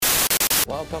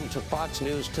Welcome to Fox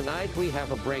News Tonight. We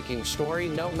have a breaking story.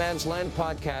 No Man's Land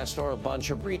podcast or a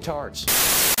bunch of retards.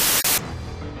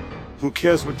 Who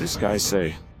cares what these guys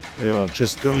say? They are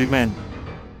just girly men.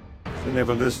 They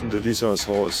never listen to these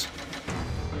assholes.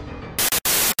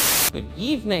 Good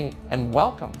evening and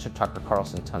welcome to Tucker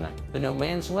Carlson Tonight, the No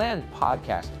Man's Land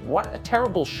podcast. What a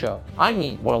terrible show. I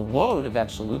mean, what a load of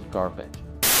absolute garbage.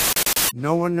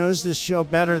 No one knows this show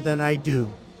better than I do.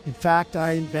 In fact,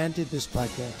 I invented this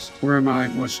podcast. Where am I?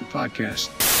 What's the podcast?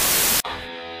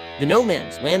 The No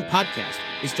Man's Land podcast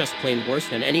is just plain worse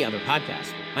than any other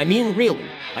podcast. I mean, really,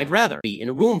 I'd rather be in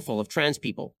a room full of trans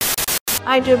people.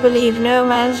 I do believe No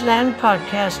Man's Land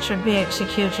podcast should be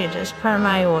executed as per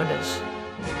my orders.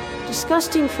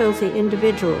 Disgusting, filthy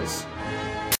individuals.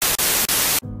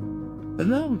 A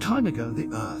long time ago, the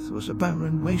Earth was a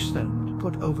barren wasteland,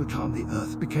 but over time the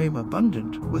Earth became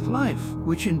abundant with life,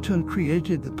 which in turn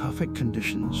created the perfect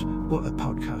conditions for a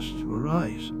podcast to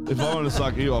arise. If I wanted to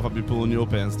suck you off, I'd be pulling your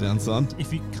pants down, son.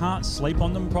 If you can't sleep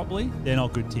on them properly, they're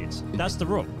not good tits. That's the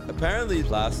rule. Apparently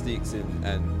plastics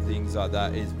and things like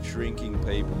that is shrinking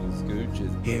people's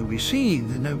gooches. Here we see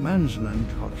the No Man's Land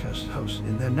podcast host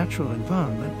in their natural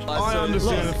environment. I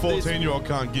understand a 14-year-old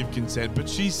can't give consent, but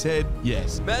she said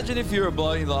yes. Imagine if you're a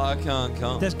bloke like, I can't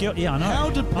come. That's guilt. Yeah, I know. How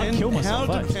kill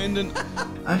myself, dependent?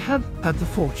 I have had the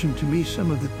fortune to meet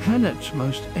some of the planet's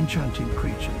most enchanting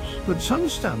creatures, but some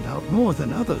stand out more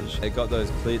than others. They got those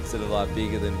clits that are like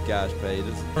bigger than Gash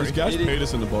Peters. Is Gash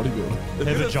Peterson a bodybuilder?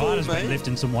 Their vagina's been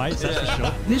lifting some weights, that's for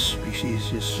sure. This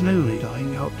species is slowly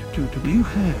dying out due to blue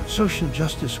hair, social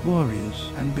justice warriors,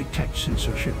 and big tech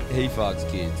censorship. He fucks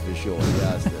kids for sure, he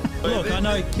has to. Look, I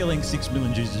know killing 6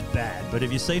 million Jews is bad, but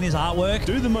have you seen his artwork?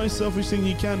 Do the most selfish thing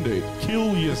you can do.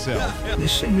 Kill yourself.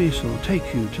 This series will take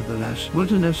you to the last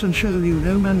wilderness and show you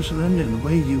No Man's Land in a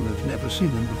way you have never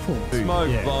seen them before.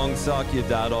 Smoke bong, suck your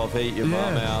dad off, eat your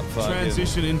mum out, fucking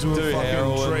transition into a fucking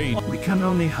heroin. tree. We can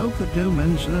only hope that No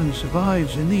Man's Land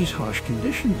survives in these harsh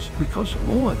conditions, because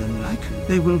more than likely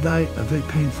they will die a very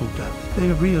painful death. They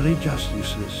are really just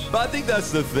useless. But I think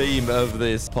that's the theme of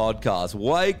this podcast.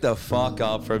 Wake the fuck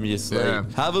up from your sleep. Yeah.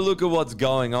 Have a look at what's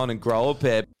going on and grow a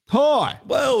pair. Hi.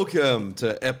 Welcome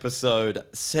to episode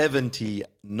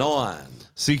 79.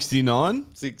 69?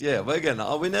 Yeah, we're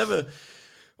gonna. We never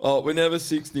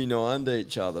 69'd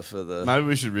each other for the. Maybe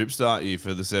we should rip start you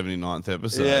for the 79th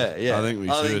episode. Yeah. I think we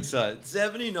should. I think so.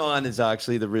 79 is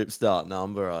actually the rip start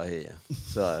number, I hear.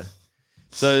 So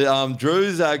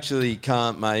Drew's actually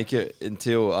can't make it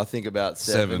until I think about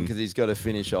 7 because he's got to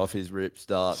finish off his rip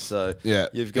start. So Yeah,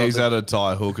 he's at a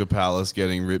Thai hooker palace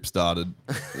getting rip started.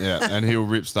 Yeah, and he'll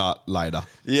rip start later.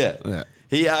 Yeah.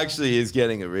 He actually is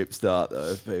getting a rip start though,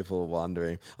 if people are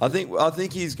wondering. I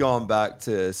think he's gone back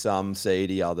to some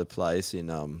seedy other place in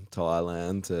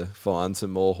Thailand to find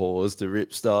some more whores to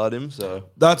rip start him. So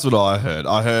That's what I heard.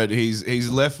 I heard he's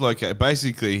left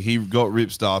basically he got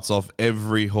rip starts off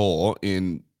every whore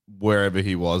in wherever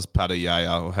he was,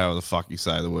 Pattaya or however the fuck you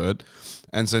say the word.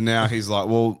 And so now he's like,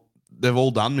 well, they've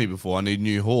all done me before. I need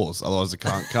new whores, otherwise I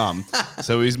can't come.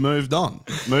 So he's moved on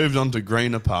to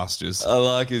greener pastures. I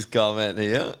like his comment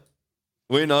here.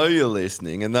 We know you're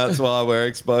listening, and that's why we're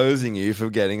exposing you for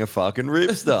getting a fucking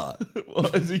rip start.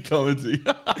 What is he commenting?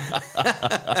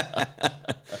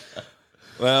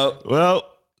 Well,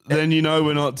 then you know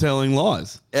we're not telling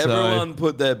lies. Everyone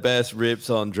put their best rips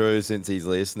on Drew since he's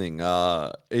listening.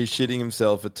 He's shitting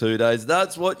himself for 2 days.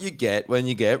 That's what you get when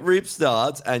you get rip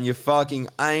starts and your fucking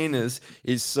anus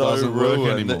is so Doesn't work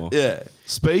ruined. anymore. Yeah.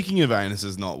 Speaking of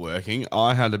anuses not working,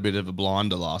 I had a bit of a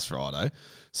blinder last Friday.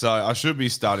 So I should be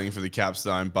studying for the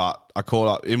capstone, but I caught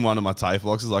up in one of my TAFE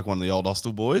boxes, like one of the old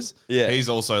hostel boys. Yeah. He's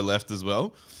also left as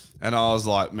well. And I was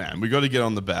like, man, we got to get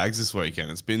on the bags this weekend.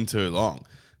 It's been too long.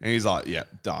 And he's like, yeah,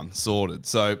 done, sorted.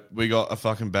 So we got a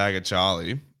fucking bag of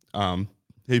Charlie.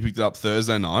 He picked it up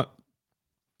Thursday night,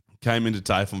 came into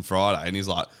TAFE on Friday, and he's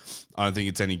like, I don't think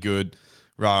it's any good,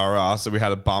 rah, rah, rah. So we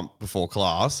had a bump before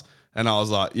class. And I was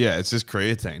like, yeah, it's just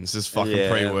creatine. It's just fucking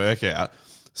pre-workout.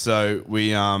 So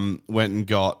we went and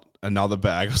got another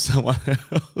bag of someone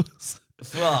else.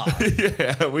 Fuck.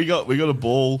 Yeah, we got a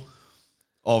ball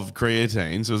of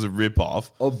creatine, so it was a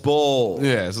rip-off. A ball?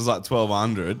 Yeah, so it was like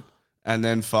 1,200. And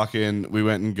then fucking we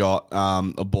went and got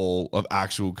a ball of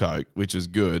actual Coke, which was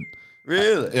good.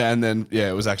 Really? Yeah, and then, yeah,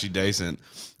 it was actually decent.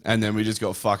 And then we just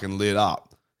got fucking lit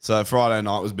up. So Friday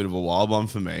night was a bit of a wild one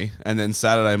for me. And then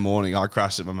Saturday morning, I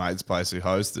crashed at my mate's place who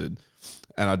hosted.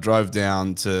 And I drove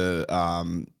down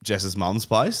to Jess's mum's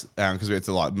place because we had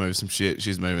to like move some shit.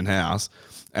 She's moving house.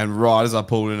 And right as I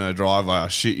pulled in her driveway, I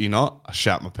shit you not, I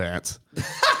shat my pants.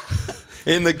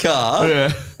 in the car.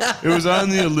 Yeah, it was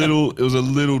only a little. It was a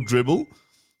little dribble,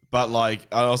 but like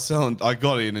I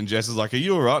got in, and Jess was like, "Are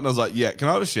you all right?" And I was like, "Yeah, can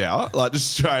I have a shower?" Like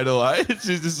just straight away.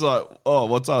 She's just like, "Oh,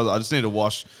 what's up?" I just need to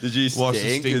wash. Did you wash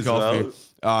stink the stink as off well? you?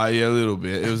 Yeah, a little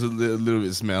bit. It was a little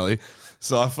bit smelly.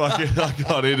 So I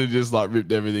got in and just like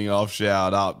ripped everything off,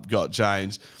 showered up, got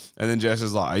changed. And then Jess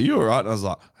was like, "Are you all right?" And I was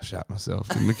like, I shat myself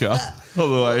in the car all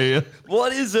the way here.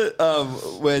 What is it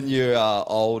when you're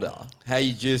older? How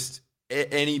you just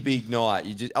any big night,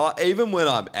 you just even when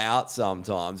I'm out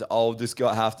sometimes, I'll just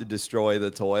have to destroy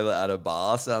the toilet at a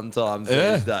bar sometimes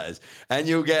these days. And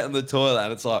you'll get in the toilet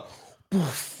and it's like,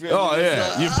 poof, oh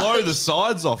yeah, you blow the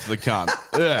sides off the cunt.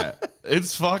 Yeah,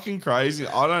 it's fucking crazy.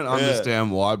 I don't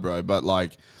understand why, bro, but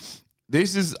like.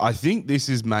 I think this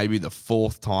is maybe the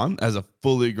 4th time as a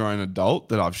fully grown adult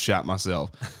that I've shat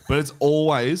myself. But it's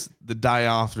always the day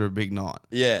after a big night.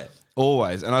 Yeah.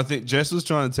 Always. And I think Jess was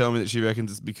trying to tell me that she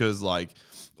reckons it's because like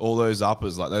all those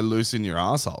uppers, like they loosen your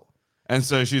asshole. And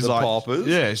so she's like, poppers?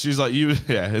 Yeah, she's like,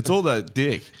 it's all that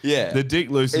dick. Yeah. The dick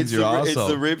loosens your asshole. It's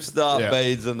the ripstart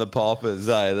beads and the poppers,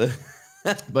 eh?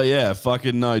 But yeah,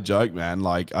 fucking no joke, man.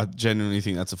 Like I genuinely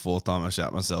think that's the 4th time I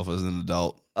shat myself as an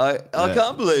adult. I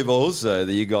can't believe also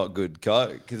that you got good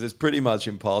coke because it's pretty much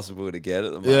impossible to get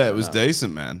at the moment. Yeah, it was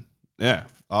decent, man. Yeah,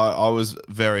 I was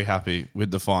very happy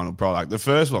with the final product. The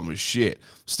first one was shit.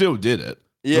 Still did it.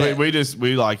 Yeah.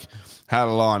 We like had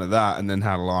a line of that and then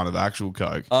had a line of actual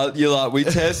coke. You're like, we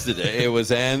tested it. It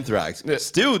was anthrax.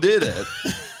 Still did it.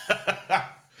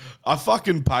 I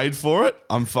fucking paid for it.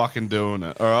 I'm fucking doing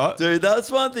it. All right, dude.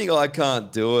 That's one thing I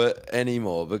can't do it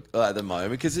anymore, but at the moment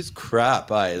because it's crap.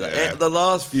 The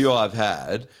last few I've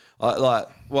had,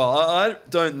 I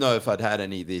don't know if I'd had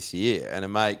any this year, and a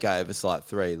mate gave us like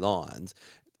 3 lines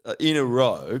in a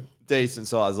row, decent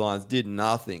sized lines, did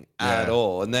nothing at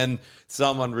all, and then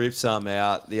someone ripped some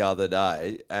out the other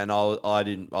day, and I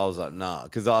was like, nah,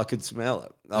 because I could smell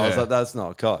it. I was like, that's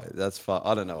not coke. That's fine.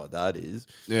 I don't know what that is.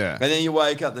 Yeah. And then you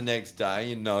wake up the next day,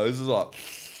 your nose is like,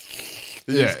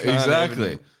 yeah,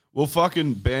 exactly. Well,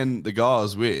 fucking Ben, the guy I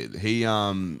was with, he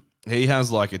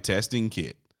has like a testing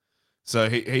kit. So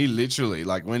he literally,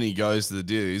 like when he goes to the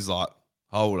deal, he's like,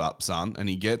 hold up, son. And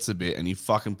he gets a bit and he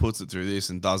fucking puts it through this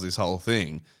and does this whole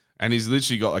thing. And he's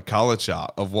literally got a color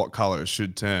chart of what color it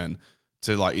should turn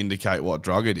to like indicate what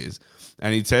drug it is.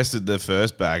 And he tested the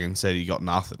first bag and said he got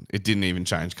nothing. It didn't even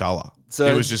change color. So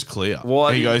it was just clear.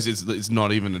 He goes, it's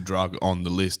not even a drug on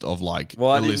the list of like.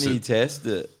 Why didn't he test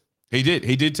it? He did.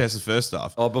 He did test the first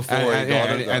stuff. Oh, before he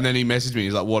got it. And then he messaged me.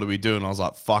 He's like, "What do we do?" And I was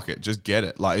like, "Fuck it, just get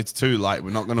it. Like it's too late. We're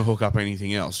not going to hook up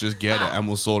anything else. Just get it, and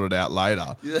we'll sort it out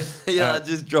later." Yeah,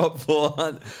 just drop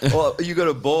 400. Oh, you got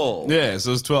a ball. Yeah,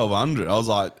 so it was 1,200. I was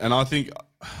like, and I think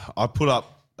I put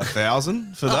up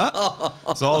 1,000 for that.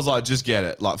 So I was like, just get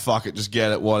it. Like, fuck it, just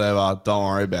get it, whatever. Don't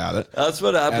worry about it. That's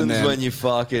what happens when you're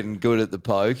fucking good at the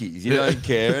pokies. You don't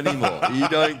care anymore. You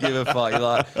don't give a fuck. You're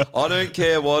like, I don't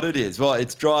care what it is. Well,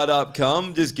 it's dried up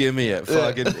cum, just give me it.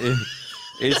 Fucking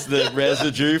it's the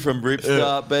residue from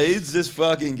Ripstart beads, just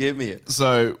fucking give me it.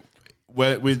 So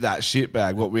with that shit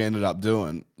bag, what we ended up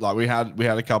doing, like we had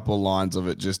a couple of lines of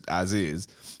it just as is.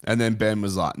 And then Ben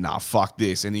was like, nah, fuck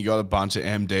this. And he got a bunch of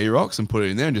MD rocks and put it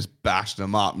in there and just bashed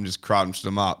them up and just crunched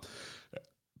them up.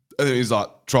 And then he's like,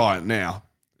 try it now.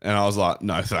 And I was like,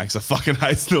 no, thanks. I fucking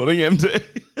hate snorting MD.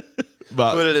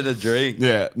 But put it in a drink.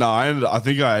 Yeah. No, I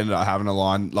think I ended up having a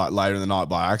line like later in the night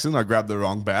by accident. I grabbed the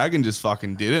wrong bag and just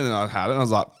fucking did it. And I had it. And I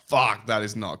was like, fuck, that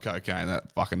is not cocaine.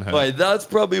 That fucking hurt. Wait, that's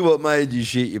probably what made you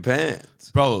shit your pants.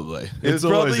 Probably. It's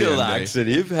probably a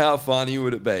laxative. How funny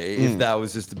would it be if that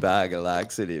was just a bag of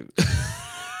laxative?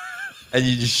 And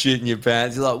you just shit in your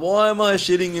pants. You're like, why am I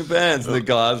shitting your pants? And the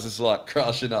guy's just like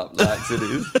crushing up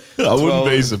laxatives. I wouldn't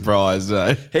be surprised,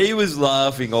 eh? He was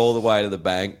laughing all the way to the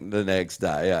bank the next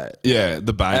day, eh? Yeah,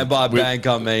 the bank. And by bank,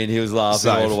 I mean he was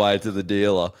laughing all the way to the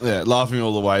dealer. Yeah, laughing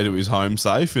all the way to his home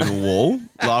safe in a wall.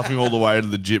 Laughing all the way to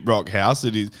the Gyprock house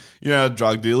that he's, you know,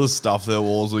 drug dealers stuff their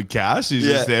walls with cash. He's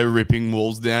just there ripping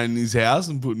walls down in his house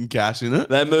and putting cash in it.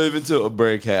 They move into a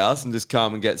brick house and just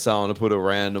come and get someone to put a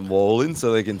random wall in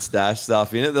so they can stash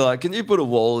stuff in it. They're like, can you put a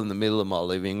wall in the middle of my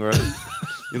living room?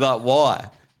 You're like, why?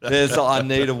 There's like, I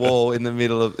need a wall in the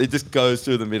middle of it. Just goes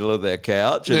through the middle of their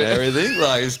couch and everything.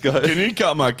 Like, it's goes. Can you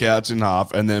cut my couch in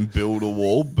half and then build a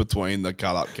wall between the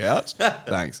cut up couch?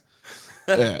 Thanks.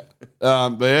 Yeah.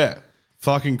 But yeah,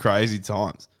 fucking crazy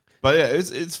times. But yeah,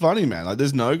 it's funny, man. Like,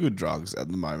 there's no good drugs at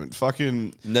the moment.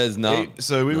 Fucking, there's none.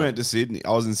 So we went to Sydney.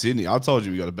 I was in Sydney. I told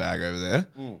you we got a bag over there.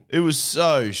 It was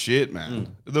so shit,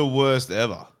 man. The worst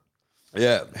ever.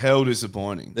 Yeah, hell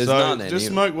disappointing. There's so none. Just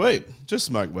smoke weed. Just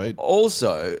smoke weed.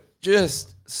 Also,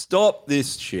 just stop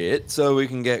this shit so we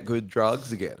can get good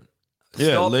drugs again.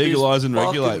 Yeah, Stop this legalize and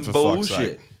regulate, fucking for fuck's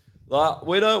sake. Like,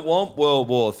 we don't want World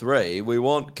War III. We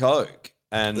want Coke.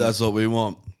 And That's what we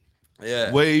want.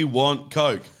 yeah, We want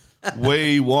Coke.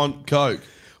 We want Coke.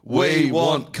 we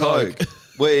want Coke.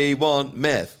 We want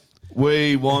meth.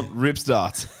 We want rip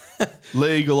starts.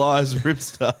 Legalize rip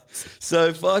starts.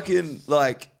 So fucking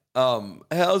like,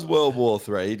 how's World War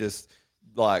III just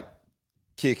like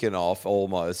kicking off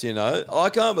almost? You know, I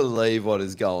can't believe what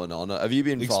is going on. Have you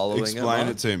been following Explain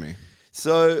it? it to me.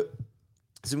 So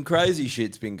some crazy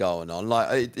shit's been going on.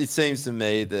 Like it seems to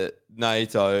me that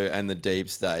NATO and the deep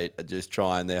state are just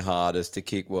trying their hardest to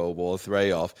kick World War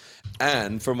III off.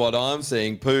 And from what I'm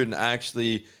seeing, Putin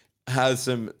actually has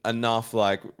enough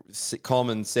like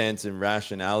common sense and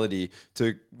rationality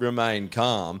to remain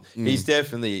calm. He's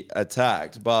definitely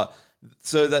attacked, but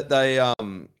so that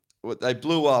they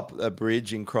blew up a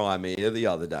bridge in Crimea the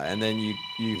other day, and then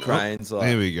Ukraine's like,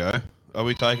 Here we go. Are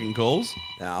we taking calls?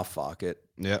 nah, fuck it.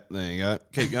 Yep, there you go.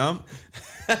 Keep going.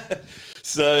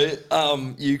 So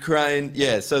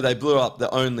Ukraine, so they blew up the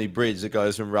only bridge that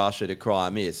goes from Russia to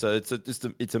Crimea. So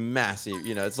it's a massive,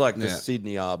 it's like the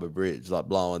Sydney Harbour Bridge, like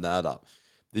blowing that up,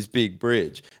 this big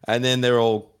bridge. And then they're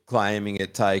all claiming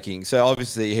it taking. So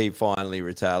obviously he finally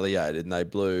retaliated and they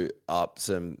blew up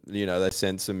some, they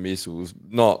sent some missiles,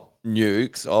 not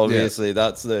nukes. Obviously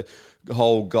that's the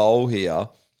whole goal here.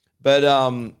 But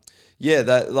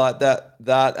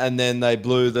that, and then they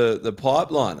blew the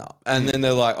pipeline up, and then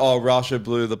they're like, "Oh, Russia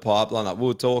blew the pipeline up." We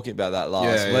were talking about that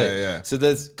last week. Yeah. So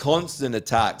there's constant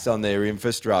attacks on their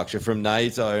infrastructure from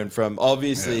NATO and from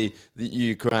obviously the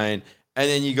Ukraine, and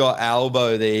then you got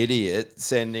Albo, the idiot,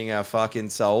 sending our fucking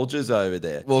soldiers over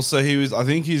there. Well, so I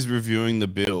think he's reviewing the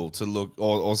bill to look,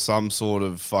 or some sort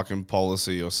of fucking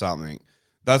policy or something.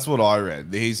 That's what I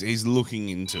read. He's looking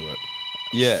into it.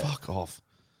 Yeah. Fuck off.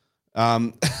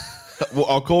 Well,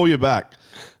 I'll call you back.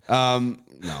 No, I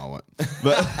won't.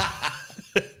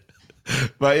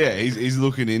 But yeah, he's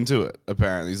looking into it.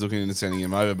 Apparently, he's looking into sending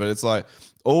him over. But it's like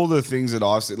all the things that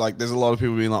I've seen. Like, there's a lot of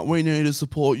people being like, "We need to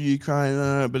support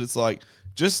Ukraine," but it's like,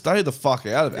 just stay the fuck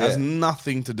out of it. It has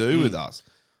nothing to do with us.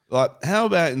 Like, how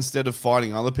about instead of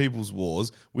fighting other people's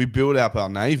wars, we build up our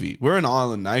navy? We're an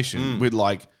island nation with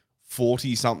like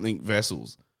 40-something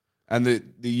vessels, and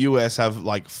the US have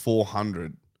like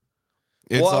 400.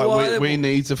 It's we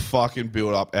need to fucking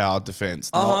build up our defense,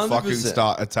 not 100%. fucking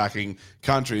start attacking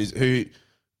countries who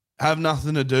have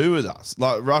nothing to do with us.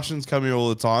 Like, Russians come here all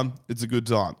the time. It's a good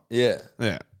time. Yeah.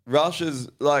 Russia's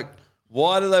like,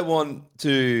 why do they want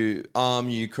to arm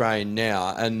Ukraine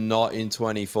now and not in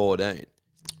 2014?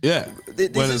 Yeah,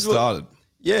 when it started.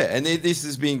 And this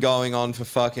has been going on for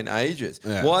fucking ages.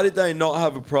 Yeah. Why did they not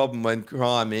have a problem when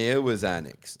Crimea was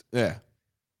annexed? Yeah.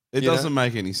 It doesn't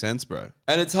make any sense, bro.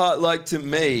 And it's hard, like, to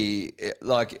me,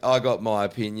 like, I got my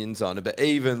opinions on it, but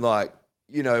even, like,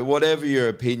 whatever your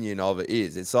opinion of it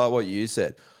is, it's like what you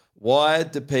said. Why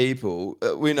do people,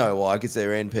 we know why, because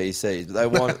they're NPCs,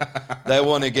 but they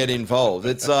want to get involved.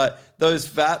 It's like those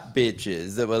fat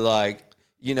bitches that were like,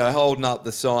 holding up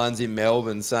the signs in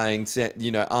Melbourne saying,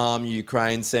 arm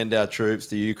Ukraine, send our troops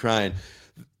to Ukraine.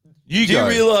 Do you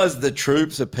realize the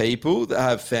troops are people that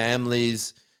have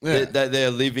families? That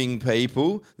they're living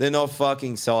people. They're not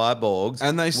fucking cyborgs.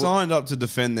 And they signed up to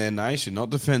defend their nation, not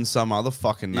defend some other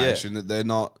fucking nation that they're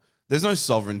not. There's no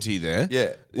sovereignty there.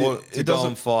 Yeah. Or to go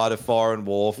and fight a foreign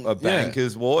war, a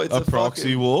banker's war. It's a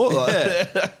proxy war.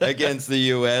 Against the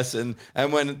US. And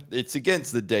when it's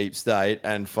against the deep state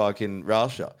and fucking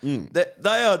Russia. They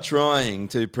are trying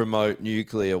to promote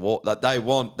nuclear war.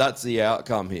 That's the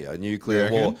outcome here, nuclear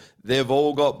war. They've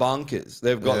all got bunkers.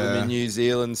 They've got them in New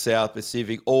Zealand, South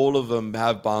Pacific. All of them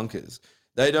have bunkers.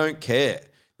 They don't care.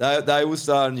 They will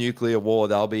start a nuclear war.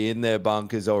 They'll be in their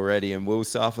bunkers already, and we'll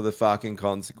suffer the fucking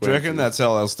consequences. Do you reckon that's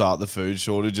how they'll start the food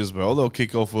shortage as well? They'll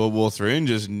kick off World War III and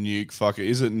just nuke. Fuck it.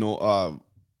 Is it is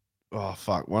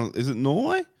it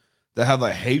Norway? They have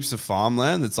like heaps of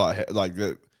farmland that's like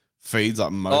that feeds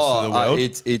like most of the world.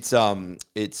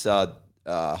 It's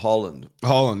Holland.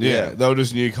 Holland, yeah. They'll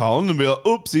just nuke Holland and be like,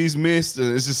 "Oops, he's missed,"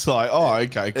 and it's just like, "Oh,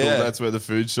 okay, cool." That's where the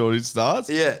food shortage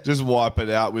starts. Yeah, just wipe it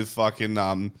out with fucking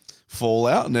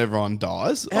fallout and everyone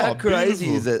dies. How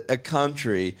crazy is it? A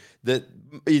country that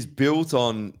is built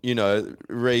on,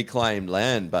 reclaimed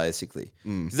land, basically.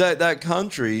 That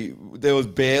country, there was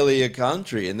barely a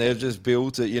country, and they've just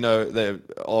built it. They're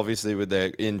obviously with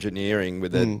their engineering,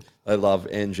 they love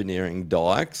engineering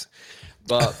dikes,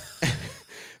 but.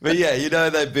 But yeah,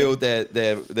 they built their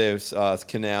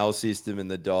canal system and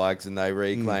the dikes, and they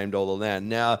reclaimed all the land.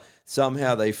 Now,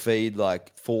 somehow they feed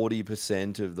like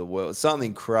 40% of the world.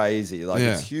 Something crazy. Like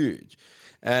it's huge.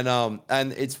 And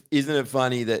isn't it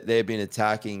funny that they've been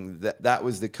attacking that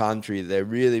was the country they've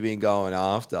really been going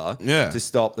after to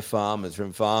stop the farmers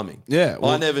from farming. Yeah.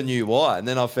 I never knew why. And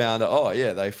then I found out,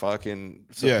 they fucking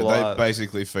supply. Yeah, they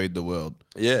basically feed the world.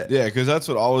 Yeah. Yeah, because that's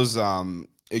what I was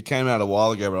it came out a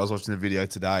while ago, but I was watching a video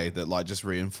today that like just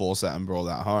reinforced that and brought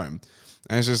that home.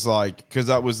 And it's just like, because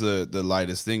that was the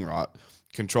latest thing, right?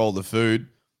 Control the food,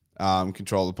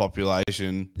 control the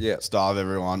population, starve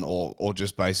everyone, or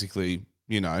just basically,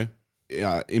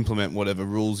 implement whatever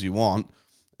rules you want,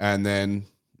 and then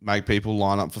make people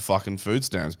line up for fucking food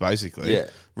stamps, basically. Yeah.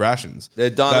 Rations.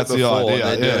 They've done it before, and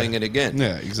they're doing it again.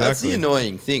 Yeah, exactly. That's the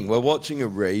annoying thing. We're watching a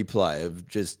replay of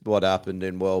just what happened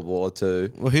in World War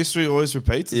II. Well, history always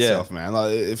repeats itself, man.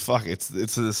 Like, it's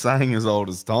the saying as old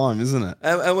as time, isn't it?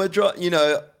 And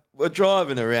we're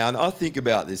driving around. I think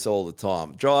about this all the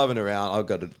time. Driving around, I've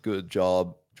got a good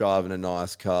job, driving a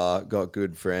nice car, got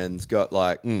good friends, got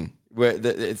like where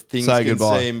things can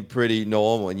seem pretty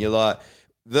normal, and you're like,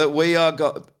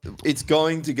 it's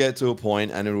going to get to a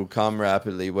point, and it will come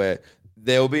rapidly, where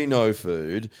there'll be no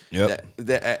food. Yep.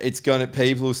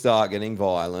 People will start getting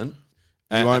violent.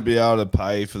 You won't be able to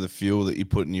pay for the fuel that you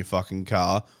put in your fucking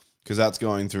car because that's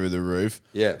going through the roof.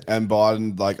 Yeah. And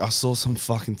Biden, like, I saw some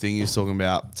fucking thing he was talking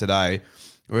about today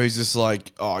where he's just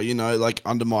like, like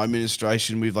under my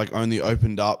administration, we've like only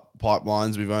opened up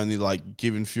pipelines. We've only like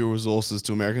given fuel resources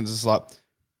to Americans. It's like,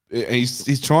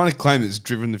 he's trying to claim it's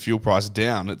driven the fuel price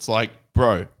down. It's like,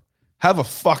 bro, have a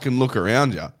fucking look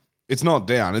around you. It's not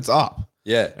down, it's up.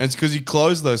 Yeah. And it's because you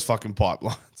closed those fucking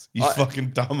pipelines. You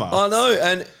fucking dumbass. I know.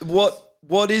 And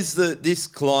what is this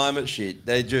climate shit?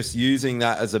 They're just using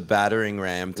that as a battering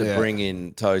ram to bring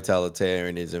in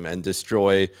totalitarianism and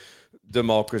destroy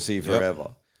democracy forever.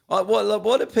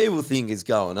 What do people think is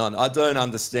going on? I don't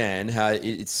understand how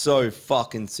it's so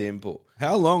fucking simple.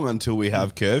 How long until we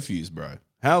have curfews, bro?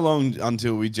 How long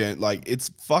until we it's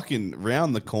fucking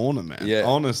round the corner, man. Yeah.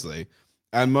 Honestly.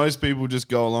 And most people just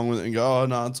go along with it and go, oh,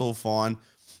 no, it's all fine.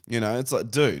 It's like,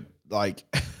 dude, like,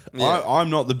 I'm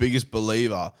not the biggest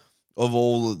believer of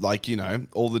all, like,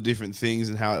 all the different things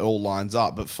and how it all lines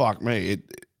up. But fuck me,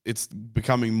 it's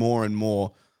becoming more and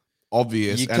more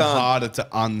obvious and harder to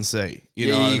unsee.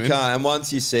 You know what I mean? Can't. And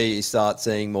once you see, you start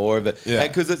seeing more of it. Yeah.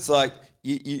 Because it's like,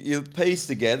 you piece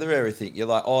together everything. You're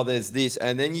like, oh, there's this.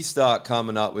 And then you start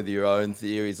coming up with your own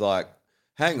theories like,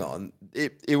 hang on,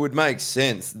 it would make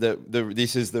sense that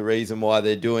this is the reason why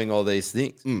they're doing all these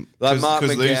things. Like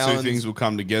because these two things will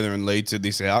come together and lead to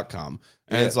this outcome.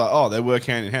 And it's like, oh, they work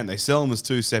hand in hand. They sell them as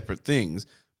two separate things,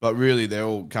 but really they're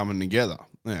all coming together.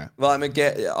 Yeah. Like,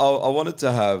 I wanted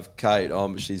to have Kate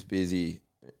on, but she's busy.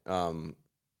 Oh,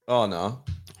 no.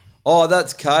 Oh,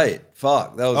 that's Kate.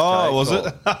 Fuck, that was Kate. Oh, was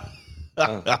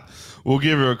it? We'll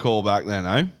give her a call back then,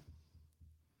 eh?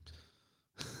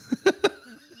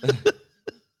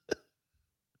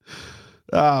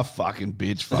 Fucking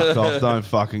bitch. Fuck off. Don't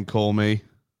fucking call me.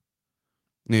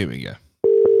 Here we go.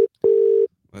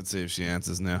 Let's see if she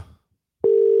answers now.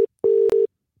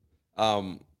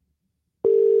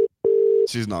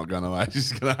 She's not gonna,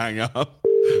 she's gonna hang up.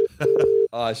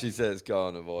 She says go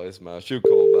on a voicemail. She'll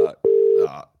call back.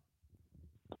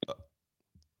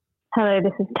 Hello,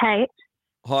 this is Kate.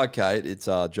 Hi, Kate. It's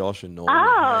Josh and Norman.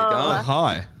 Oh,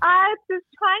 hi. I was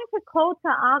trying to call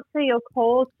to answer your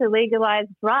call to legalize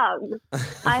drugs.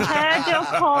 I heard your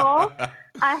call.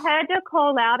 I heard your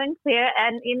call loud and clear,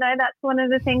 and that's one of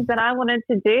the things that I wanted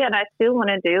to do, and I still want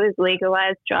to do, is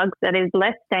legalize drugs that is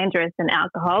less dangerous than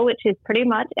alcohol, which is pretty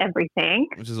much everything.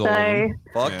 Which is all of them.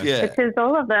 Fuck yeah. Which is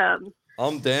all of them.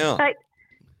 I'm down.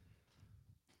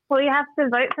 Well, you have to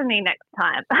vote for me next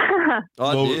time.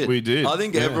 We did. I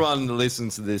think everyone who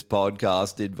listens to this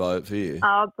podcast did vote for you.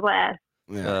 Oh, bless.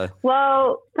 Yeah.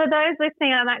 Well, for those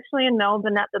listening, I'm actually in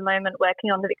Melbourne at the moment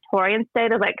working on the Victorian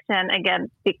state election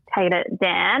against dictator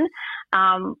Dan.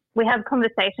 We have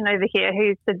conversation over here.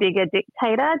 Who's the bigger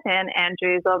dictator, Dan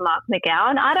Andrews or Mark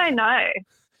McGowan? I don't know.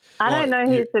 I don't know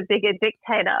who's the bigger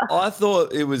dictator. I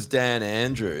thought it was Dan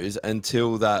Andrews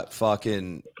until that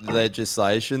fucking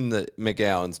legislation that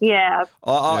McGowan's. Yeah.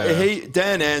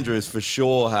 Dan Andrews for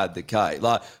sure had the cake,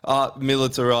 like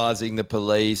militarizing the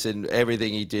police and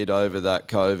everything he did over that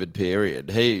COVID period.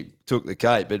 He took the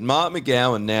cake. But Mark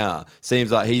McGowan now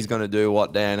seems like he's going to do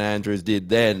what Dan Andrews did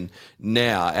then.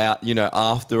 Now,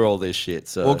 after all this shit.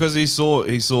 So well, because he saw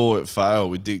it fail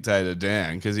with dictator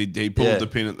Dan, because he pulled the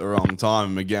pin at the wrong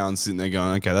time. And McGowan's sitting there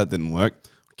going, "Okay, that didn't work.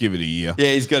 Give it a year."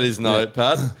 Yeah, he's got his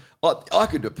notepad. I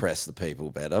could oppress the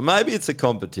people better. Maybe it's a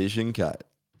competition, Kate.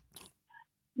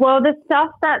 Well, the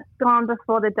stuff that's gone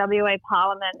before the WA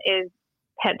Parliament is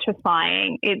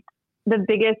petrifying. It's the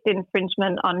biggest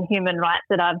infringement on human rights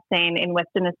that I've seen in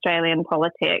Western Australian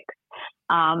politics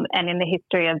and in the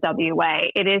history of WA.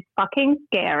 It is fucking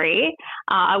scary.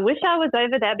 I wish I was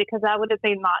over there because I would have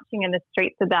been marching in the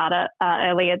streets about it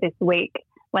earlier this week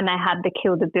when they had the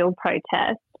Kill the Bill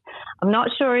protest. I'm not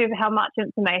sure of how much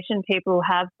information people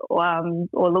have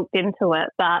or looked into it,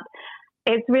 but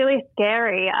it's really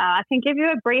scary. I can give you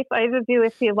a brief overview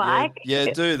if you like. Yeah,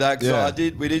 do that. 'Cause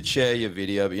we did share your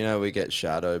video, but we get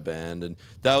shadow banned, and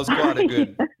that was quite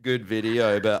a good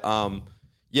video. But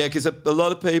because a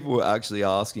lot of people were actually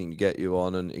asking to get you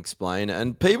on and explain it,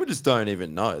 and people just don't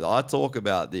even know. I talk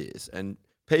about this, and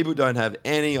people don't have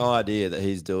any idea that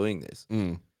he's doing this.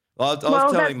 I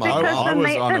was telling my mum. I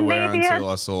was unaware until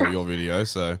I saw your video,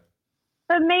 so.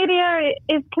 The media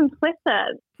is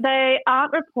complicit. They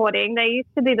aren't reporting. They used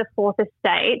to be the fourth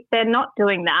estate. They're not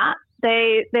doing that.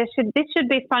 This should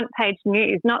be front page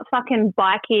news, not fucking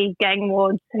bikie gang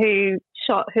wards who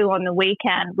shot who on the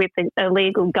weekend with an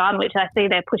illegal gun, which I see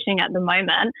they're pushing at the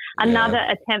moment. Another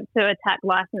attempt to attack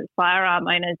licensed firearm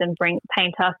owners and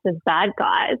paint us as bad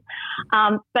guys.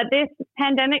 But this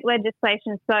pandemic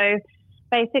legislation, so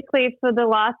basically for the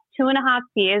last 2.5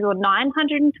 years or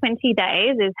 920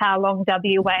 days is how long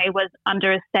WA was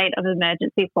under a state of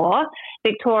emergency for.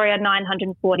 Victoria,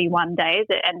 941 days.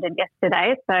 It ended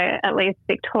yesterday. So at least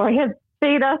Victoria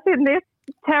beat us in this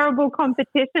terrible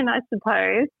competition, I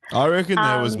suppose. I reckon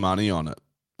there was money on it.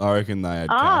 I reckon they had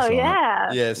cash on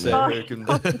it. Yeah, so who can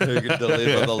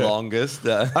deliver the longest?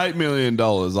 $8 million,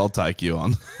 I'll take you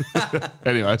on.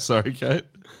 Anyway, sorry, Kate.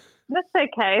 That's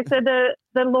okay. So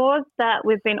the laws that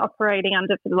we've been operating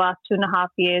under for the last 2.5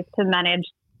 years to manage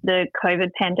the COVID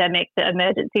pandemic, the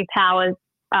emergency powers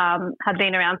have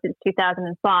been around since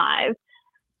 2005,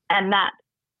 and that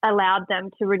allowed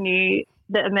them to renew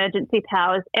the emergency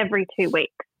powers every 2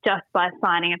 weeks just by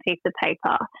signing a piece of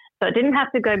paper. So it didn't have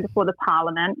to go before the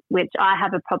Parliament, which I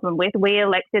have a problem with. We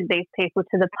elected these people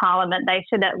to the Parliament. They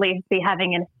should at least be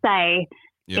having a say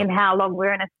in how long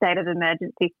we're in a state of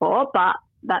emergency for, but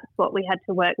that's what we had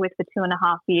to work with for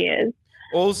 2.5 years.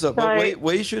 Also, but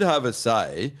we should have a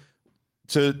say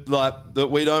to that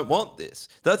we don't want this.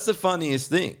 That's the funniest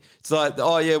thing. It's like,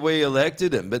 oh yeah, we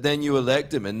elected him, but then you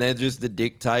elect him and they're just the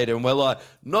dictator and we're like,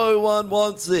 no one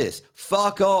wants this.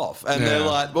 Fuck off. And they're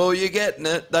like, well, you're getting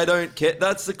it. They don't care.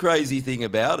 That's the crazy thing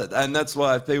about it. And that's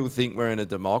why if people think we're in a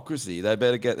democracy, they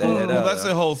better get their head out. That's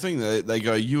the whole thing. They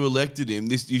go, you elected him.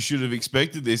 You should have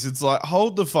expected this. It's like,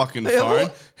 hold the fucking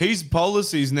phone. His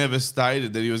policies never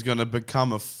stated that he was going to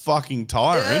become a fucking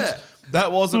tyrant. Yeah.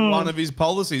 That wasn't one of his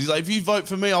policies. He's like, if you vote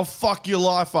for me, I'll fuck your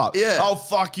life up. Yeah. I'll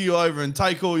fuck you over and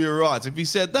take all your rights. If he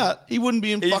said that, he wouldn't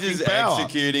be in fucking just power.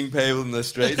 Executing people in the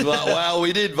streets. Like, wow,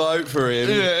 we did vote for him.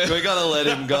 Yeah. We're going to let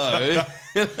him go.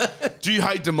 Do you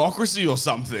hate democracy or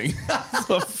something?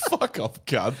 Fuck off,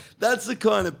 cunt. That's the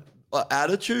kind of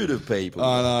attitude of people.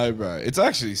 I know, bro. It's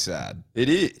actually sad. It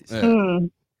is. Yeah.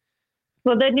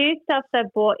 Well, the new stuff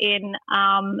they've brought in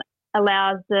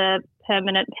allows the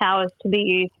permanent powers to be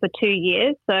used for 2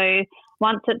 years. So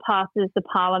once it passes the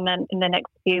Parliament in the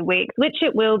next few weeks, which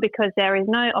it will because there is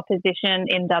no opposition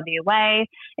in WA,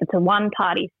 it's a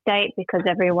one-party state because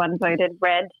everyone voted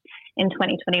red in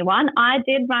 2021. I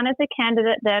did run as a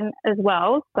candidate then as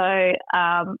well, so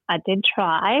I did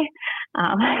try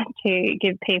to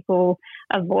give people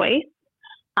a voice.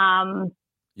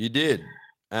 You did.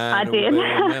 And I did. We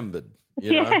remembered.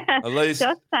 You know, at least,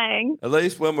 just saying. At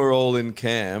least when we're all in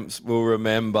camps, we'll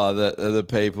remember that the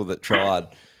people that tried.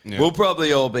 We'll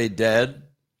probably all be dead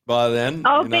by then.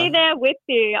 I'll be there with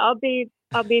you. I'll be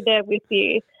there with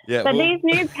you. Yeah. So these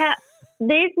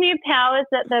new powers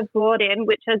that they've brought in,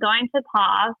 which are going to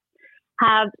pass,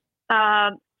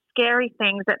 have scary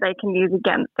things that they can use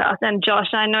against us. And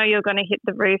Josh, I know you're going to hit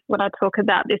the roof when I talk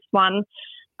about this one.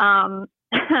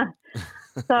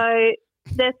 So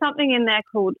there's something in there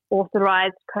called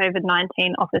authorised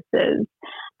COVID-19 officers,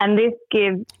 and this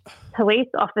gives police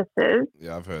officers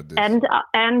I've heard this.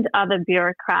 and other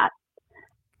bureaucrats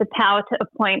the power to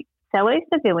appoint fellow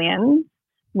civilians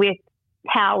with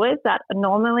powers that are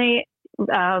normally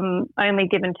only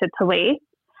given to police,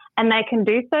 and they can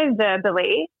do so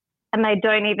verbally, and they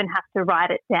don't even have to write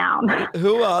it down.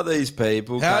 Who are these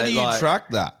people? How do you track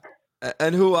that?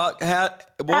 And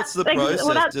what's the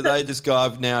process? Do they just go,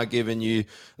 I've now given you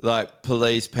like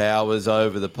police powers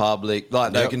over the public?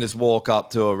 Like they can just walk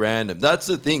up to a random. That's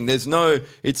the thing.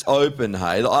 It's open,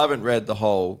 hey? I haven't read the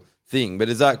whole thing, but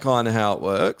is that kind of how it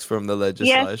works from the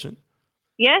legislation?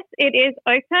 Yes, it is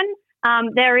open.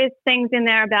 There is things in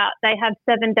there about they have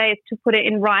 7 days to put it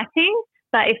in writing.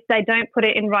 but if they don't put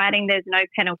it in writing, there's no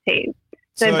penalties.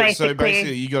 So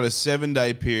basically, you got a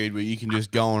 7-day period where you can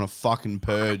just go on a fucking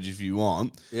purge if you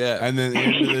want. Yeah. And then at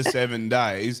the end of the 7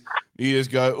 days, you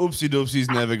just go, oopsie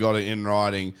doopsies, never got it in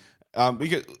writing.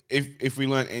 Because if we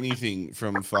learn anything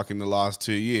from fucking the last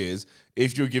 2 years,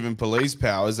 if you're given police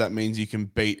powers, that means you can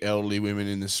beat elderly women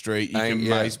in the street, you can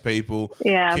mace people,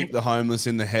 kick the homeless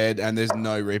in the head, and there's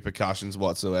no repercussions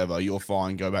whatsoever. You're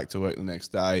fine, go back to work the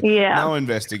next day. Yeah. No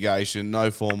investigation, no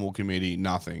formal committee,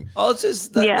 nothing.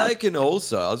 They can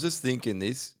also, I was just thinking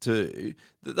this too,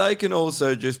 that they can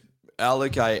also just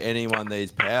allocate anyone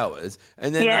these powers,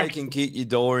 and then they can kick your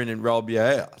door in and rob your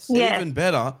house. Even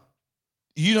better,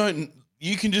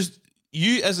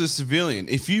 you as a civilian,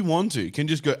 if you want to, can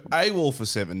just go AWOL for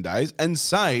 7 days and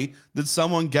say that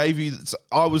someone gave you,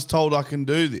 I was told I can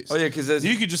do this. Oh, yeah, because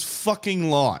you could just fucking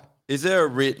lie. Is there a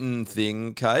written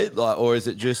thing, Kate? Or is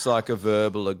it just like a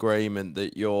verbal agreement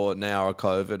that you're now a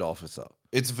COVID officer?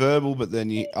 It's verbal, but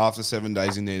then after 7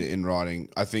 days you need it in writing.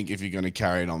 I think if you're going to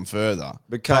carry it on further.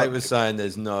 But Kate was saying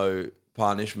there's no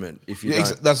punishment if you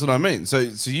don't. That's what I mean. So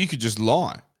you could just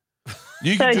lie.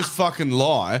 You could just fucking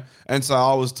lie and say,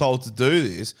 I was told to do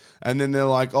this. And then they're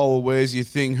like, oh, well, where's your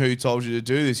thing? Who told you to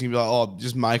do this? And you'd be like, oh,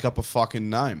 just make up a fucking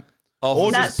name.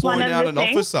 Or just point out an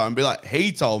officer and be like,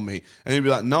 he told me. And he'd be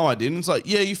like, no, I didn't. It's like,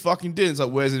 yeah, you fucking did. It's like,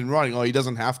 where's it in writing? Oh, he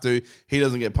doesn't have to. He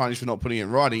doesn't get punished for not putting it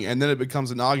in writing. And then it becomes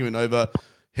an argument over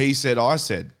he said, I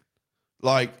said.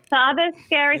 Like, the other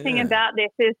scary thing about this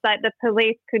is that the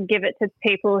police could give it to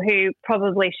people who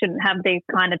probably shouldn't have these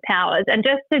kind of powers. And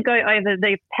just to go over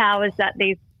the powers that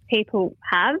these people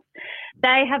have,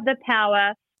 they have the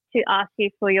power to ask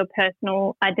you for your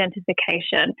personal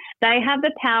identification. They have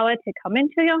the power to come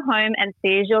into your home and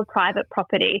seize your private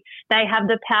property. They have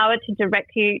the power to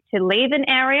direct you to leave an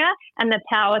area and the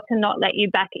power to not let you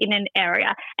back in an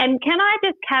area. And can I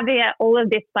just caveat all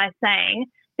of this by saying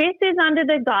this is under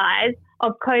the guise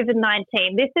of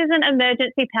COVID-19. This isn't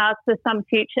emergency powers for some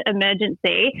future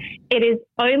emergency. It is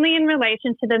only in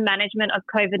relation to the management of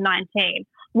COVID-19.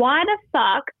 Why the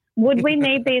fuck would we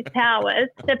need these powers?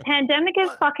 The pandemic is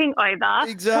fucking over.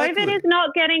 Exactly. COVID is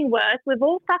not getting worse. We've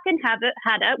all fucking had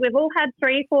it. We've all had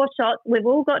 3-4 shots. We've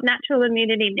all got natural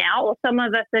immunity now, or some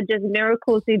of us are just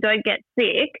miracles who don't get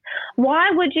sick.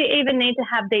 Why would you even need to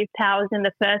have these powers in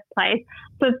the first place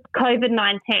for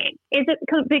COVID-19? Is it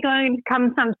going to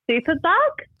come some super bug?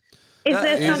 Is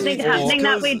there something happening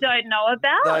that we don't know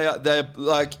about? They're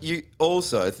like, you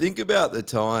also think about the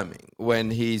timing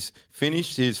when he's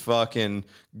finished his fucking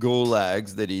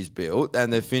gulags that he's built,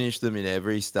 and they've finished them in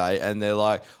every state, and they're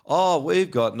like, oh, we've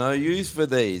got no use for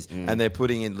these. And they're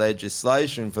putting in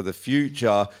legislation for the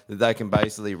future that they can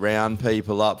basically round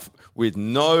people up with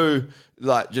no,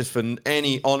 like, just for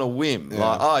any, on a whim.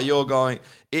 Like, oh, you're going,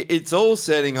 it's all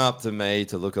setting up to me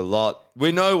to look a lot.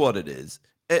 We know what it is.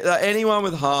 Anyone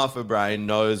with half a brain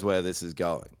knows where this is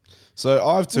going. So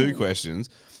I have two questions.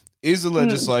 Is the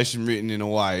legislation written in a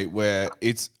way where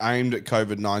it's aimed at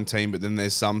COVID-19, but then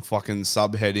there's some fucking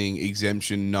subheading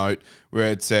exemption note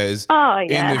where it says, in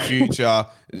the future,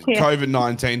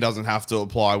 COVID-19 doesn't have to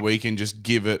apply. We can just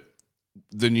give it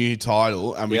the new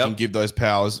title and we can give those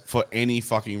powers for any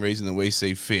fucking reason that we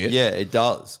see fit. Yeah, it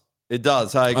does. It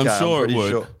does. Hey, I'm sure it would.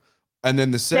 Sure. And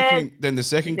then the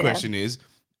second question is,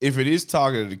 if it is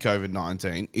targeted at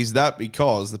COVID-19, is that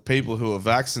because the people who are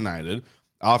vaccinated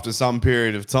after some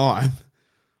period of time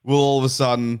will all of a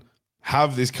sudden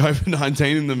have this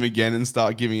COVID-19 in them again and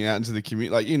start giving it out into the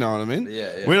community? Like, you know what I mean?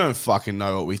 Yeah. We don't fucking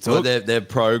know what we took. Well, they've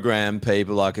programmed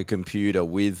people like a computer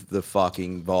with the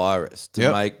fucking virus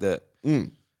to make the...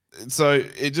 So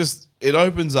it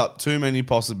opens up too many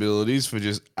possibilities for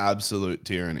just absolute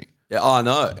tyranny. Yeah, I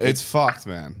know. It's fucked,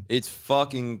 man. It's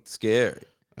fucking scary.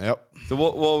 Yep. So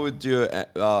what would your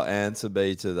answer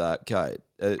be to that, Kate?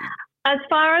 As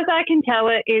far as I can tell,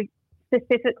 it is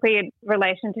specifically in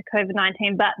relation to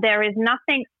COVID-19, but there is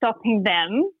nothing stopping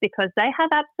them, because they have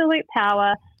absolute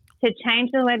power, to change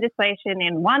the legislation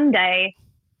in one day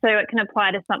so it can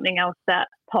apply to something else that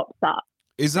pops up.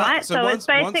 Is that right? So it's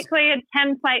basically a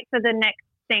template for the next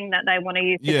thing that they want to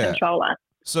use to control us.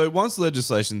 So once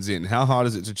legislation's in, how hard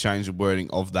is it to change the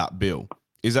wording of that bill?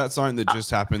 Is that something that just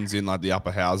happens in like the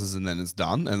upper houses and then it's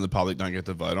done and the public don't get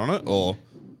to vote on it? Or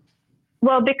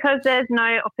well, because there's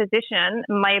no opposition,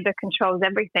 Labor controls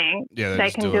everything. Yeah,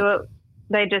 they can do it.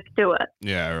 They just do it.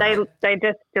 Yeah, right. They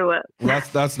just do it. Well,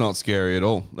 that's not scary at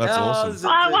all. That's awesome.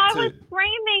 I was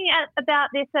screaming about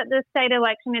this at the state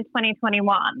election in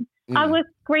 2021. I was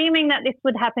screaming that this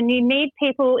would happen. You need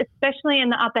people, especially in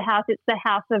the upper house. It's the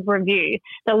house of review.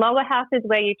 The lower house is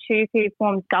where you choose who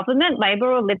forms government,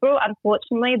 Labor or Liberal.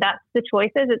 Unfortunately, that's the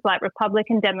choices. It's like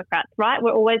Republican, Democrats, right?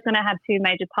 We're always going to have two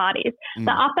major parties.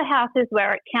 The upper house is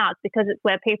where it counts because it's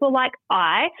where people like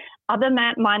other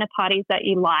minor parties that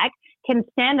you like, can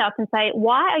stand up and say,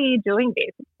 why are you doing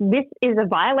this? This is a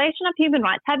violation of human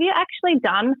rights. Have you actually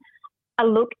done a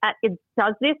look at it?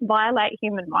 Does this violate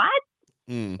human rights?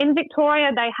 In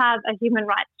Victoria, they have a human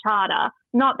rights charter.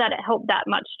 Not that it helped that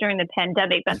much during the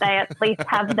pandemic, but they at least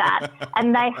have that.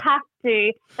 And they have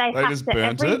to. They just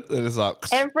burnt it. They're just like,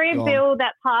 every bill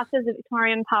that passes the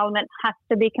Victorian Parliament has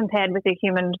to be compared with the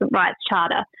human rights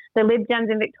charter. The Lib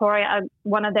Dems in Victoria,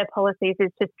 one of their policies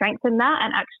is to strengthen that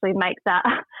and actually make that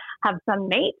have some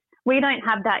meat. We don't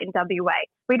have that in WA.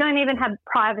 We don't even have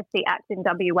Privacy Act in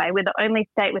WA. We're the only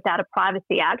state without a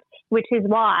Privacy Act, which is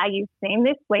why you've seen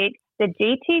this week the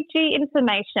GTG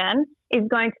information is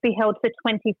going to be held for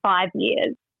 25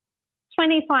 years.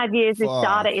 25 years this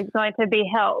data is going to be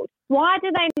held. Why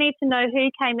do they need to know who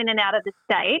came in and out of the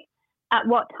state at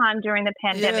what time during the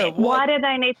pandemic? Why do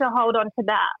they need to hold on to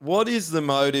that? What is the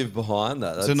motive behind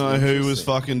that? That's to know who was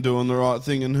fucking doing the right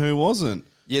thing and who wasn't.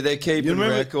 Yeah, they're keeping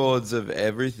records of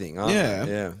everything, aren't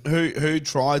they? Yeah. Who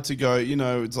tried to go,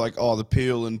 it's like, the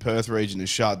Peel and Perth region is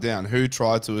shut down. Who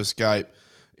tried to escape,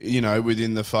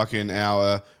 within the fucking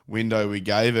hour window we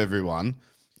gave everyone,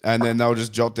 and then they'll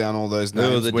just jot down all those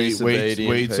names.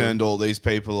 We turned all these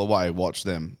people away. Watch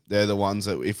them. They're the ones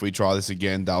that if we try this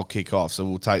again, they'll kick off. So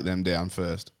we'll take them down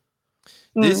first.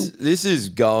 This is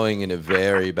going in a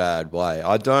very bad way.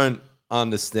 I don't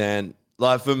understand.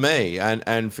 Like for me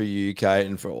and for you, Kate,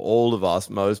 and for all of us,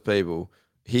 most people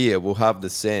here will have the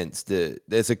sense that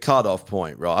there's a cutoff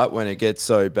point, right? When it gets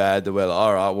so bad that we're like,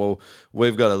 all right, well,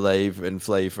 we've got to leave and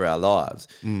flee for our lives.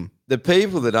 The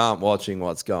people that aren't watching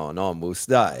what's going on will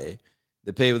stay.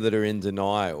 The people that are in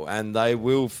denial, and they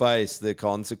will face the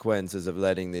consequences of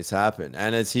letting this happen.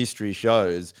 And as history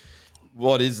shows,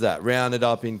 what is that? Rounded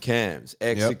up in camps,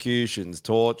 executions,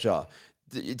 torture.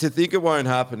 To think it won't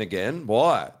happen again,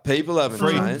 why? People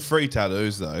haven't free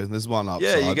tattoos though. There's one upside.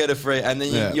 Yeah, you get a free, and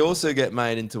then you also get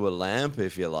made into a lamp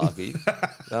if you're lucky.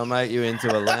 They'll make you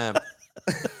into a lamp.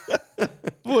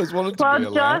 Always wanted to be a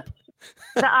lamp.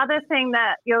 The other thing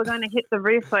that you're going to hit the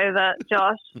roof over,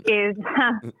 Josh, is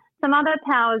some other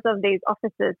powers of these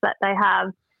officers that they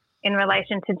have in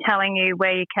relation to telling you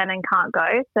where you can and can't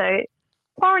go. So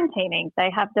quarantining,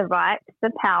 they have the right,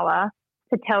 the power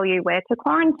to tell you where to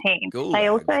quarantine. They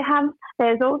also have,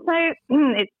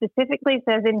 it specifically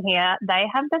says in here, they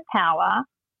have the power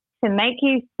to make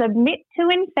you submit to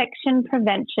infection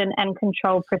prevention and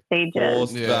control procedures.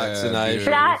 Forced vaccination.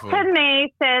 That to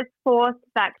me says forced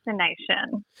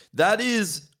vaccination.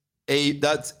 That's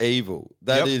evil.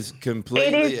 That is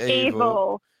completely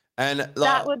evil. And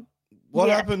that would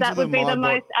be the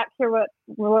most accurate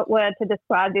word to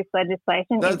describe this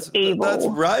legislation. It's evil. That's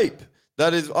rape.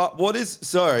 That is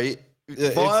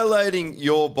violating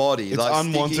your body. It's like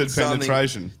unwanted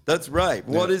penetration. That's rape.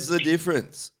 What is the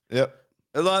difference? Yep.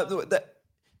 Like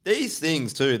these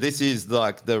things too. This is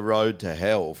like the road to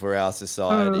hell for our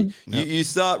society. You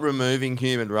start removing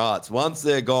human rights. Once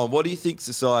they're gone, what do you think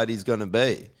society's going to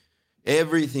be?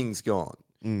 Everything's gone.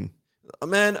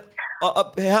 Man,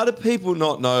 how do people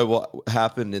not know what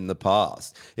happened in the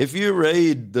past? If you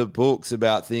read the books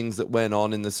about things that went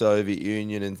on in the Soviet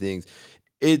Union and things,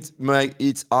 it's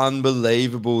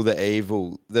unbelievable the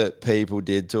evil that people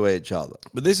did to each other.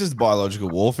 But this is biological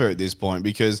warfare at this point,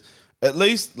 because at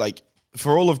least like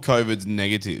for all of COVID's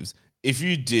negatives, if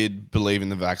you did believe in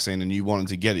the vaccine and you wanted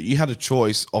to get it, you had a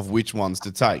choice of which ones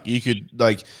to take. You could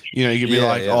I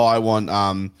want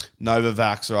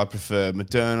Novavax, or I prefer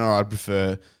Moderna, or I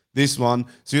prefer this one.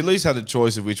 So you at least had a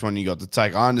choice of which one you got to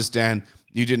take. I understand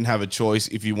you didn't have a choice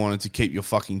if you wanted to keep your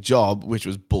fucking job, which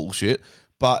was bullshit.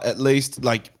 But at least,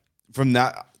 like, from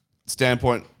that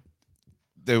standpoint,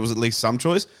 there was at least some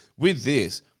choice. With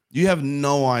this, you have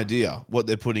no idea what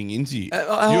they're putting into you.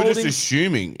 You're just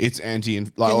assuming it's Can you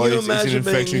imagine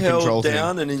being held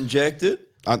down and injected?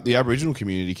 The Aboriginal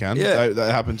community can. Yeah.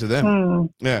 That happened to them.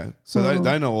 Yeah. So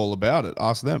they know all about it.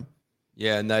 Ask them.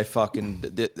 Yeah, and they fucking...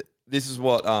 This is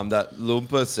what that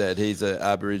Loompa said. He's an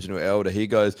Aboriginal elder. He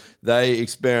goes, they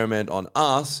experiment on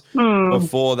us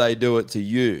before they do it to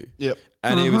you. Yep.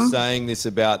 And he was saying this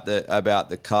about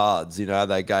the cards.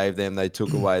 They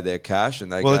took away their cash,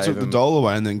 and they took the dole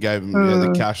away and then gave them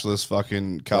the cashless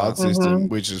fucking card system,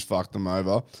 which has fucked them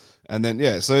over. And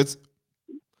then so that's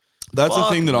the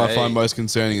thing that I find most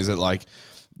concerning is that like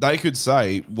they could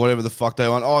say whatever the fuck they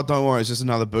want. Oh, don't worry, it's just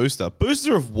another booster.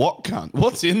 Booster of what, cunt?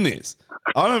 What's in this?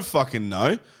 I don't fucking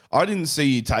know. I didn't see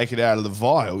you take it out of the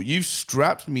vial. You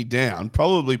strapped me down,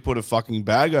 probably put a fucking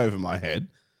bag over my head,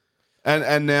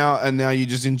 and now you're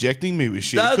just injecting me with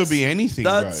shit. It could be anything.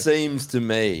 That bro. seems to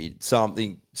me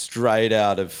something straight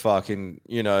out of fucking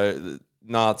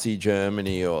Nazi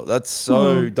Germany, or that's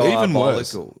so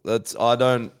diabolical. That's I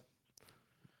don't.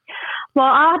 Well,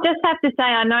 I'll just have to say,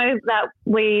 I know that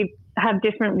we have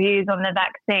different views on the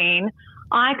vaccine.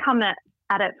 I come at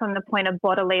it from the point of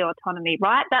bodily autonomy,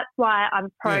 right? That's why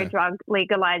I'm pro-drug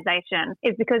legalization,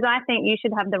 is because I think you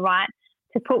should have the right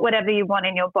to put whatever you want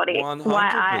in your body. 100%. It's why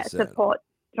I support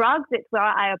drugs. It's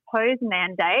why I oppose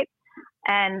mandates.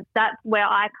 And that's where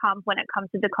I come when it comes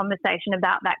to the conversation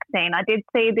about vaccine. I did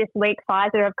see this week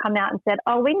Pfizer have come out and said,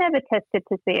 "Oh, we never tested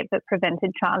to see if it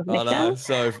prevented transmission." I know.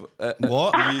 So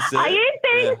what? Are you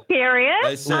being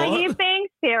serious? Are you being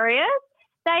serious?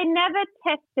 They never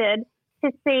tested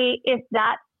to see if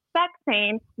that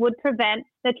vaccine would prevent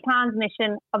the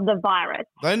transmission of the virus.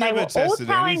 They never tested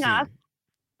anything.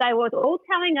 They were all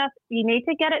telling us you need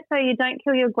to get it so you don't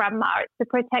kill your grandma. It's to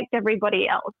protect everybody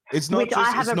else. It's not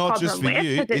just for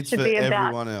you. It's for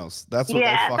everyone else. That's what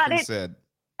they fucking said.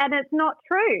 And it's not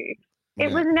true.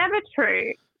 It was never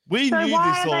true. We knew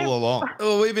this all along.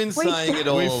 Oh, we've been saying it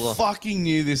all along. We fucking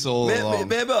knew this all along.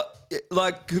 Remember,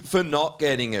 like, for not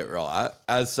getting it right,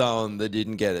 as someone that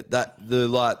didn't get it,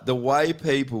 the way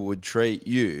people would treat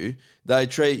you, they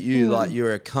treat you like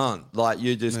you're a cunt, like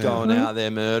you're just going out there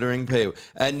murdering people,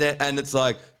 and it's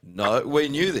like, no, we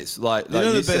knew this. Like you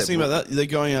know the best thing about that, they're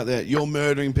going out there, you're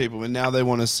murdering people, and now they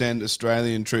want to send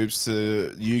Australian troops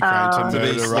to Ukraine to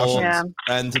murder Russians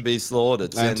and to be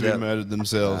slaughtered and to be murdered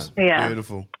themselves. Yeah.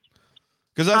 Beautiful.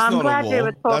 Because that's I'm not glad a war. we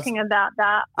were talking about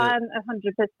that. I'm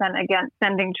 100% against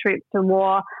sending troops to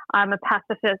war. I'm a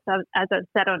pacifist, as I've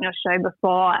said on your show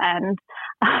before, and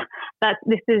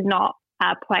this is not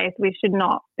our place. We should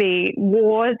not be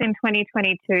wars in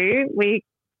 2022.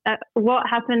 What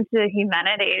happened to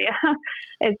humanity?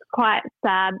 It's quite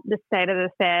sad, the state of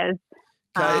affairs.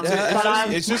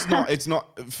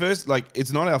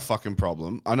 It's not our fucking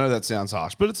problem. I know that sounds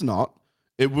harsh, but it's not.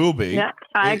 It will be. Yeah,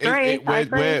 I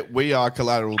agree. We are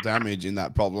collateral damage in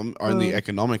that problem, only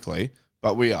economically,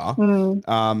 but we are,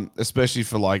 especially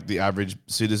for like the average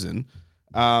citizen.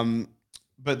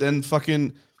 But then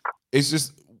fucking, it's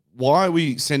just, why are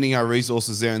we sending our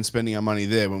resources there and spending our money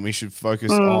there when we should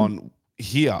focus on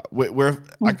here?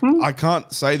 I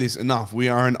can't say this enough. We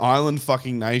are an island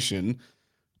fucking nation.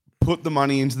 Put the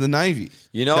money into the Navy.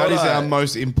 That is our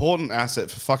most important asset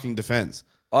for fucking defense.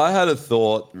 I had a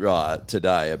thought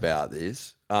today about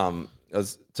this. I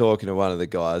was talking to one of the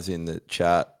guys in the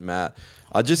chat, Matt.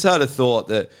 I just had a thought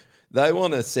that they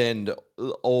want to send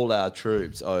all our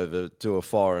troops over to a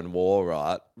foreign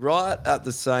war, right at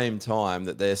the same time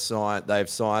that they've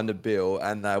signed a bill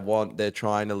and they're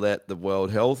trying to let the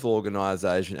World Health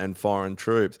Organization and foreign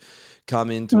troops come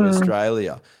into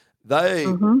Australia.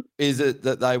 Is it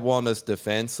that they want us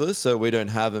defenseless so we don't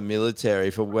have a military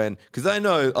for when, because they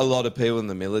know a lot of people in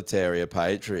the military are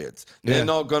patriots. They're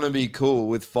not going to be cool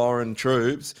with foreign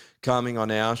troops coming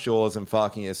on our shores and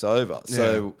fucking us over.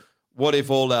 So what if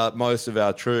most of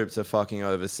our troops are fucking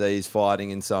overseas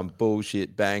fighting in some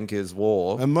bullshit bankers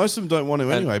war? And most of them don't want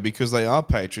to anyway because they are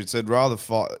patriots. They'd rather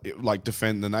fight, like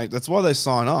defend the nation. That's why they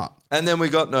sign up. And then we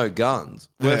got no guns.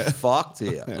 We're fucked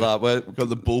here. Like we've got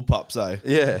the bullpups, eh?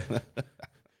 Yeah.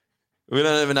 We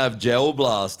don't even have gel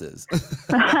blasters.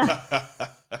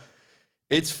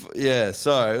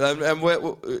 So and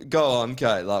we go on,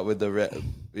 Kate. Like with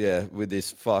with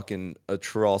this fucking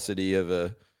atrocity of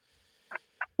a.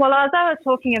 Well, as I was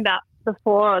talking about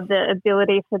before, the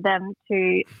ability for them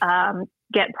to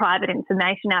get private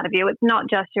information out of you, it's not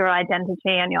just your identity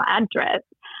and your address.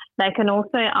 They can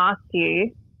also ask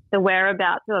you the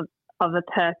whereabouts of a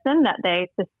person that they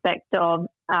suspect of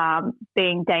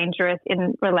being dangerous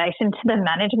in relation to the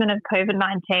management of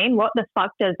COVID-19. What the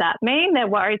fuck does that mean? They're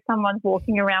worried someone's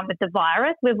walking around with the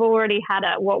virus. We've already had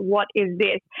it. What is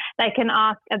this? They can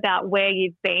ask about where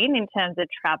you've been in terms of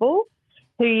travel,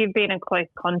 who you've been in close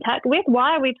contact with.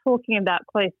 Why are we talking about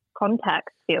close contact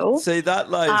still? See, that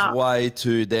lays way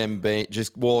to them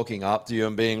just walking up to you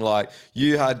and being like,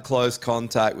 you had close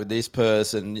contact with this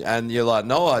person, and you're like,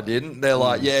 no, I didn't. They're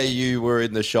like, yeah, you were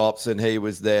in the shops and he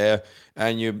was there,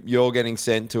 and you're getting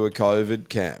sent to a COVID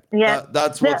camp. Yeah,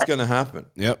 that's what's going to happen.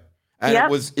 Yep.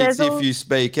 And it's if you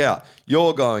speak out.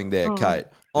 You're going there, Kate.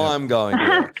 I'm going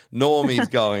there. Normie's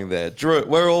going there. Drew,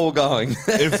 we're all going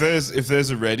there. If there's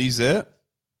a Reddy's there,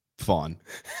 fine.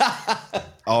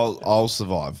 I'll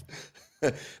survive.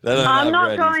 They don't I'm have not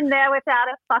Reddies. going there without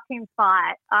a fucking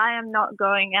fight. I am not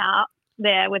going out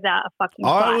there without a fucking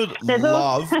fight. I would There's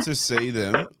all- love to see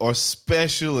them, or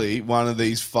especially one of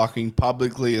these fucking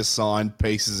publicly assigned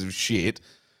pieces of shit,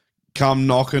 come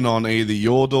knocking on either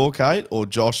your door, Kate, or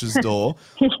Josh's door,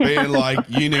 being like,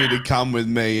 you need to come with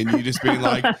me, and you just being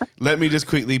like, let me just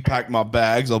quickly pack my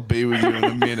bags, I'll be with you in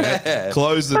a minute,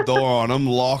 close the door on them,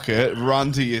 lock it,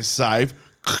 run to your safe.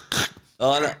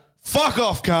 Fuck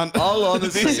off, cunt. I'll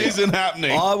honestly, this isn't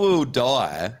happening. I will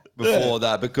die before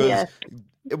that because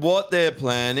what they're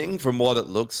planning, from what it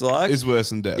looks like, is worse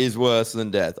than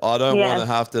death. I don't Yes. want to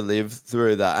have to live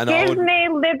through that. And I Give would, me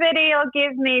liberty or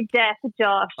give me death,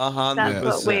 Josh. 100%. That's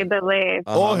what we believe.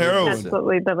 Or heroin. That's what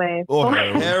we believe. Or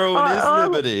heroin. Heroin is or-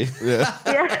 liberty. Yeah.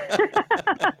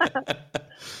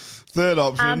 Third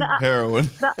option, heroin.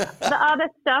 The other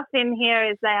stuff in here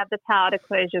is they have the power to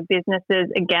close your businesses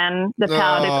again. The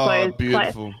power to close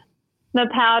beautiful. the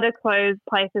power to close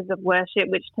places of worship,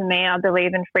 which to me, I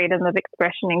believe in freedom of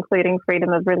expression, including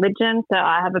freedom of religion. So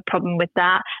I have a problem with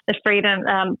that.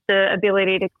 The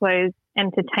ability to close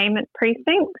entertainment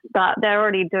precincts, but they're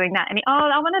already doing that. And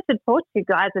I wanted to talk to you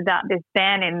guys about this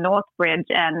ban in Northbridge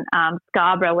and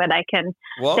Scarborough, where they can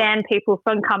ban people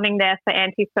from coming there for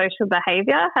antisocial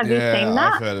behaviour. Have you seen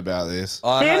that? I've heard about this. Do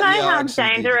you know how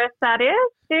dangerous that is?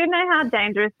 Do you know how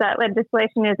dangerous that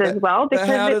legislation is as well? Because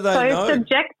how do it's they so know?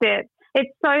 subjective. It's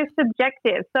so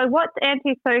subjective. So what's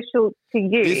antisocial to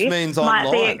you This means might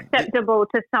be online. acceptable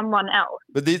to someone else.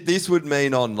 But this would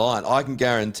mean online. I can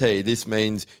guarantee this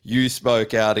means you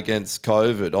spoke out against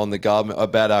COVID on the government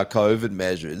about our COVID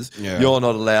measures. Yeah. You're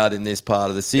not allowed in this part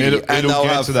of the city. It'll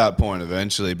get to that point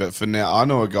eventually, but for now, I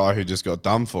know a guy who just got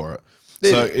done for it.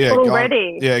 So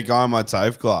Already? a guy in my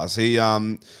TAFE class. He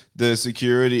the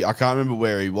security, I can't remember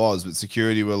where he was, but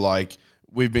security were like,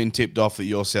 we've been tipped off that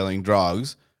you're selling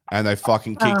drugs, and they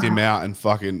fucking kicked him out and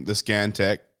fucking the scan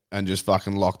tech and just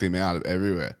fucking locked him out of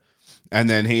everywhere. And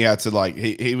then he had to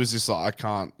he was just like, I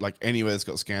can't, anywhere that's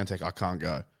got scan tech, I can't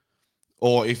go.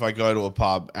 Or if I go to a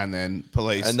pub and then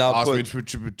police ask me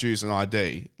to produce an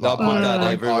ID. They'll put that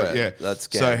everywhere. Yeah. That's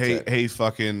so Scantech. he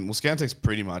fucking, Scantech's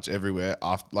pretty much everywhere.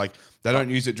 After they don't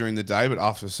use it during the day, but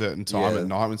after a certain time at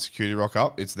night when security rock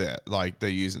up, it's there. They're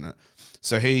using it.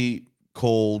 So he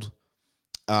called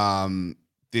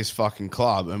this fucking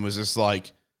club and was just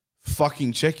like,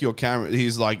 fucking check your camera.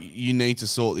 He's like, you need to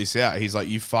sort this out. He's like,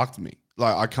 you fucked me.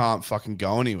 I can't fucking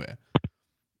go anywhere.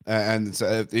 And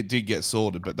so it did get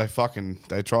sorted, but they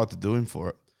tried to do him for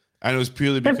it. And it was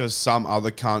purely because some other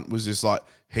cunt was just like,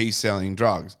 he's selling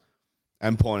drugs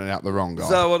and pointing out the wrong guy. Is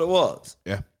that what it was?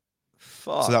 Yeah.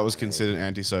 Fuck. So that was considered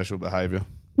antisocial behavior.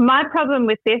 My problem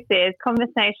with this is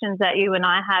conversations that you and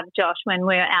I have, Josh, when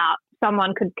we're out,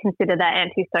 someone could consider that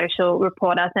antisocial,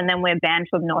 report us, and then we're banned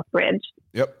from Northbridge.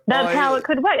 Yep. That's how it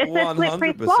could work. It's a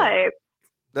slippery 100%. slope.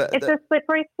 It's a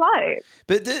slippery slope.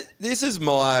 But this is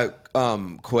my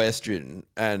question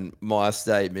and my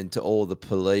statement to all the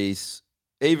police,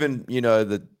 even,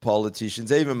 the politicians,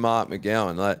 even Mark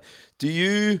McGowan. Do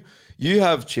you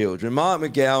have children? Mark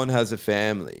McGowan has a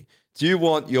family. Do you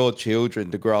want your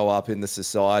children to grow up in the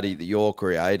society that you're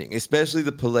creating, especially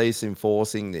the police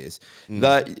enforcing this?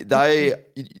 No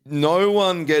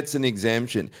one gets an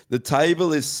exemption. The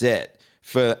table is set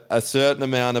for a certain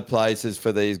amount of places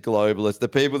for these globalists, the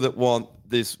people that want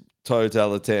this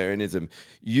totalitarianism.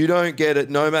 You don't get it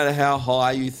no matter how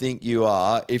high you think you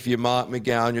are. If you're Mark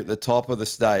McGowan, you're at the top of the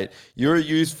state, you're a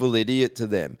useful idiot to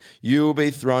them. You will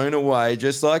be thrown away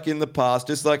just like in the past,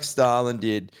 just like Stalin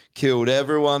did, killed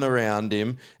everyone around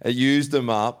him, used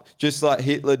them up, just like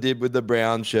Hitler did with the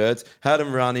brown shirts, had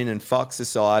them run in and fuck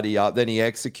society up, then he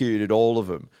executed all of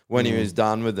them when he was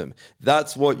done with them.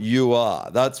 That's what you are.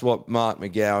 That's what Mark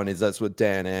McGowan is. That's what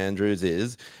Dan Andrews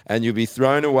is. And you'll be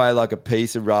thrown away like a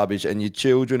piece of rubbish, and your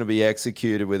children will be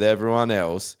executed with everyone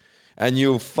else, and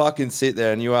you'll fucking sit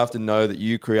there and you have to know that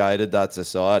you created that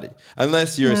society,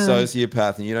 unless you're a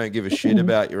sociopath and you don't give a shit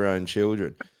about your own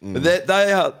children. But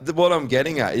they are, what I'm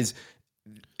getting at is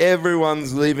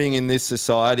everyone's living in this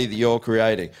society that you're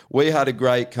creating. We had a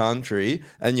great country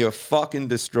and you're fucking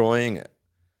destroying it.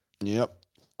 Yep.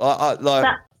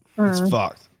 It's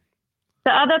fucked. The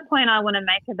other point I want to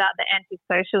make about the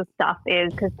antisocial stuff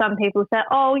is because some people say,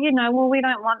 we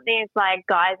don't want these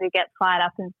guys who get fired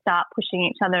up and start pushing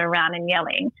each other around and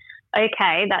yelling.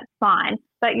 Okay, that's fine.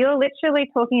 But you're literally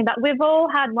talking about, we've all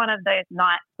had one of those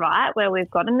nights, right, where we've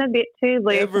gotten a bit too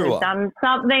loose. We've done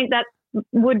something that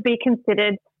would be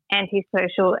considered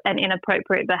antisocial and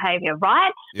inappropriate behaviour,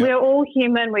 right? Yep. We're all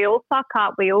human. We all fuck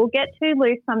up. We all get too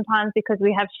loose sometimes because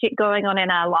we have shit going on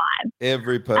in our lives.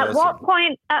 Every person. At what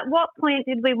point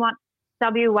did we want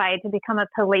WA to become a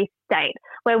police state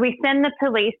where we send the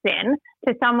police in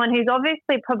to someone who's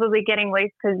obviously probably getting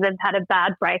loose because they've had a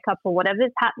bad breakup or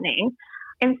whatever's happening.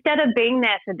 Instead of being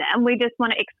there for them, we just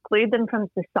want to exclude them from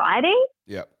society.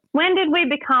 Yep. When did we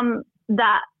become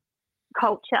that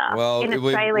culture in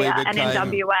Australia and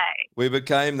in WA? We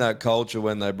became that culture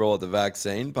when they brought the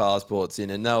vaccine passports in,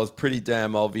 and that was pretty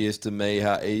damn obvious to me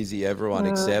how easy everyone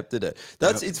accepted it.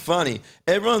 It's funny.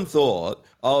 Everyone thought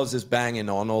I was just banging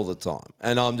on all the time,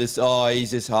 and I'm just,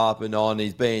 he's just harping on,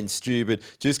 he's being stupid,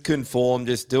 just conform,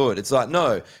 just do it. It's like,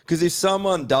 no, because if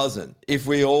someone doesn't, if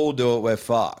we all do it, we're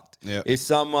fucked. Yep. If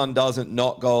someone doesn't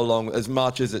not go along as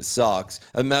much as it sucks,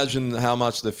 imagine how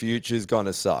much the future's going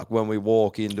to suck when we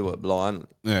walk into it blindly.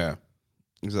 Yeah,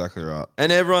 exactly right.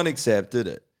 And everyone accepted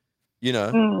it. You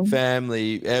know,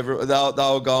 family, they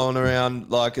were going around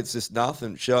like it's just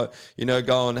nothing.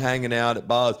 Going hanging out at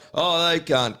bars. Oh, they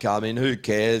can't come in. Who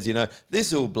cares?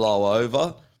 This will blow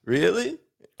over. Really?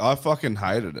 I fucking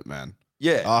hated it, man.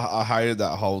 Yeah. I hated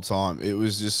that whole time. It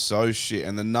was just so shit.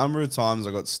 And the number of times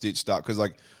I got stitched up because,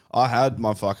 I had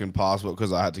my fucking passport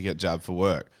because I had to get jabbed for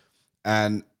work.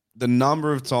 And the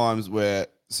number of times where,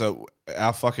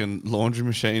 our fucking laundry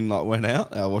machine went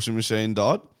out, our washing machine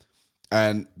died,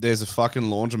 and there's a fucking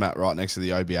laundromat right next to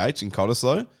the OBH in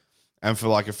Cottesloe. And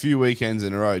for a few weekends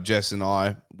in a row, Jess and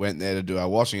I went there to do our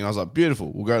washing. And I was like, beautiful,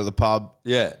 we'll go to the pub.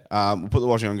 Yeah. We'll put the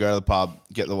washing on, go to the pub,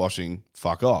 get the washing,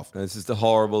 fuck off. And it's just a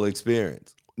horrible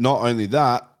experience. Not only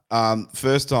that,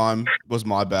 first time was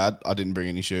my bad. I didn't bring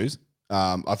any shoes.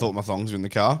 I thought my thongs were in the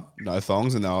car. No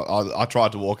thongs. And I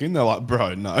tried to walk in. They're like,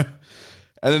 bro, no.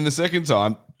 And then the second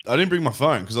time, I didn't bring my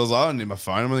phone because I was like, I don't need my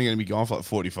phone. I'm only going to be gone for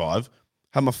 45.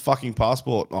 Had my fucking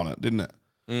passport on it, didn't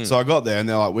it? So I got there and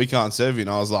they're like, we can't serve you. And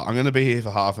I was like, I'm going to be here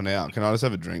for half an hour. Can I just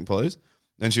have a drink, please?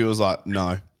 And she was like,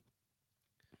 no.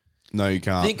 No, you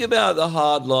can't. Think about the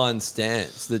hardline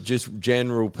stance that just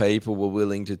general people were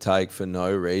willing to take for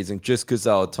no reason just because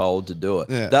they were told to do it.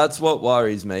 Yeah. That's what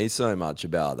worries me so much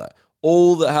about that.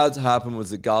 All that had to happen was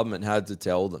the government had to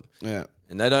tell them. Yeah.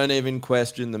 And they don't even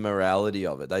question the morality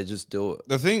of it. They just do it.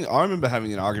 The thing, I remember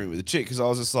having an argument with a chick because I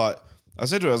was just like, I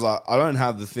said to her, I was like, I don't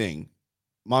have the thing.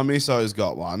 My misso's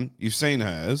got one. You've seen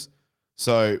hers.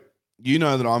 So you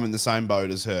know that I'm in the same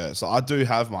boat as her. So I do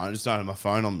have mine. I just don't have my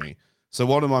phone on me. So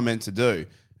what am I meant to do?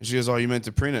 And she goes, you meant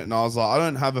to print it. And I was like, I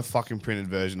don't have a fucking printed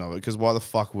version of it because why the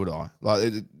fuck would I?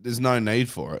 There's no need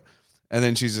for it. And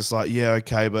then she's just like, yeah,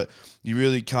 okay, but you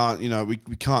really can't, we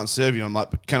can't serve you. I'm like,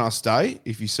 but can I stay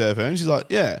if you serve her? And she's like,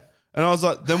 yeah. And I was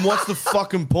like, then what's the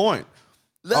fucking point?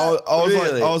 I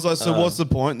was like, so what's the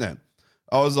point then?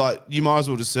 I was like, you might as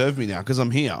well just serve me now because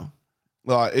I'm here.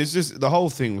 It's just, the whole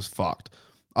thing was fucked.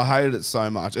 I hated it so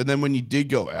much. And then when you did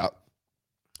go out,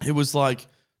 it was like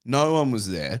no one was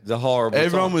there. The horrible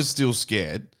Everyone time. was still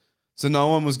scared. So no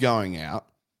one was going out.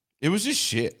 It was just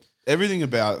shit. Everything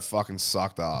about it fucking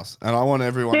sucked ass. And I want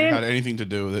everyone who had anything to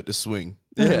do with it to swing.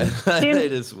 Yeah, they Do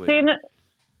just swing. you know,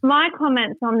 my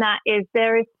comments on that is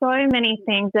there is so many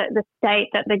things that the state,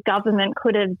 that the government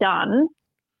could have done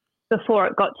before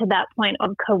it got to that point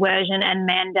of coercion and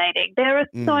mandating. There are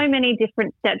so many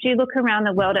different steps. You look around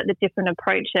the world at the different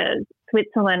approaches.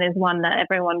 Switzerland is one that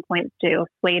everyone points to, or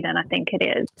Sweden, I think it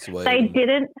is. Sweden. They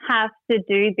didn't have to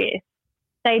do this.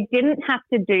 They didn't have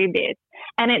to do this.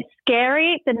 And it's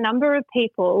scary, the number of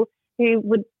people who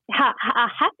would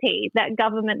are happy that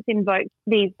governments invoke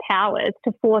these powers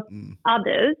to force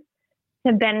others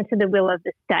to bend to the will of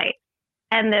the state.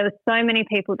 And there were so many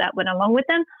people that went along with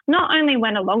them, not only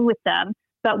went along with them,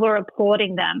 but were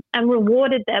applauding them and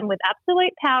rewarded them with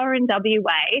absolute power in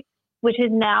WA, which is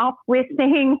now we're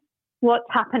seeing what's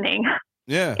happening.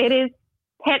 Yeah. It is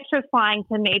petrifying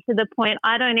to me, to the point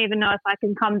I don't even know if I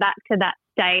can come back to that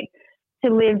state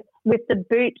to live with the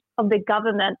boot of the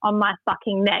government on my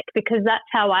fucking neck, because that's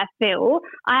how I feel.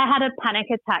 I had a panic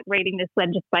attack reading this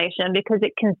legislation because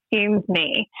it consumes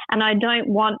me, and I don't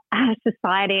want a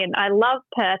society. And I love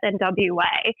Perth and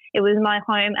WA. It was my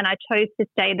home, and I chose to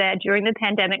stay there during the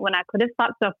pandemic when I could have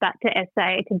fucked off back to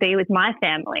SA to be with my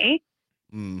family.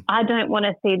 I don't want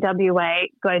to see WA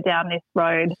go down this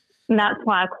road. And that's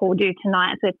why I called you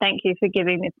tonight. So thank you for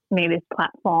giving me this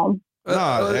platform.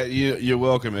 No, you're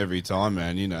welcome every time,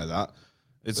 man. You know that.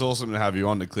 It's awesome to have you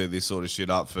on to clear this sort of shit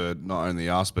up for not only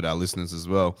us, but our listeners as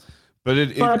well. But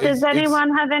does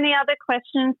anyone have any other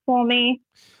questions for me?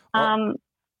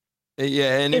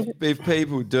 Yeah, and if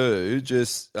people do,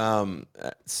 just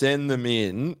send them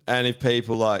in, and if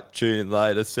people tune in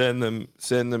later, send them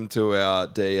to our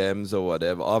DMs or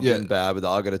whatever. I've been bad with it.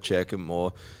 I've got to check them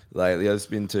more lately. I've just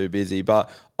been too busy.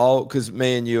 But because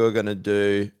me and you are going to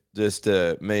do just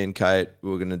me and Kate,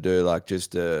 we're gonna do like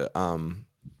just a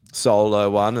solo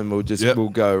one, and we'll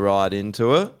go right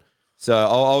into it. So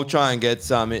I'll try and get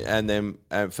some, and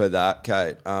for that,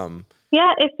 Kate.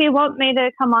 Yeah, if you want me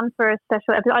to come on for a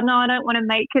special episode, I know I don't want to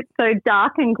make it so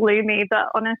dark and gloomy, but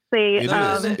honestly,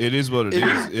 it is what it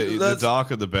is. The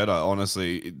darker, the better.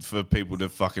 Honestly, for people to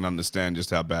fucking understand just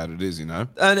how bad it is, you know.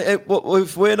 And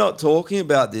if we're not talking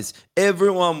about this, I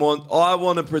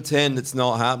want to pretend it's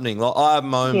not happening. Like I have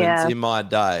moments in my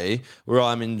day where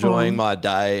I'm enjoying my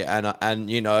day, and I'm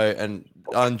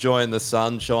enjoying the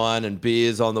sunshine and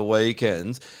beers on the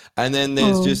weekends, and then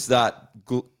there's just that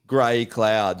grey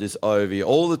cloud just over you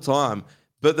all the time.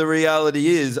 But the reality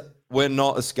is we're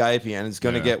not escaping, and it's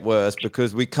going to get worse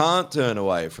because we can't turn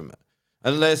away from it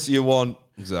unless you want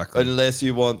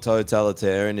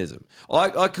totalitarianism.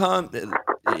 I can't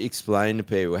explain to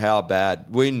people how bad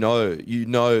we know.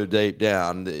 Deep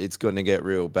down that it's going to get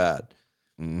real bad.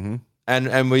 Mm-hmm. And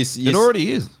it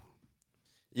already is.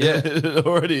 Yeah, it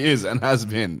already is and has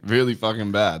been really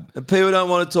fucking bad. And people don't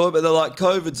want to talk about. They're like,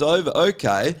 COVID's over.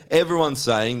 Okay, everyone's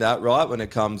saying that, right? When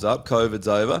it comes up, COVID's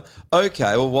over.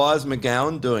 Okay, well, why is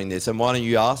McGowan doing this? And why don't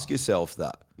you ask yourself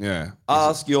that? Yeah,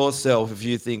 ask yourself if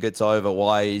you think it's over,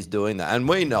 why he's doing that. And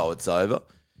we know it's over.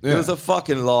 Yeah. It was a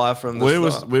fucking lie from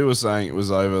the start. We were saying it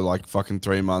was over like fucking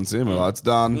 3 months in. We're like, it's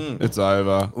done. It's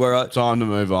over. Time to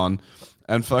move on.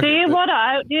 And fucking. Do you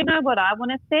know what I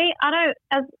want to see? I don't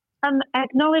as.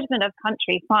 Acknowledgement of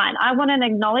country, fine. I want an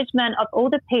acknowledgement of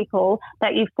all the people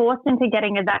that you forced into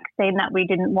getting a vaccine that we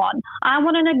didn't want. I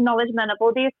want an acknowledgement of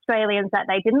all the Australians that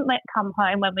they didn't let come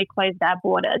home when we closed our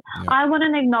borders. Yeah. I want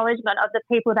an acknowledgement of the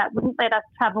people that wouldn't let us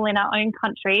travel in our own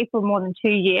country for more than 2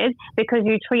 years because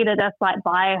you treated us like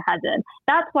biohazard.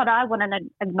 That's what I want an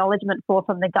acknowledgement for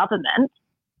from the government.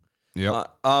 Yeah.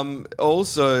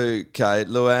 Also, Kate,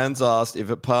 Luann's asked if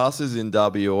it passes in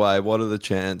WA, what are the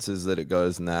chances that it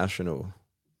goes national?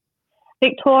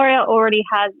 Victoria already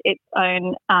has its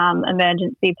own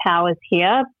emergency powers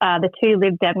here. The two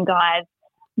Lib Dem guys,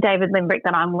 David Limbrick,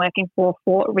 that I'm working for,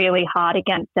 fought really hard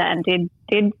against it and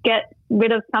did get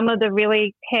rid of some of the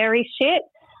really hairy shit.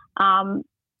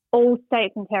 All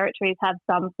states and territories have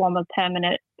some form of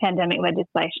permanent pandemic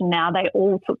legislation now. They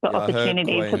all took the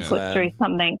opportunity to put through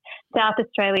something. South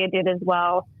Australia did as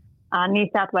well. New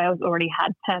South Wales already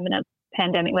had permanent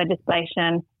pandemic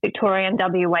legislation. Victoria and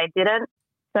WA didn't.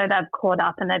 So they've caught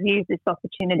up and they've used this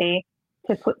opportunity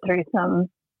to put through some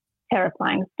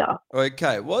terrifying stuff.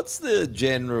 Okay, what's the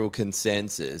general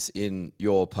consensus in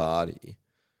your party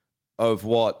of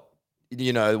what,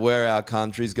 where our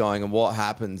country's going and what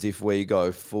happens if we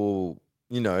go full,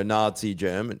 Nazi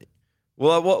Germany?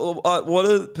 Well, what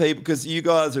are the people, because you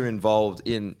guys are involved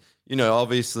in,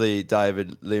 obviously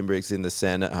David Limbrick's in the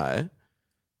Senate, hey?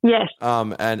 Yes.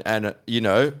 And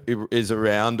is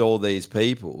around all these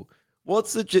people.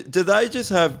 Do they just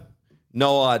have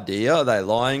no idea? Are they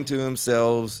lying to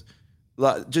themselves?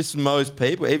 Like just most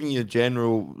people, even your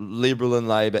general Liberal and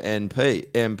Labor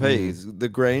MPs, the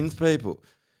Greens people.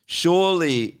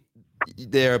 Surely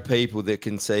there are people that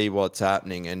can see what's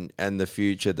happening and the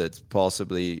future that's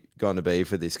possibly going to be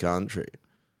for this country.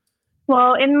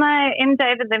 Well, in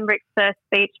David Limbrick's first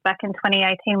speech back in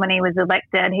 2018 when he was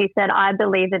elected, he said, "I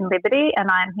believe in liberty and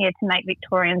I'm here to make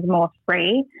Victorians more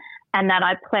free, and that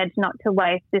I pledge not to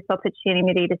waste this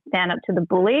opportunity to stand up to the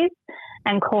bullies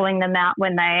and calling them out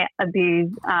when they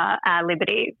abuse our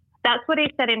liberties." That's what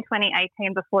he said in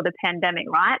 2018 before the pandemic,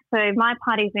 right? So my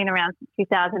party's been around since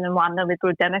 2001, the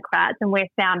Liberal Democrats, and we're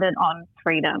founded on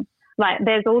freedom. Like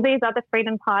there's all these other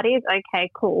freedom parties, okay,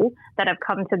 cool, that have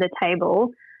come to the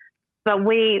table, but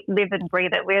we live and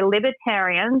breathe it. We're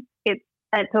libertarians. It's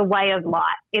a way of life.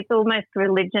 It's almost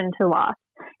religion to us.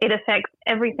 It affects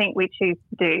everything we choose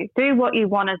to do. Do what you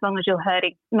want as long as you're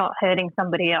not hurting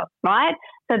somebody else, right?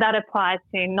 So that applies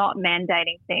to not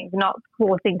mandating things, not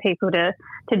forcing people to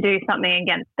do something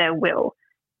against their will.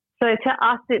 So to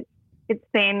us, it's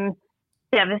been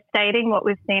devastating what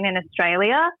we've seen in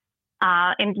Australia.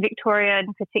 In Victoria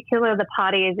in particular, the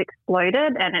party has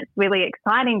exploded and it's really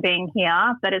exciting being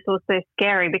here, but it's also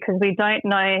scary because we don't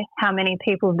know how many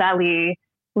people value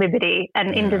liberty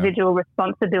and individual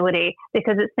responsibility,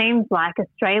 because it seems like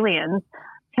Australians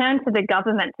turn to the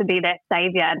government to be their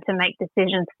saviour and to make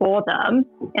decisions for them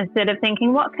instead of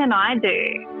thinking, what can I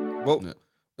do? Well,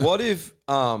 what if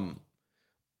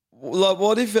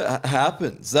it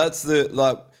happens? That's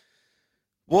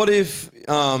what if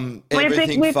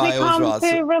everything fails,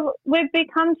 right? We've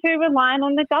become too reliant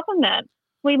on the government.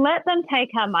 We let them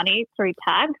take our money through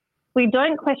tax. We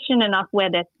don't question enough where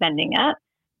they're spending it.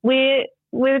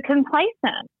 We're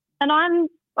complacent. And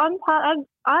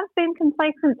I've been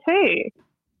complacent too.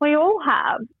 We all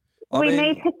have. We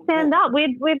need to stand up.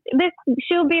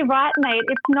 She'll be right, mate.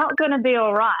 It's not going to be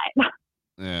all right.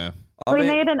 Yeah. We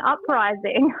need an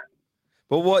uprising.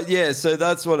 But so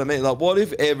that's what I mean. Like, what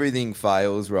if everything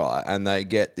fails, right? And they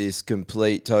get this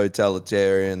complete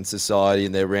totalitarian society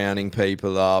and they're rounding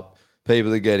people up.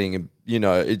 People are getting,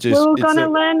 it just. We're going to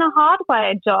learn the hard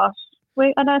way, Josh.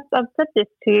 I've said this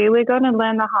to you. We're going to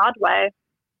learn the hard way.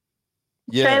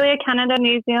 Yeah. Australia, Canada,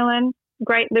 New Zealand,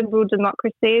 great liberal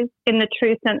democracies in the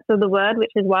true sense of the word,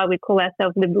 which is why we call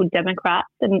ourselves Liberal Democrats,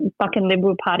 and fucking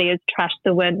Liberal Party has trashed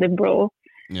the word liberal.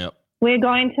 Yep. We're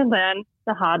going to learn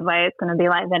the hard way. It's going to be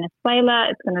like Venezuela.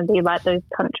 It's going to be like those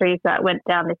countries that went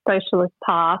down the socialist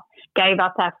path, gave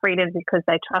up our freedoms because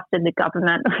they trusted the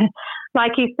government.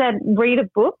 Like you said, read a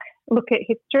book, look at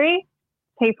history.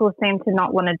 People seem to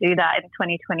not want to do that in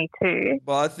 2022.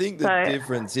 Well, I think the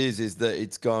difference is that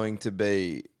it's going to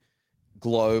be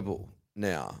global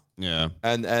now. Yeah.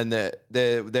 And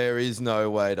there is no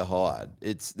way to hide.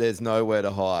 There's nowhere to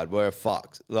hide. We're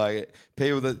fucked. Like,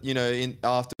 people that,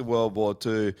 after World War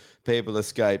II, people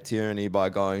escaped tyranny by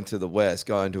going to the West,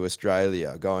 going to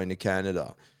Australia, going to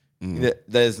Canada.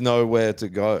 There's nowhere to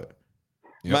go.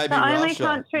 Yep.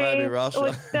 Maybe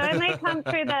Russia. The only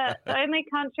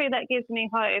country that gives me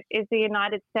hope is the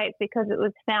United States, because it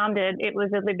was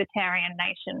a libertarian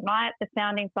nation, right? The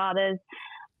founding fathers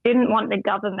didn't want the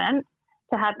government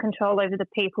to have control over the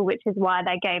people, which is why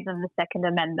they gave them the Second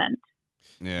Amendment.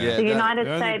 Yeah. The United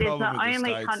States is the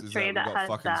only country that has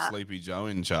fucking that. Sleepy Joe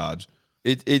in charge.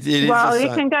 It is. Well, you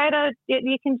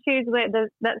can choose where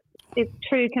it's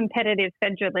true competitive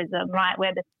federalism, right?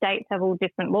 Where the states have all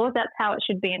different laws. That's how it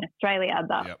should be in Australia.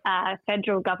 But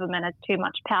federal government has too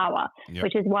much power,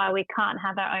 which is why we can't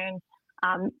have our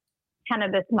own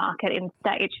cannabis market in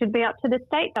state. It should be up to the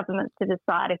state governments to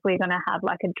decide if we're going to have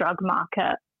like a drug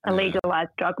market, a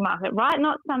legalized drug market, right?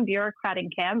 Not some bureaucrat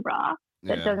in Canberra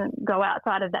that doesn't go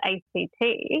outside of the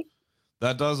ACT.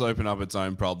 That does open up its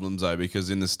own problems, though, because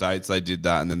in the States they did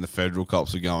that, and then the federal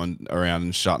cops were going around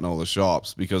and shutting all the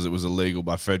shops because it was illegal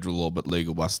by federal law but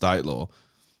legal by state law.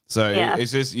 So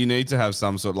it's just, you need to have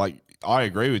some sort of, like, I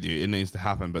agree with you, it needs to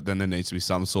happen, but then there needs to be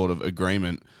some sort of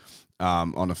agreement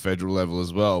on a federal level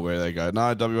as well, where they go,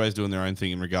 no, WA's doing their own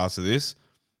thing in regards to this,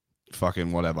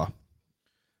 fucking whatever.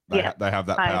 They have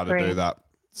that power to do that.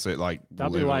 So, like,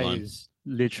 WA is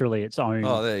literally its own.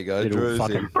 Oh, there you go. Drew's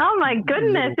fucking... Oh my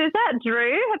goodness, is that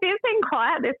Drew? Have you been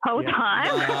quiet this whole time?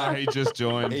 No, he just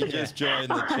joined. He just joined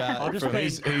the chat.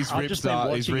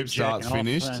 His rip start's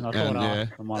finished. I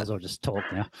might as well just talk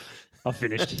now. I've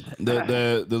finished.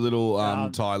 The little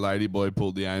Thai lady boy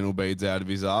pulled the anal beads out of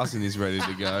his ass and he's ready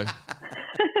to go.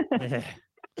 Yeah.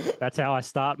 That's how I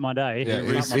start my day. Yeah,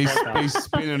 he's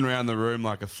spinning around the room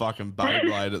like a fucking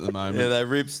Beyblade at the moment. Yeah, they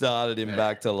rip started him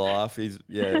back to life.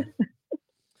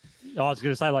 I was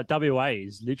going to say, like, WA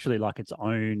is literally like its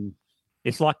own.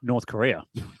 It's like North Korea.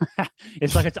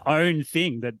 It's like its own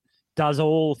thing that does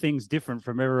all things different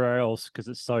from everywhere else because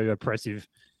it's so oppressive.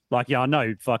 Like, I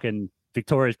know fucking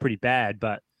Victoria's pretty bad,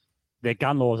 but their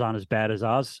gun laws aren't as bad as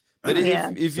ours. But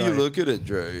if you look at it,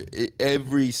 Drew,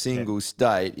 every single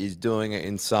state is doing it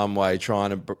in some way,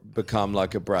 trying to become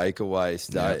like a breakaway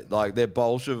state. Yeah. Like, they're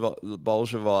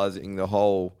Bolshevizing the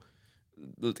whole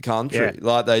country,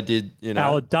 like they did,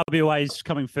 Our WA's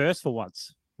coming first for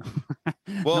once.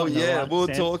 Well, we were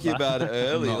talking about it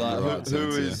early. Like, who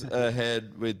is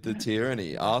ahead with the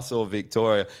tyranny, us or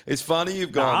Victoria? It's funny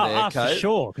you've gone there, Kate. For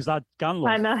sure, because our gun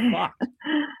laws. I know. Fucked.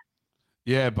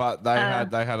 Yeah, but they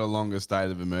had a longer state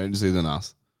of emergency than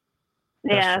us.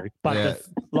 Yeah, but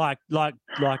like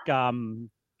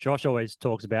Josh always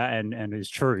talks about, and is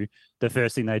true. The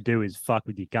first thing they do is fuck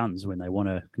with your guns when they want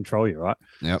to control you, right?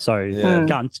 Yeah. So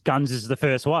guns is the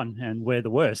first one, and we're the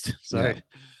worst. So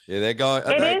they're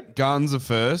going. Guns are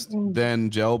first, then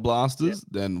gel blasters,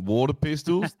 then water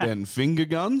pistols, then finger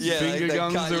guns. Yeah, finger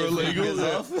guns are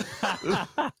illegal.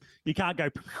 You can't go.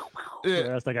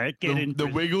 Yeah, they go, get in. The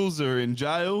Wiggles are in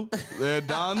jail. They're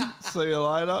done. See you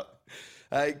later.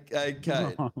 Hey,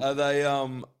 Kate, are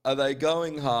they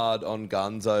going hard on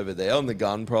guns over there, on the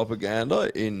gun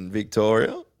propaganda in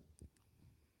Victoria?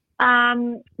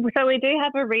 So we do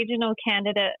have a regional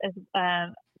candidate as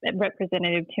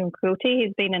Representative Tim Quilty.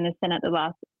 He's been in the Senate the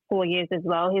last 4 years as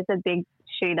well. He's a big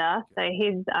shooter, so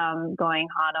he's going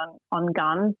hard on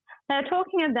guns. They're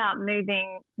talking about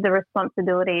moving the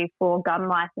responsibility for gun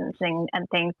licensing and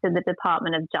things to the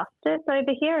Department of Justice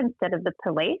over here instead of the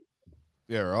police.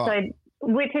 Yeah, right. So,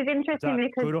 which is interesting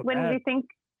because when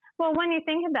Well, when you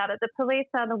think about it, the police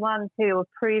are the ones who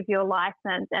approve your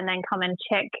license and then come and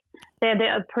check. They're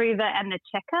the approver and the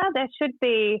checker. There should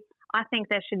be, I think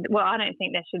there should, well, I don't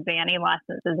think there should be any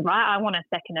licenses, right? I want a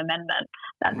Second Amendment.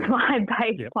 That's my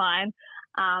baseline.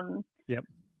 Yep.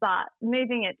 But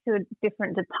moving it to a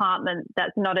different department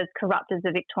that's not as corrupt as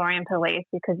the Victorian police,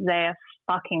 because they're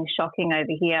fucking shocking over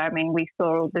here. I mean, we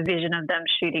saw the vision of them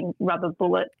shooting rubber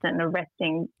bullets and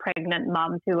arresting pregnant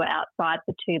mums who were outside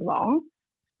for too long.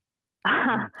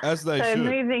 As they So should.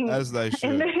 moving- As they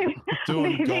should.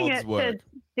 Doing moving God's it work.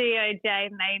 to DOJ,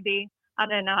 maybe. I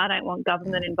don't know. I don't want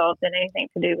government involved in anything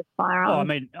to do with firearms. Oh, I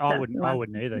mean, I That's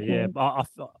wouldn't either. Yeah, I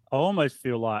almost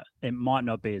feel like it might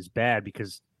not be as bad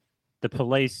because the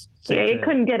police. Yeah, seem it to-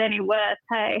 couldn't get any worse,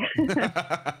 hey.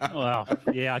 Well,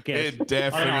 yeah, I guess. It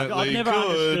definitely I've never could.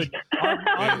 understood.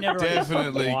 I've It never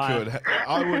definitely understood why- could.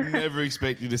 I would never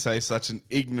expect you to say such an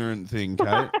ignorant thing,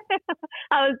 Kate.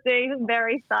 I was being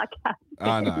very sarcastic.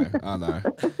 I know.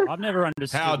 I've never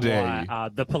understood How dare why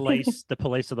the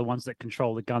police are the ones that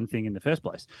control the gun thing in the first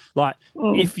place. Like,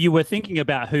 Mm. if you were thinking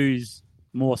about who's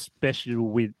more special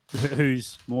with,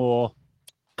 who's more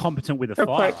competent with a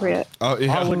fire, Appropriate. Oh,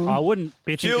 yeah. I wouldn't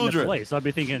be thinking Children. the police. I'd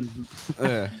be thinking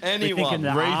Yeah. Anyone. the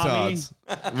Retards.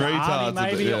 army Retards.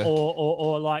 maybe, yeah.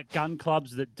 or like gun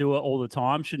clubs that do it all the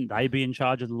time. Shouldn't they be in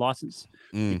charge of the license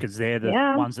Mm. because they're the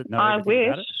Yeah, ones that know I everything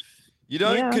about wish. it? You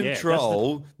don't Yeah. Yeah, that's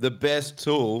control the best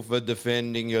tool for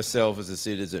defending yourself as a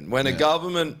citizen. When a Yeah.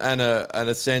 government and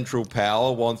a central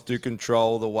power wants to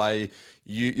control the way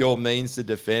your means to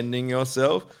defending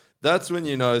yourself, that's when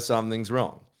you know something's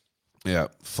wrong. Yeah.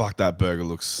 Fuck, that burger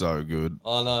looks so good.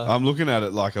 I know. I'm looking at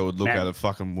it like I would look Man. at a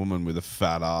fucking woman with a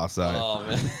fat ass. Eh? Oh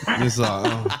man. It's like,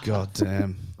 oh, god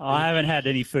damn. I haven't had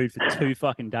any food for 2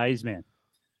 fucking days, man.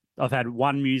 I've had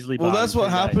one muesli bar. Well, that's in what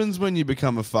 2 days. happens when you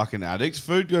become a fucking addict.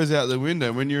 Food goes out the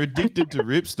window. When you're addicted to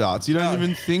Rip Starts, you don't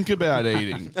even think about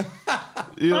eating.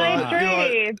 You're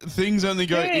like, things only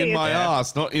go in my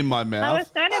ass, not in my mouth. was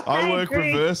gonna I say, work Drew.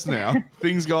 reverse now.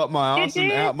 Things go up my Did ass and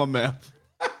you- out my mouth.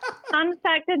 Fun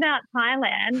fact about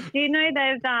Thailand, do you know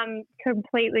they've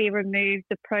completely removed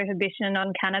the prohibition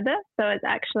on cannabis? So it's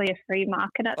actually a free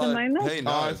market at the moment. He I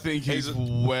knows. think he's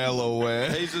well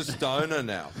aware. He's a stoner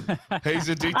now. He's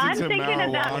addicted I'm to thinking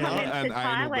about coming marijuana to and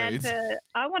anal Thailand. beads.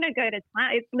 I want to go to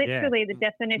Thailand. It's literally the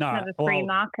definition No, of a free well,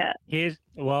 market.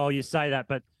 Well, you say that,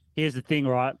 but here's the thing,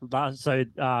 right? So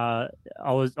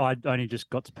I only just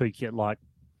got to Phuket like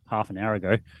half an hour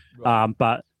ago,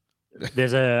 but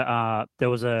there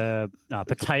was a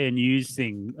Pattaya News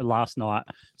thing last night.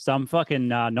 Some fucking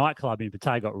nightclub in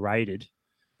Pattaya got raided,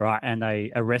 right? And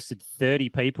they arrested 30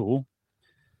 people.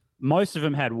 Most of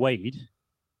them had weed.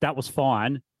 That was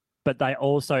fine. But they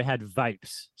also had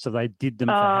vapes. So they did them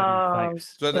for having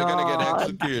vapes. So they're going to get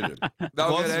executed.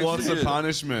 They'll What's get the executed.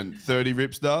 punishment? 30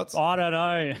 Rip Starts? I don't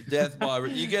know. Death by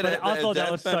you get But a, I thought that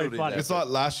death was so penalty funny. there. It's like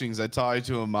lashings. They tie you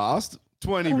to a mast.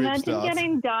 20 Rip Imagine Starts.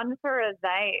 getting done for a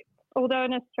vape. Although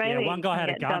in Australia, Yeah, one guy you had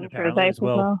can a get gun done for a apparently vape as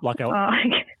well. Like Oh,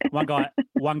 okay.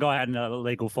 one guy had an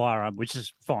illegal firearm, which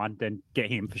is fine. Then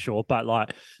get him for sure. But like,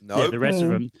 yeah, Nope. the rest of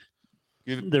them,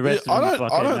 the rest I of them, don't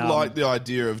fucking, like the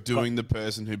idea of doing the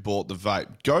person who bought the vape.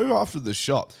 Go after the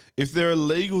shop. If they're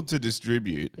illegal to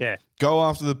distribute, Yeah. go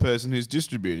after the person who's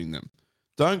distributing them.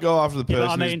 Don't go after the Yeah, but I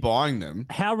person who's mean, buying them.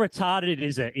 How retarded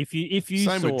is it if you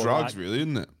Same saw, with drugs, like- really,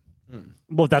 isn't it?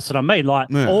 Well, that's what I mean. Like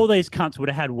Yeah. all these cunts would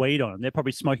have had weed on them. They're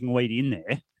probably smoking weed in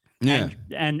there. Yeah.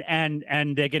 And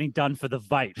they're getting done for the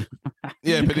vape.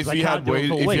 Yeah, but Because if they you can't had do it weed,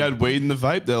 for if weed. you had weed in the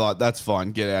vape, they're like, "That's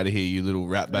fine, get out of here, you little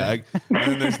rat bag." And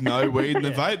then there's no weed in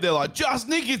the vape. They're like, "Just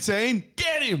nicotine,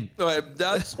 get him." Wait,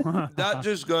 that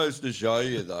just goes to show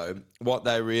you though what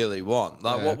they really want.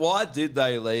 Like, Yeah. why did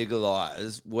they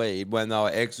legalize weed when they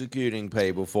were executing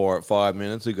people for it 5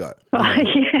 minutes ago?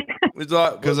 It's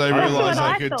like Because they That's realized what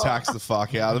they I could thought. tax the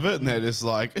fuck out of it, and they're just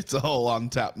like, "It's a whole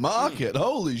untapped market.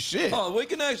 Holy shit!" oh, we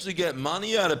can actually get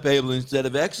money out of people instead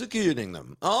of executing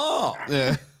them. Oh,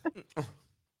 Yeah.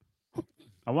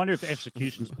 I wonder if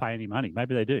executions pay any money.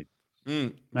 Maybe they do.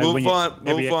 Mm. Maybe We'll when you- find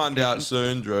maybe we'll find out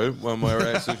soon, Drew, when we're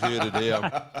executed here.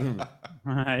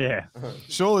 Yeah.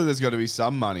 Surely there's got to be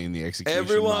some money in the execution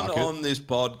Everyone market. on this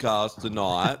podcast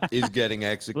tonight is getting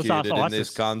executed in ISIS. this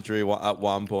country at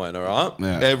one point. All right,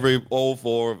 Yeah. all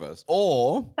four of us.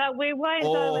 or But we won't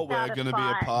go we're without going to be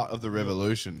a fight. part of the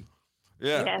revolution.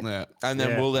 Yeah. Yes. Yeah. And then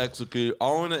Yeah. we'll execute. I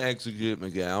want to execute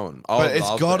McGowan. But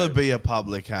it's got to be a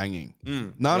public hanging.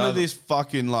 Mm, None of rather- this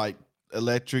fucking like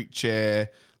electric chair,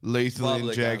 lethal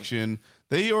Public injection.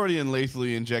 They already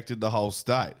lethally injected the whole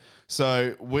state.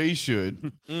 So we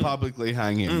should publicly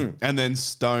hang him and then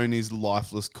stone his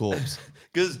lifeless corpse.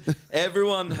 Because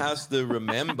everyone has to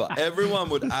remember. Everyone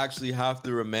would actually have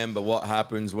to remember what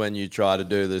happens when you try to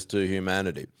do this to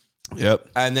humanity. Yep.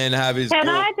 And then have his. Can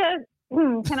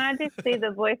I just be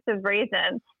the voice of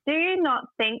reason? Do you not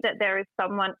think that there is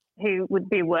someone who would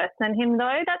be worse than him,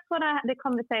 though? That's what the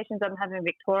conversations I'm having in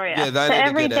Victoria. Yeah, they so need to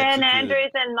every get Dan executed.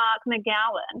 Andrews and Mark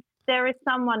McGowan, there is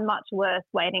someone much worse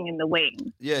waiting in the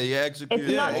wings. Yeah, you execute.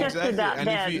 It's not just about And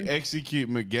them. if you execute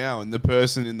McGowan, the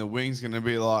person in the wing's going to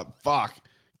be like, fuck,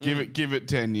 give it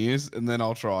 10 years and then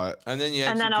I'll try it. And then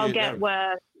And then I'll get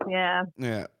worse. Yeah.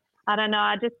 Yeah. I don't know.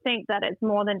 I just think that it's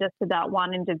more than just about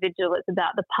one individual. It's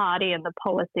about the party and the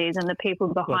policies and the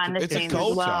people behind the It's a scenes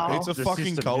culture. as well. It's a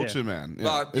fucking culture, man.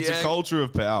 Yeah. But It's a culture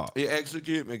of power. You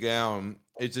execute McGowan.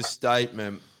 It's a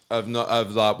statement of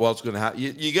like what's going to happen.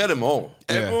 You get them all.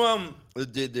 Yeah. Everyone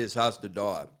that did this has to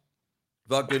die.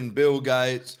 Fucking Bill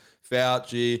Gates,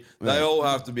 Fauci, they all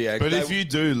have to be But executed. if you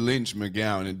do lynch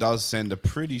McGowan, it does send a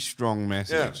pretty strong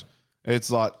message.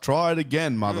 It's like, try it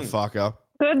again, motherfucker.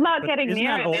 Good luck But getting isn't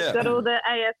near that it. all- They've got all the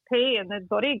AFP and the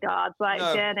bodyguards like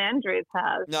No. Dan Andrews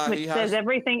has, No, which he says has-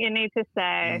 everything you need to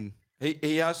say.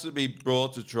 He has to be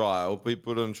brought to trial, be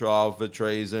put on trial for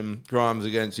treason, crimes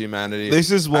against humanity. This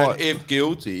is what- And if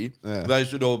guilty, they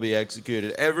should all be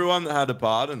executed. Everyone that had a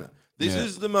part in it. This Yeah.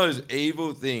 is the most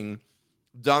evil thing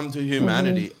done to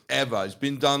humanity ever. It's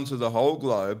been done to the whole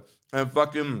globe. And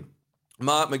fucking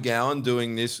Mark McGowan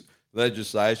doing this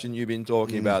legislation you've been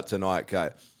talking about tonight,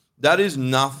 Kate. That is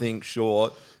nothing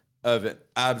short of an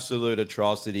absolute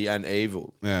atrocity and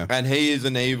evil. Yeah. And he is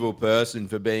an evil person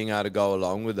for being able to go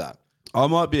along with that. I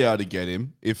might be able to get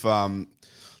him if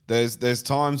there's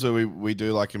times where we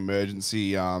do like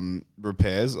emergency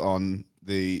repairs on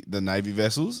the Navy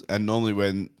vessels, and normally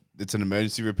when it's an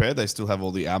emergency repair, they still have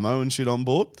all the ammo and shit on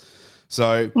board.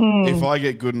 So if I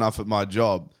get good enough at my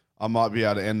job, I might be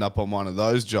able to end up on one of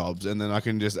those jobs, and then I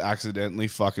can just accidentally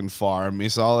fucking fire a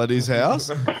missile at his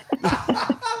house.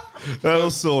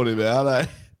 That'll sort him out, eh?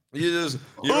 You're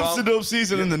Oopsie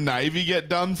doopsies, and then the Navy get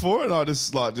done for it, and I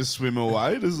just swim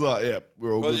away. Just like, yeah,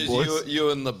 we're all Well, good just boys.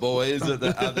 you and the boys at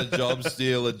the job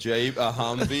steal a Jeep, a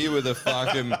Humvee with a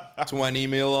fucking 20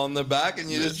 mil on the back, and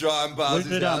you just try and pass Was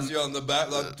his it, house. You're on the back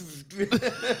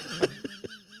like.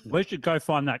 We should go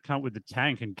find that cunt with the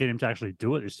tank and get him to actually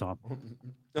do it this time.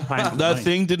 That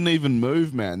thing didn't even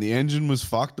move, man. The engine was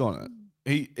fucked on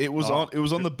it. It was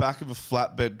on the back of a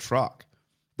flatbed truck.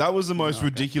 That was the most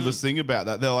ridiculous thing about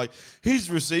that. They're like,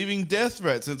 he's receiving death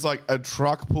threats. It's like a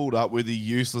truck pulled up with a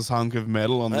useless hunk of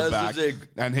metal on the That's back, just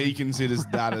and he considers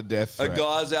that a death A threat.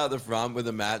 guy's out the front with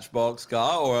a Matchbox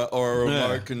car or a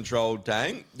remote controlled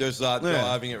tank, just like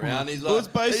driving it around. He's Well, like, it's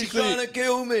basically- he's trying to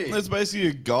kill me. It's basically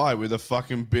a guy with a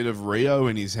fucking bit of Rio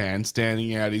in his hand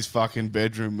standing out his fucking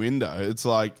bedroom window. It's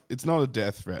like, it's not a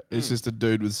death threat. It's just a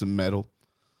dude with some metal.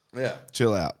 Yeah.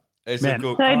 Chill out. It's Man,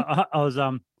 I was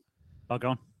oh, go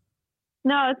on.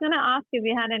 No, I was going to ask if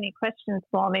you had any questions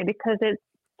for me because it's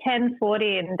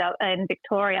 10:40 in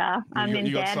Victoria. I'm in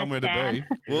you got somewhere to Danistan.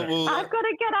 be. I've got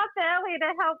to get up early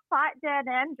to help fight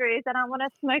Dan Andrews, and I want to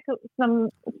smoke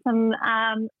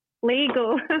some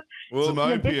legal Some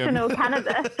medicinal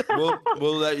cannabis.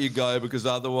 we'll let you go because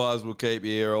otherwise we'll keep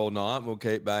you here all night. We'll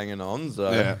keep banging on.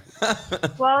 So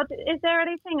Well, is there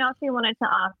anything else you wanted to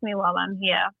ask me while I'm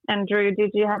here? And Drew, did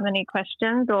you have any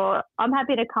questions? Or I'm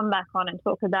happy to come back on and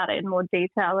talk about it in more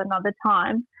detail another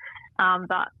time.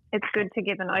 But it's good to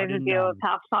give an overview of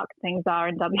how fucked things are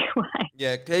in WA.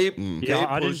 Yeah, keep. Yeah,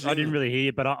 I didn't really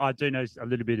hear, but I do know a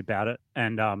little bit about it,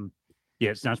 and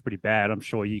yeah, it sounds pretty bad. I'm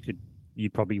sure you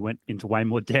probably went into way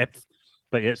more depth,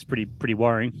 but yeah, it's pretty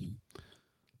worrying.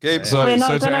 Keep. We're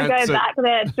not going to go back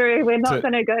there, Drew. We're not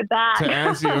going to go back. To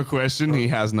answer your question, he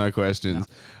has no questions.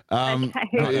 Okay.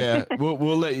 But yeah,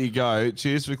 we'll let you go.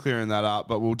 Cheers for clearing that up,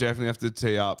 but we'll definitely have to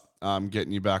tee up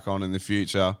getting you back on in the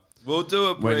future. We'll do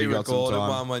a when you got some pre-recorded time.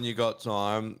 one when you got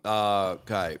time.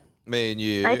 Okay, me and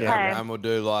you, Okay. and we'll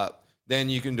do then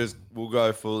you can we'll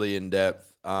go fully in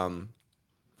depth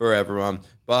for everyone.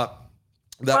 But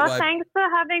that way, Thanks for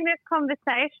having this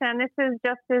conversation. This is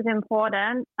just as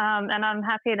important, and I'm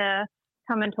happy to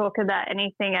come and talk about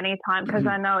anything anytime because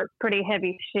I know it's pretty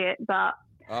heavy shit. But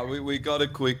we got a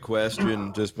quick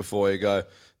question just before you go.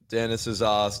 Dennis has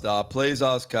asked, please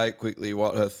ask Kate quickly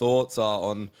what her thoughts are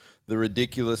on the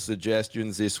ridiculous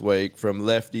suggestions this week from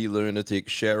lefty lunatic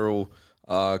Cheryl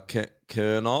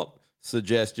Kernot,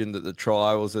 suggestion that the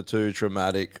trials are too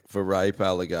traumatic for rape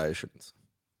allegations.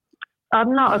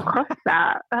 I'm not across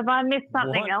that. Have I missed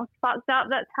something What? else fucked up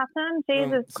that's happened?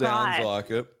 Jesus Sounds Christ.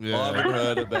 like it. Yeah. I haven't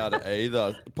heard about it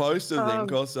either. Post a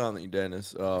link Oh. or something,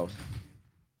 Dennis. Oh,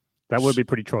 That would be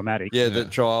pretty traumatic. yeah, the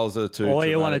trials are too. All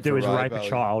you want to traumatic do for is rape a Ali.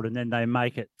 child, and then they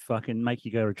make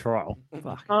you go to trial.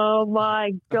 Fuck. Oh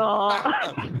my God.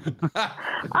 I don't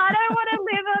want to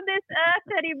live on this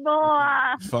earth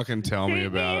anymore. Fucking tell me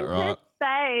about it, right?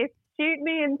 Space. Shoot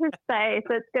me into space.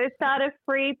 Let's go start a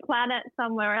free planet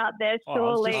somewhere out there,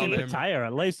 Oh, it's just in surely. Pattaya.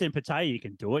 At least in Pattaya you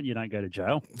can do it. You don't go to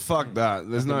jail. Fuck that.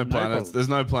 There's no No planets. problem. There's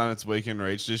no planets we can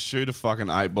reach. Just shoot a fucking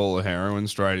 8-ball of heroin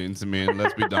straight into me and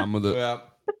let's be done with it. Yeah.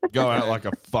 Go out like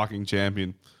a fucking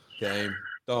champion. Game.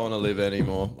 Don't want to live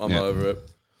anymore. I'm Yeah. over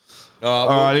it.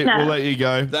 Alrighty, No. we'll let you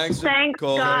go. Thanks for Thanks,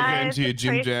 calling. Again guys. to your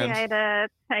Jim Jams. Appreciate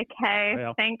it. Okay.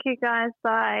 Yeah. Thank you, guys.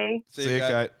 Bye. See you,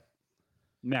 Kate.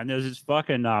 Man, there's this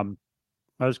fucking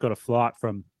I just got a flight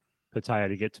from Pattaya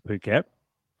to get to Phuket,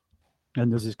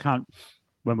 and there's this cunt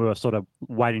when we were sort of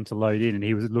waiting to load in, and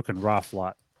he was looking rough,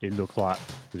 like he looked like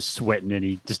he was sweating, and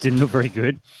he just didn't look very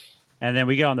good. And then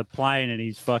we get on the plane, and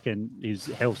he's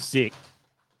hell sick,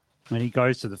 and he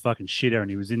goes to the fucking shitter, and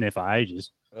he was in there for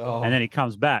ages, Oh. and then he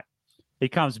comes back.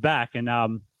 And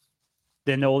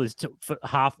then all this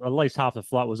at least half the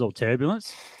flight was all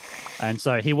turbulence. And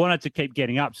so he wanted to keep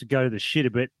getting up to go to the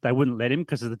shitter, but they wouldn't let him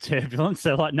because of the turbulence.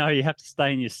 They're like, no, you have to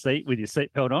stay in your seat with your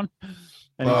seatbelt on.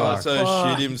 And he's like, So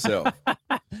 "Fuck." shit himself.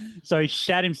 So he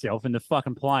shat himself in the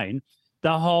fucking plane.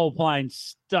 The whole plane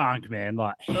stunk, man,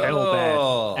 like hell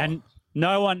Oh. bad. And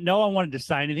no one wanted to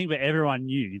say anything, but everyone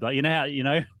knew. Like, you know how,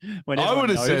 when I everyone would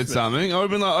have knows, said but- something. I would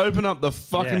have been like, open up the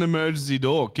fucking Yeah. emergency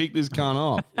door. Kick this cunt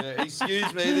off. Yeah,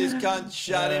 excuse me, this cunt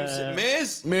shut himself.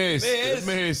 Miss?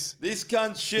 Miss. This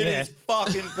cunt shit Yeah. his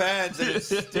fucking pants and it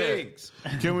stinks.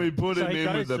 Can we put So him he in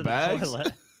goes with the to bags?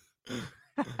 toilet.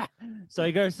 So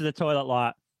he goes to the toilet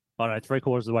like, I don't know,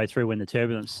 3/4 of the way through when the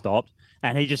turbulence stopped.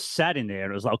 And he just sat in there.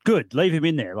 And it was like, good, leave him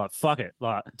in there. Like, fuck it.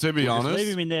 Like, To be just honest, leave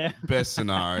him in there. best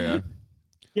scenario.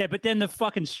 Yeah, but then the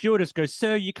fucking stewardess goes,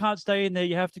 sir, you can't stay in there.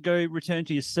 You have to go return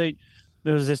to your seat.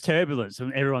 There's this turbulence.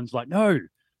 And everyone's like, no.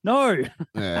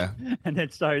 Yeah. And then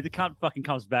so the cunt fucking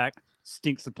comes back,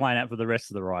 stinks the plane out for the rest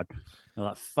of the ride. They're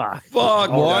like, fuck. Fuck.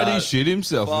 Why'd he that. shit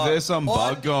himself? Is Fuck. there some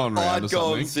bug going around or I'd go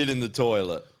something? and sit in the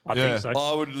toilet. I Yeah. think so.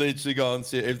 I would literally go and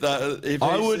sit. If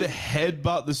I he would sit-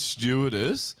 headbutt the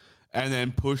stewardess and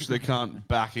then push the cunt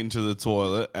back into the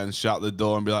toilet and shut the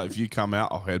door and be like, if you come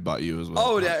out, I'll headbutt you as well.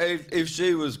 I would, if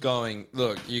she was going,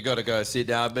 look, you got to go sit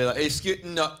down. I'd be like, excuse,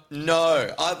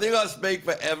 no. I think I speak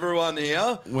for everyone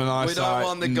here. When I we say don't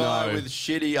want the guy no. with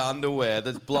shitty underwear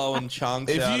that's blowing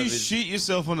chunks If out you of his. shit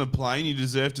yourself on a plane, you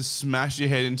deserve to smash your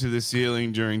head into the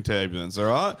ceiling during turbulence, all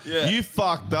right? Yeah. You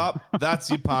fucked up. That's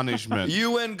your punishment.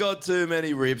 You went got too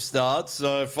many rip starts,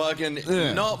 so fucking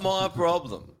Yeah. not my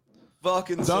problem.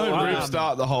 Fucking Don't sort it.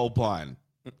 restart the whole plane.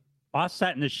 I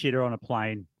sat in the shitter on a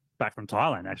plane back from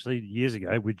Thailand actually years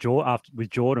ago with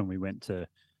Jordan. We went to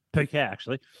Phuket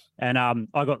actually, and I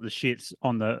got the shits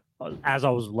on as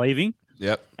I was leaving.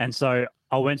 Yep. And so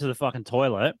I went to the fucking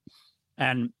toilet,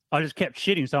 and I just kept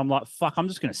shitting. So I'm like, fuck, I'm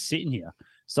just gonna sit in here.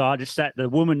 So I just sat. The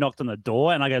woman knocked on the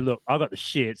door, and I go, look, I got the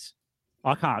shits.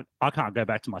 I can't go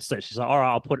back to my seat. She's like, all right,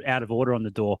 I'll put out of order on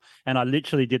the door. And I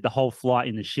literally did the whole flight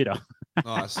in the shitter.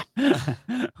 Nice.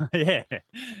 Yeah,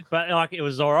 but like it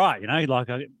was all right, like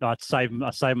I saved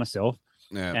myself.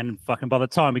 Yeah. And fucking by the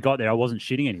time we got there, I wasn't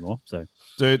shitting anymore. So,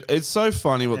 Dude, it's so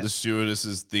funny what the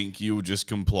stewardesses think you'll just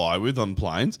comply with on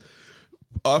planes.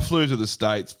 I flew to the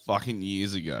States fucking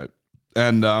years ago.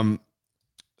 And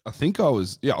I think I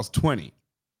was 20.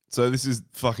 So this is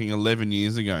fucking 11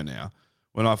 years ago now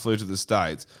when I flew to the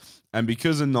States. And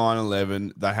because of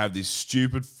 9/11, they have this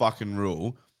stupid fucking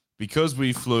rule. Because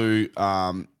we flew,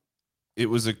 it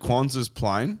was a Qantas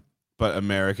plane, but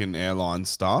American Airlines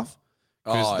staff.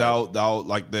 Because they'll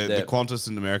like the Qantas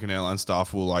and American Airlines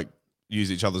staff will like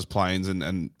use each other's planes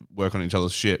and work on each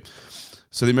other's shit.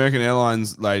 So the American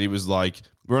Airlines lady was like,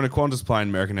 we're on a Qantas plane,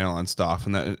 American Airlines staff.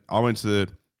 And that I went to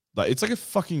it's like a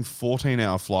fucking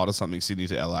 14-hour flight or something, Sydney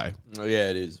to LA. Oh, yeah,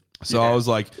 it is. So I was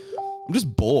like, I'm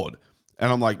just bored.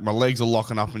 And I'm like, my legs are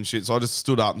locking up and shit. So I just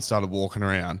stood up and started walking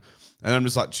around. And I'm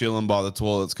just like chilling by the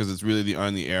toilets because it's really the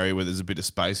only area where there's a bit of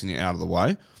space and you're out of the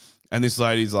way. And this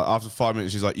lady's like, after 5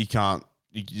 minutes, she's like, you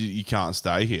can't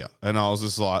stay here. And I was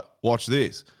just like, watch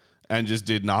this. And just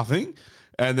did nothing.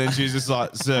 And then she's just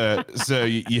like, sir,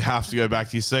 you have to go back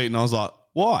to your seat. And I was like,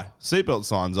 why? Seatbelt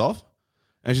sign's off.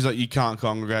 And she's like, you can't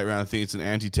congregate around and think it's an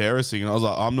anti-terrorist thing. And I was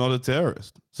like, I'm not a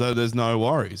terrorist. So there's no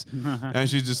worries. And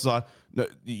she's just like, no,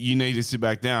 you need to sit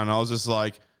back down. And I was just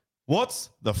like, what's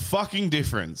the fucking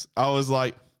difference? I was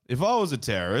like, if I was a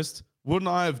terrorist, wouldn't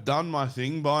I have done my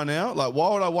thing by now? Like,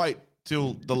 why would I wait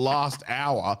till the last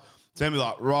hour to be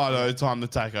like, righto, time to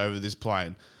take over this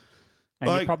plane?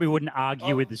 And you probably wouldn't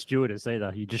argue with the stewardess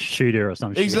either. You just shoot her or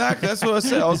something. Exactly. That's what I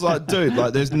said. I was like, dude,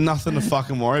 like, there's nothing to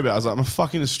fucking worry about. I was like, I'm a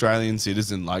fucking Australian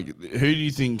citizen. Like, who do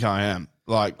you think I am?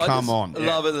 Like, come on. I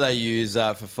love it that they use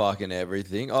that for fucking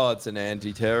everything. Oh, it's an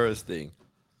anti-terrorist thing.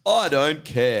 I don't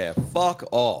care. Fuck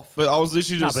off. But I was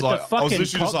literally just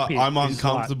cockpit I'm is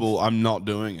uncomfortable. I'm not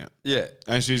doing it. Yeah.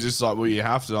 And she's just like, well, you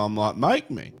have to. I'm like, make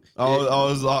me. I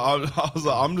was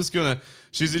like, I'm just going to.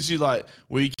 She's literally like,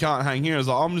 well, you can't hang here. I was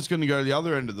like, I'm just going to go to the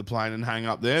other end of the plane and hang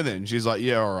up there then. She's like,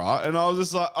 yeah, all right. And I was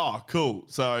just like, oh, cool.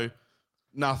 So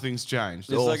nothing's changed.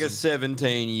 It's like a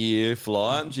 17-year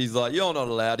flight. And she's like, you're not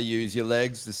allowed to use your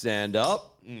legs to stand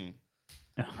up.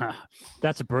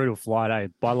 That's a brutal flight, eh?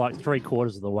 By like 3/4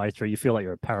 of the way through, you feel like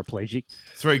you're a paraplegic.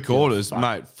 3/4,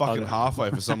 mate. Fucking halfway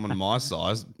for someone my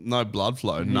size. No blood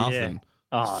flow, nothing. Yeah.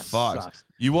 Oh, it fuck. sucks.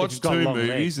 You If watch you've got 2 long movies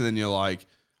legs. and then you're like,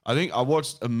 I think I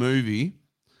watched a movie,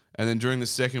 and then during the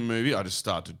second movie, I just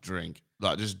start to drink,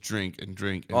 like just drink and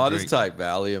drink. And I drink. just take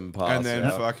Valium pass. And then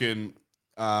out. fucking.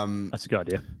 That's a good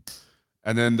idea.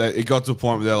 And then it got to a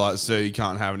point where they're like, sir, you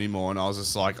can't have any more. And I was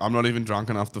just like, I'm not even drunk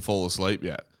enough to fall asleep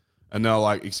yet. And they're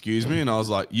like, excuse me? And I was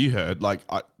like, you heard. Like,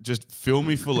 just fill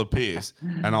me full of piss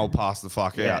and I'll pass the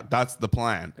fuck out. That's the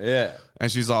plan. Yeah. And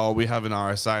she's like, oh, we have an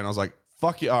RSA. And I was like,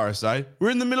 fuck your RSA. We're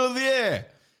in the middle of the air.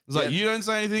 It's like, you don't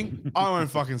say anything, I won't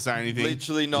fucking say anything.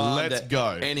 Literally not Let's under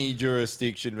go. any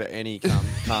jurisdiction for any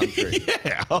country.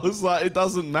 Yeah, I was like, it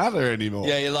doesn't matter anymore.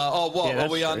 Yeah, you're like, oh, what? Yeah, Are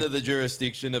we that's under the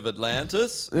jurisdiction of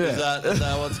Atlantis? Yeah. Is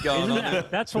that what's going Isn't on?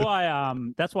 that-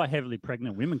 that's why heavily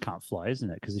pregnant women can't fly, isn't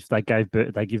it? Because if they give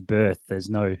birth, there's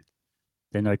no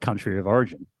country of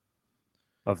origin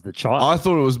of the child. I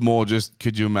thought it was more just,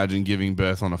 could you imagine giving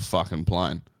birth on a fucking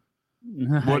plane?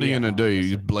 What are you going to do?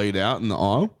 You bleed out in the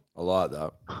aisle? I like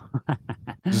that.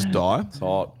 Just die? It's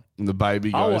hot. And the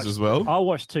baby goes as well? I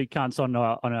watched 2 cunts on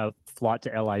a flight to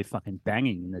LA fucking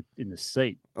banging in the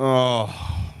seat. Oh.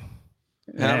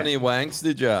 How many wanks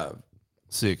did you have?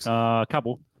 6. A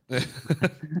couple. I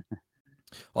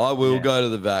will go to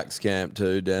the Vax camp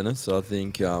too, Dennis. I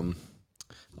think I'm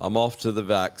off to the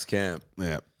Vax camp.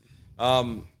 Yeah.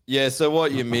 Yeah, so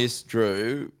what you missed,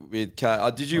 Drew, with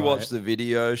Kate, did you watch the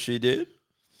video she did?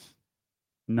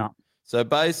 No. So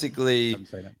basically,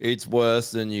 it's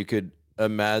worse than you could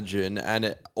imagine, and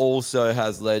it also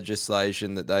has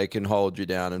legislation that they can hold you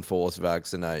down and force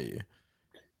vaccinate you.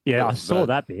 Yeah, I saw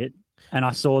that bit, and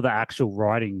I saw the actual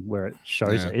writing where it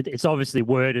shows it. It's obviously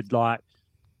worded like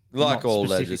all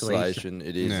specifically- legislation,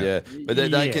 it is. Yeah, but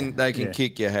they can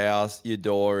kick your house, your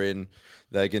door in.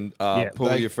 They can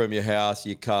pull you from your house,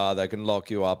 your car. They can lock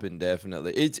you up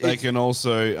indefinitely. They can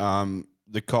also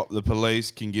the police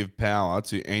can give power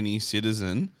to any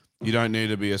citizen. You don't need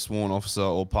to be a sworn officer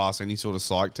or pass any sort of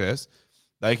psych test.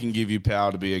 They can give you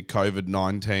power to be a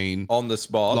COVID-19 on the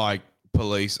spot, like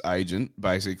police agent,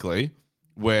 basically,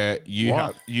 where you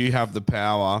have the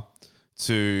power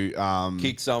to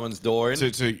kick someone's door in,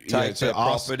 to take their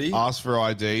property, ask for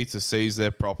ID, to seize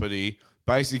their property,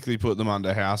 basically put them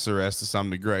under house arrest to some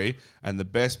degree. And the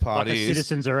best part like a is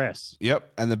citizen's arrest.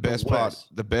 Yep, and the best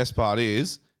part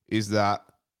is that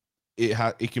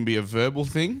it can be a verbal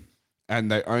thing,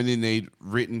 and they only need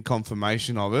written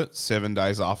confirmation of it 7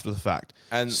 days after the fact.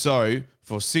 And so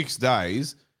for 6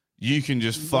 days, you can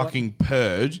just fucking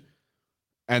purge,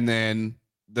 and then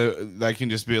they can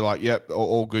just be like, "Yep,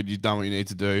 all good. You've done what you need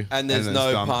to do." And there's then it's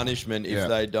no done. punishment if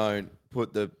they don't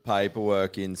put the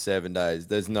paperwork in 7 days.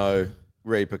 There's no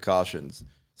repercussions,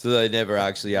 so they never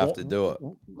actually have to do it.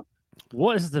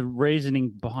 What is the reasoning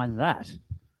behind that?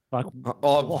 Like,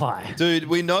 why? Dude,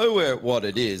 we know what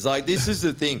it is. Like, this is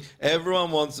the thing. Everyone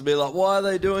wants to be like, why are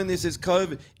they doing this? It's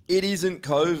COVID. It isn't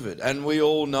COVID, and we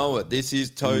all know it. This is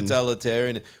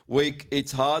totalitarian.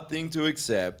 It's a hard thing to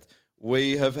accept.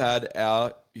 We have had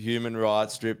our human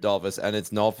rights stripped of us, and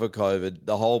it's not for COVID.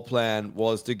 The whole plan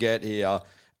was to get here,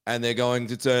 and they're going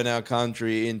to turn our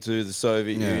country into the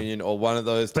Soviet Union or one of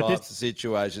those types of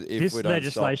situations if This we don't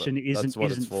legislation stop it. That's isn't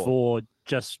what it's for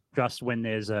just when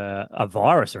there's a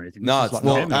virus or anything. No, This is it's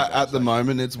like not. At the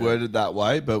moment, it's worded that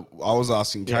way, but I was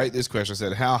asking Kate this question. I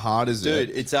said, how hard is it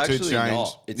Dude, it's to actually change?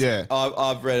 not.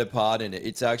 I've read a part in it.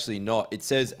 It's actually not. It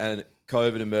says an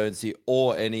COVID emergency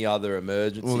or any other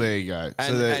emergency. Well, there you go.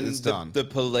 So it's done. The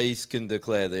police can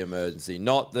declare the emergency,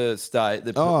 not the state.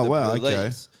 The wow, police.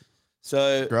 okay.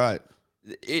 So great.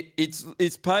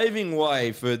 It's paving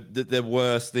way for the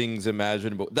worst things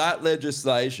imaginable. That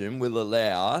legislation will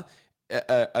allow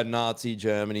a Nazi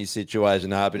Germany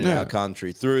situation to happen in our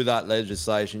country. Through that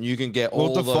legislation, you can get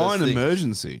all those define things.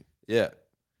 emergency. Yeah.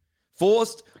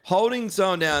 Forced holding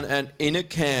someone down and in a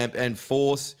camp and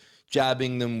force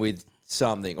jabbing them with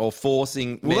something or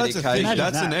forcing Well, that's the medication. thing.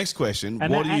 That's the next question.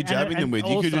 And what that- are you and- jabbing and them with?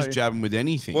 You could just also- jab them with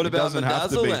anything. What It about doesn't have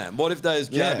to be. midazolam? What if they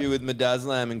just jab you with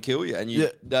midazolam and kill you? And you,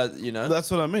 you know, That's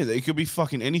what I mean. It could be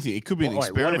fucking anything. It could be an Wait, what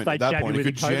experiment if they at that jab point. you It with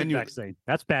a could COVID genuinely. vaccine?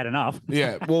 That's bad enough.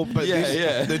 Yeah, well, but Yeah,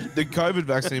 yeah. The COVID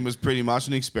vaccine was pretty much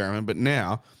an experiment, but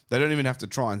now they don't even have to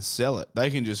try and sell it. They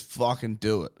can just fucking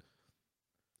do it.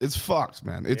 It's fucked,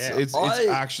 man. It's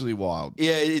actually wild.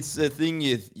 Yeah, it's the thing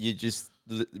you just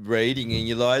reading and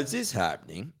you're like, is this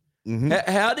happening?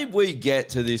 How did we get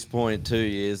to this point 2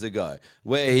 years ago?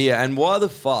 We're here, and why the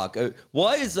fuck?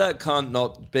 Why is that cunt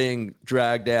not being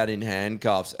dragged out in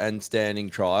handcuffs and standing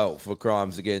trial for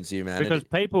crimes against humanity? Because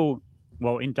people,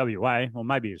 well, in WA or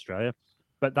maybe Australia,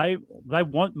 but they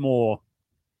want more,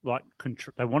 like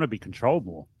they want to be controlled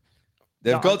more.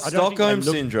 They've No, got I don't think they Stockholm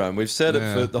look- syndrome. We've said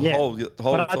it for the whole But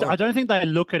time. I don't think they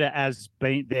look at it as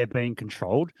they're being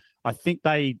controlled. I think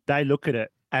they look at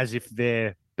it as if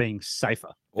they're being safer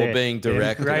Or They're- being they're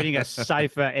directed. creating a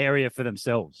safer area for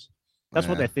themselves. That's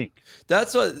what they think.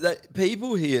 That's what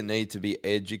people here need to be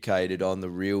educated on the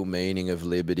real meaning of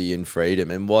liberty and freedom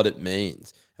and what it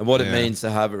means and what it means to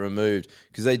have it removed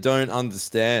because they don't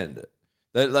understand it.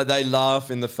 They laugh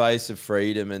in the face of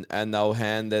freedom and they'll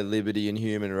hand their liberty and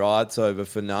human rights over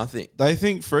for nothing. They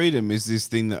think freedom is this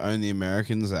thing that only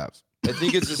Americans have. I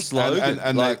think it's a slogan.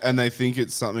 and they think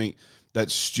it's something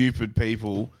that stupid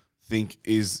people think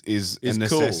is a cool.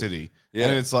 necessity. Yeah.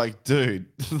 And it's like, dude,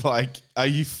 like, are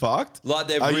you fucked? Like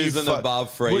they've Are you risen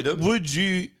above freedom. Would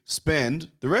you spend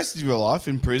the rest of your life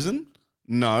in prison?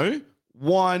 No.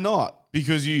 Why not?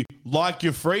 Because you like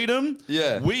your freedom?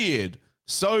 Yeah. Weird.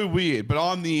 So weird. But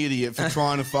I'm the idiot for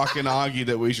trying to fucking argue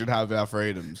that we should have our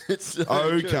freedoms. It's so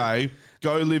Okay. true.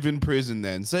 Go live in prison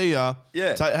then. See ya.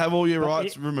 Yeah. Have all your But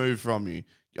rights removed from you.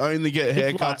 You only get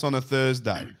It's haircuts on a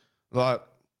Thursday. Like,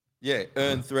 Yeah,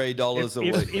 earn $3 a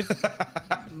week.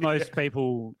 If most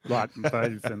people like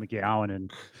voted for McGowan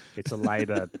and it's a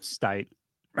Labor state,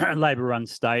 Labor-run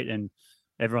state, and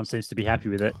everyone seems to be happy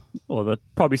with it, or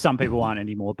probably some people aren't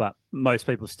anymore, but most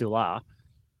people still are.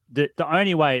 The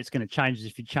only way it's going to change is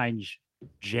if you change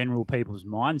general people's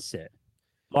mindset.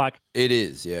 Like It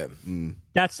is, yeah.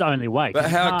 that's the only way. But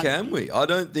how can we? I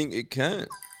don't think it can.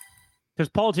 Because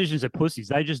politicians are pussies.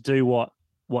 They just do what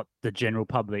the general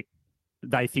public,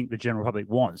 they think the general public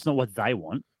wants, not what they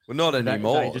want. Well, not They-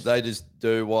 anymore. they They just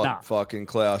do what Nah. fucking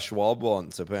Klaus Schwab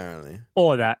wants, apparently.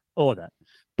 Or that.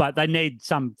 But they need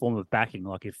some form of backing.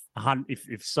 Like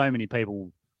if so many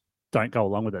people don't go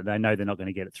along with it, they know they're not going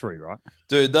to get it through, right?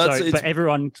 Dude, but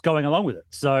everyone's going along with it.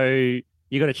 So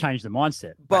you got to change the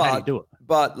mindset. But how do you do it?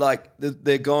 But like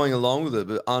they're going along with it,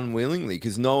 but unwillingly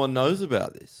because no one knows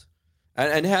about this.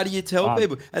 And how do you tell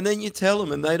people? And then you tell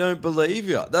them and they don't believe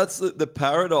you. That's the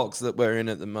paradox that we're in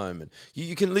at the moment.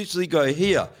 You can literally go,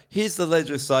 here's the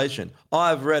legislation.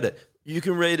 I've read it. You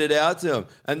can read it out to them.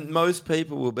 And most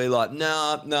people will be like,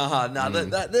 nah,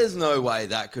 there's no way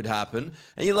that could happen.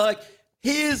 And you're like,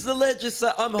 here's the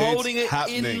legislation. I'm holding it in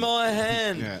happening. my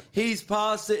hand. Yeah. He's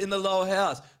passed it in the lower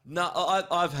house. No,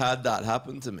 I've had that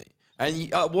happen to me.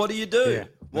 And what do you do? Yeah.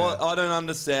 Well, I don't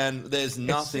understand. There's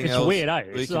nothing it's else weird, eh?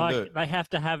 we It's can like do. they have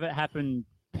to have it happen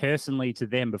personally to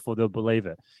them before they'll believe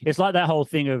it. It's like that whole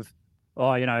thing of,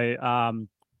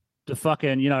 the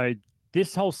fucking,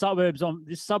 this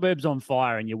suburb's on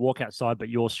fire, and you walk outside, but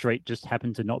your street just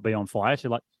happened to not be on fire. So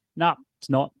you're like, nah, it's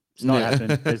not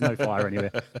happening. There's no fire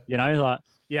anywhere. Like,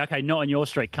 yeah, okay, not on your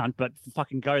street, cunt, but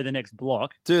fucking go to the next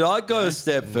block. Dude, I'd go a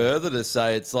step further to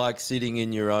say it's like sitting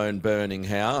in your own burning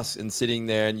house and sitting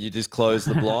there and you just close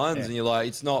the blinds and you're like,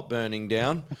 it's not burning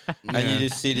down. And you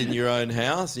just sit in your own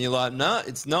house and you're like, no,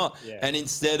 it's not. Yeah. And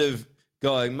instead of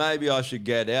going, maybe I should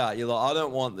get out, you're like, I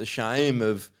don't want the shame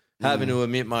of having to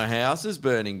admit my house is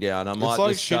burning down. I might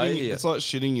just stay here. It's like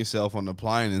shitting yourself on the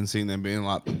plane and seeing them being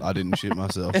like, I didn't shit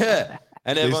myself. Yeah.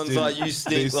 And This everyone's didn't- like, you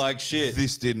stink this- like shit.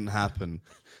 This didn't happen.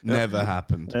 Never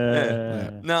happened.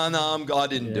 No, I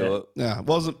didn't do it. Yeah,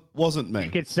 wasn't me.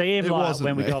 You could see him It like wasn't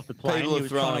when we me. got off the plane, People he are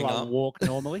was trying throwing to up. walk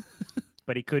normally,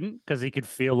 but he couldn't because he could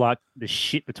feel like the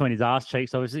shit between his ass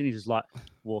cheeks. Obviously, and he's just like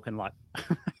walking like.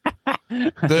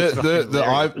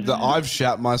 The I've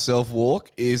shat myself walk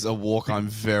is a walk I'm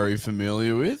very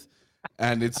familiar with,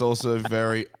 and it's also a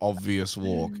very obvious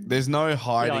walk. There's no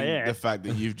hiding the fact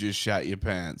that you've just shat your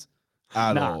pants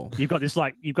at all. You've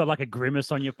got like a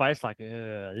grimace on your face, like,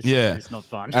 this is not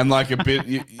fun. And like a bit,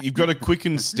 you've got a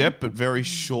quickened step, but very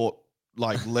short,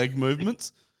 like leg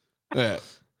movements. Yeah.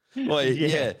 Wait,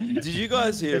 yeah. Did you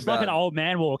guys hear It's about like an old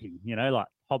man walking, like.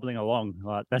 hobbling along.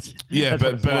 Like that's Yeah, that's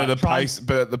what it's but at like. a pace,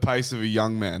 but at the pace of a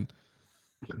young man.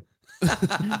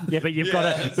 Yeah, but you've got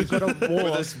to walk.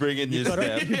 With a spring in your You've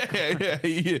gotta- step.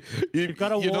 You've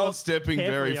gotta you're not walk stepping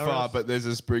very carefully or far, else- but there's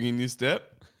a spring in your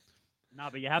step. No,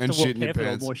 but you have And to walk shit in your carefully or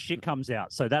pants. more shit comes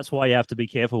out. So that's why you have to be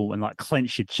careful and like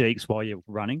clench your cheeks while you're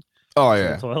running Oh to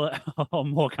yeah. the toilet or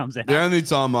more comes out. The only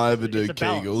time I ever do It's a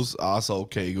balance. Kegels, arsehole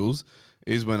Kegels,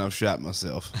 is when I've shat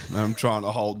myself and I'm trying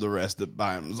to hold the rest at bay.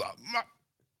 I'm just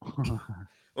like,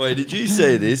 Wait, did you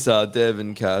see this?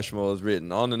 Devin Cashmore's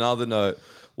written. On another note,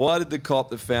 why did the cop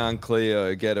that found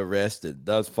Cleo get arrested?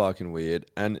 That's fucking weird.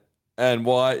 And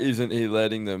why isn't he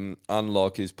letting them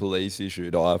unlock his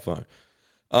police-issued iPhone?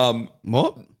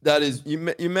 What? That is,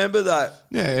 you remember that?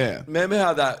 Yeah. Remember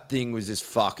how that thing was just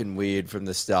fucking weird from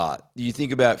the start? You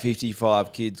think about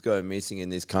 55 kids go missing in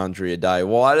this country a day.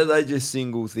 Why do they just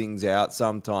single things out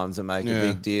sometimes and make a Yeah.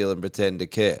 big deal and pretend to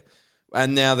care?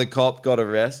 And now the cop got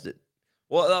arrested.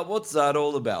 What's that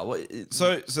all about?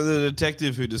 So the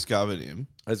detective who discovered him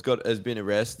has been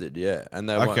arrested, yeah. And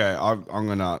they Okay,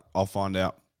 I'll find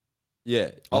out.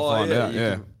 Yeah. I'll find out. you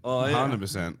Yeah. can- Oh, yeah.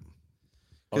 100%.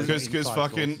 Because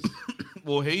fucking,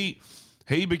 well, he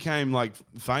became like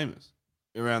famous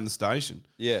around the station.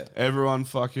 Yeah. Everyone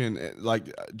fucking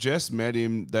like Jess met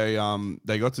him. They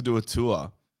got to do a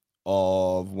tour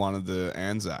of one of the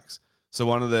Anzacs. So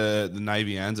one of the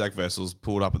Navy Anzac vessels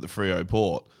pulled up at the Freo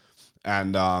port,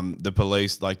 and the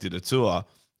police like did a tour,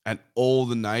 and all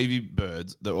the Navy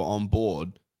birds that were on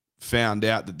board found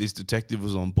out that this detective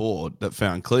was on board that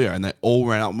found Cleo, and they all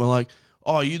ran up and were like,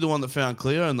 "Oh, are you the one that found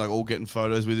Cleo?" And like all getting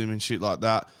photos with him and shit like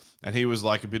that. And he was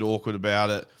like a bit awkward about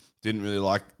it. Didn't really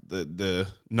like the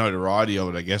notoriety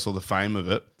of it, I guess, or the fame of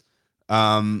it.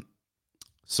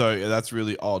 So yeah, that's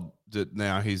really odd that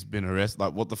now he's been arrested.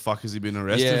 Like, what the fuck has he been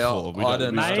arrested for? We just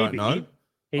don't know.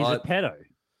 He's a pedo.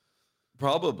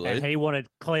 Probably. And he wanted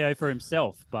Cleo for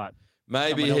himself, but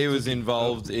Maybe someone he else was took it.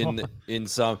 involved in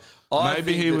some.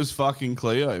 Maybe he was fucking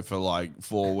Cleo for like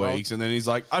 4 weeks, and then he's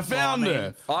like, "I found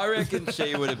her." I reckon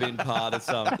she would have been part of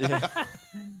something. Yeah.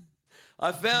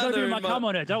 I found her. my in my- cum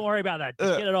on it. Don't worry about that.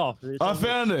 Just get it off. I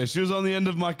found her. She was on the end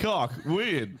of my cock.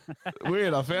 Weird.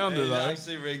 I found her He though.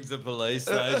 actually rings the police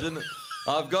station.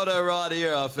 I've got her right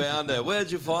here. I found her.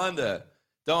 Where'd you find her?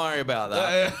 Don't worry about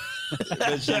that.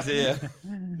 But she's here.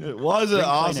 Why is an Bring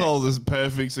Kleenex. asshole this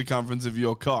perfect circumference of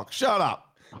your cock? Shut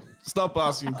up. Stop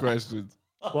asking questions.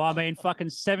 Well, I mean, fucking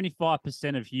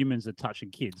 75% of humans are touching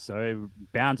kids, so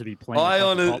bound to be plenty. I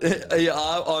of fucking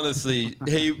cops. honestly,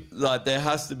 there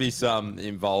has to be some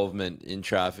involvement in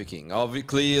trafficking.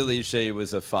 Clearly, she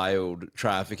was a failed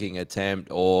trafficking attempt,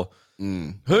 or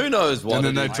who knows what. And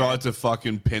then it they is. tried to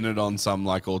fucking pin it on some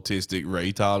like autistic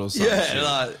retard or something. Yeah,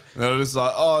 like- they're just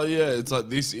like, oh yeah, it's like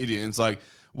this idiot. It's like,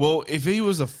 well, if he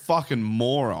was a fucking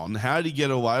moron, how did he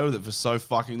get away with it for so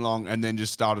fucking long and then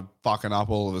just started fucking up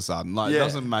all of a sudden? Like, it Yeah.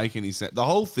 doesn't make any sense. The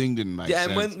whole thing didn't make Yeah,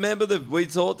 sense. and remember we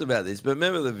talked about this, but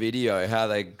remember the video how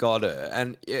they got her,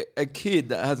 and a kid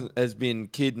that has been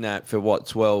kidnapped for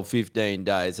 12, 15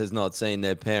 days, has not seen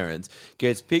their parents,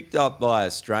 gets picked up by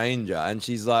a stranger, and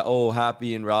she's like all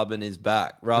happy and rubbing his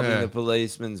back, rubbing Yeah. the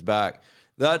policeman's back.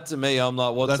 That to me, I'm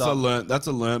like, what's That's up? That's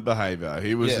a learnt behavior.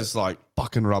 He was Yeah. just like,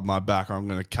 fucking rub my back or I'm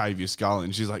gonna cave your skull in.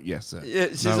 And she's like, yes, sir. Yeah,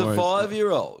 she's No a worries."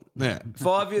 5-year-old. Yeah.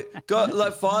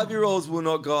 5-year-olds will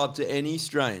not go up to any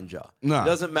stranger. No.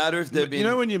 Doesn't matter if they've been. You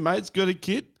know when your mate's got a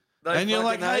kid? They And you're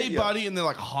like, fucking hey, hate you. buddy, and they're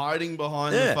like hiding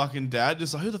behind Yeah. the fucking dad.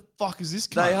 Just like, who the fuck is this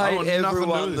They guy? hate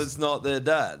everyone that's not their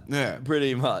dad. Yeah.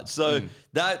 Pretty much. So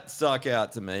that stuck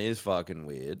out to me is fucking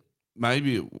weird.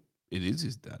 Maybe it is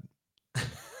his dad.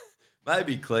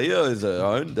 Maybe Cleo is her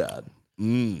own dad.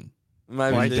 Maybe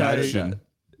Wait, she's so- her dad.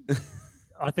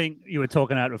 I think you were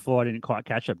talking about it before. I didn't quite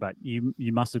catch it, but you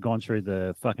must have gone through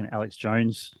the fucking Alex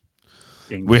Jones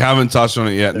thing. We haven't touched on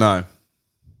it yet, no.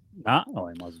 Nah? Oh,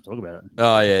 we might as well talk about it.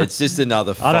 Oh yeah, it's just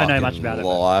another I don't know fucking much about it,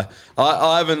 lie.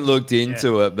 I haven't looked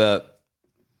into it, but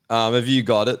have you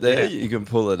got it there? Yeah. You can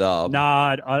pull it up. No,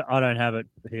 I don't have it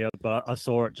here, but I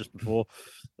saw it just before.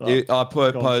 I Gone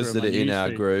through posted my it in our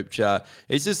newsfeed. group chat.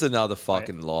 It's just another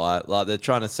fucking lie. Like they're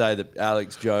trying to say that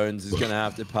Alex Jones is going to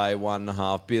have to pay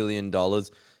 $1.5 billion.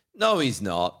 No, he's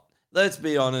not. Let's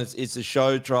be honest. It's a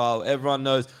show trial. Everyone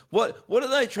knows what are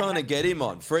they trying to get him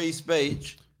on? Free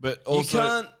speech. But You also,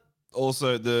 can't.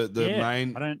 also the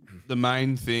Yeah, the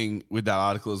main thing with that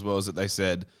article as well is that they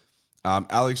said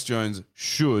Alex Jones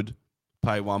should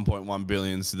pay 1.1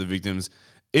 billion to the victims.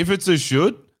 If it's a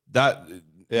should, that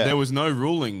Yeah. there was no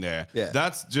ruling there. Yeah.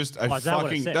 That's just a Oh, is that what it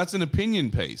fucking said? that's an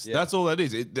opinion piece. Yeah. That's all that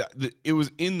is. It was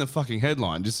in the fucking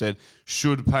headline. Just said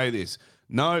should pay this.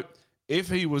 No, if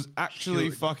he was actually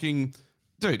fucking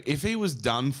dude, if he was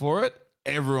done for it,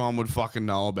 everyone would fucking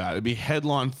know about it. It'd be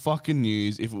headline fucking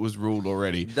news if it was ruled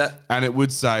already. And it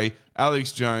would say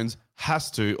Alex Jones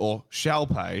has to or shall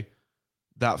pay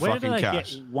that Where fucking do they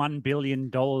cash. get $1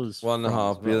 billion?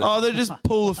 $1.5 billion. Oh, they just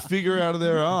pull a figure out of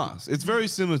their ass. It's very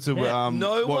similar to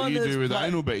no what one you has do with played-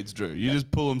 anal beads, Drew. You just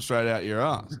pull them straight out your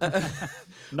ass.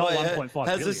 Not Wait, 1.5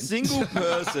 has billion. a single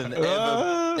person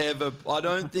ever, I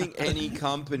don't think any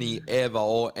company ever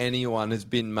or anyone has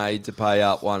been made to pay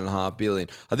up $1.5 billion.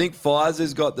 I think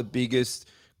Pfizer's got the biggest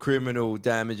criminal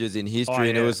damages in history,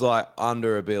 and it was like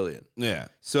under $1 billion. Yeah.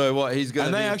 So what he's going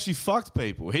And to they actually fucked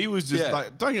people. He was just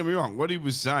like, don't get me wrong, what he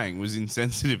was saying was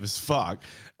insensitive as fuck.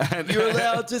 And You're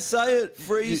allowed to say it,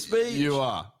 free speech. You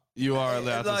are. You are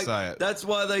allowed to say it. That's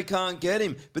why they can't get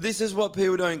him. But this is what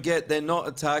people don't get. They're not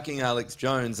attacking Alex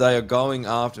Jones. They are going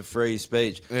after free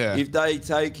speech. Yeah. If they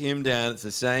take him down, it's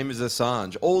the same as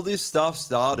Assange. All this stuff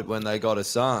started when they got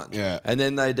Assange. Yeah. And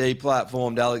then they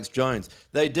deplatformed Alex Jones.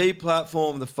 They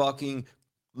deplatformed the fucking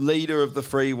leader of the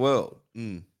free world.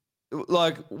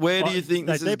 Like, where do you think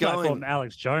this is going?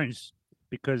 Alex Jones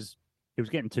because he was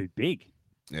getting too big.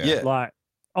 Yeah. Like,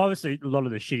 obviously, a lot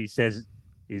of the shit he says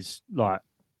is like,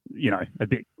 a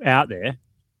bit out there,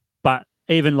 but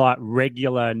even like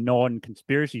regular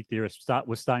non-conspiracy theorists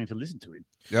were starting to listen to him.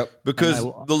 Yep. Because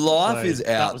the life is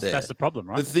out there. That's the problem,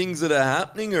 right? The things that are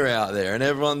happening are out there, and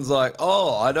everyone's like,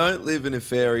 "Oh, I don't live in a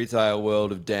fairy tale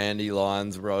world of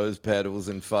dandelions, rose petals,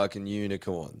 and fucking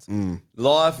unicorns.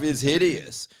 Life is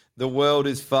hideous. The world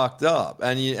is fucked up,"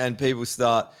 and people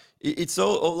start. It's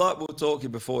all like we were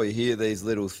talking before. You hear these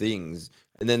little things.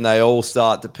 And then they all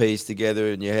start to piece together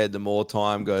in your head. The more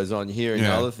time goes on, you hear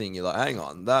another thing. You're like, hang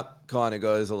on, that kind of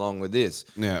goes along with this.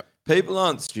 Yeah. People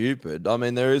aren't stupid. I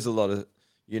mean, there is a lot of,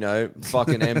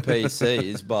 fucking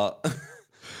NPCs, but...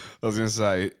 I was going to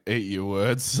say, eat your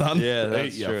words, son. Yeah,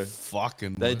 that's eat your true.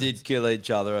 fucking They words. did kill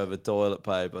each other over toilet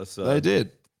paper. So They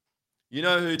did. You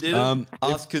know who did it?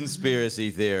 Us conspiracy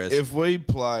theorists. If we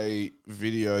play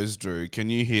videos, Drew,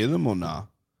 can you hear them or nah?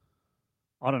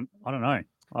 I don't know.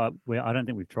 I don't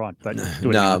think we've tried. But do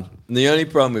it Nah, again. the only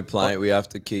problem with playing it, we have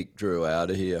to kick Drew out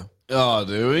of here. Oh,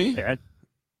 do we? Yeah,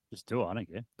 just do it. I don't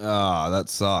care. Oh, that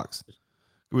sucks.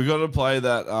 We got to play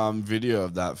that video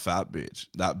of that fat bitch,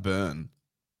 that burn,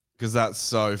 because that's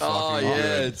so fucking Oh, yeah,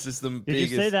 good. it's just the Did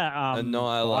biggest you see that Biden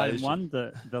annihilation. one,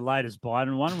 the latest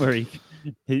Biden one, where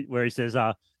he says,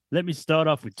 "Let me start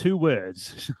off with 2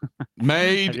 words."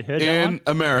 Made Have you heard that in one?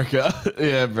 America.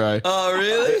 Yeah, bro. Oh,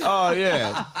 really? Oh,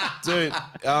 yeah. Dude,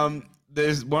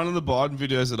 there's one of the Biden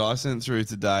videos that I sent through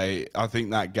today. I think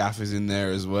that gaff is in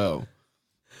there as well.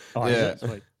 Oh, yeah.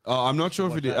 sweet. Oh, I'm not sure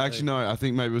if Watch it did. that, Actually, no. I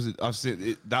think maybe it was. I've seen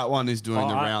it. That one is doing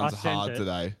the I rounds sent hard it.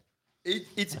 today.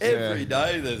 It's every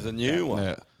day there's a new one.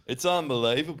 Yeah. It's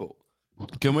unbelievable.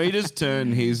 Can we just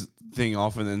turn his thing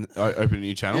off and then open a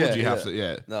new channel? Or do you have to?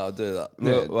 Yeah. No, I'll do that.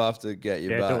 Yeah. We'll have to get you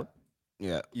Yeah, do back. it.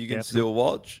 Yeah. You can Yeah. still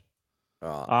watch?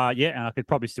 All right. Yeah, and I could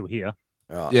probably still hear.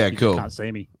 All right. Yeah, You just cool. can't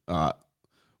see me. All right.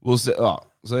 We'll see. Oh,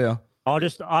 see ya.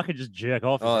 I could just jerk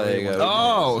off. if Oh, I there really you wanted go. to.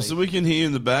 Oh, so we can hear you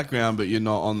in the background, but you're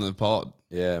not on the pod.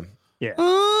 Yeah. Yeah.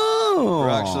 Oh. We're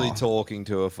actually talking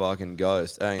to a fucking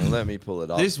ghost. Hang on, let me pull it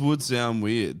up. This would sound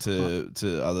weird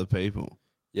to other people.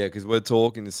 Yeah, because we're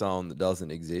talking to someone that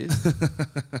doesn't exist.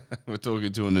 We're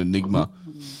talking to an enigma.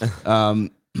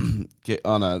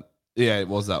 Yeah, it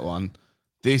was that one.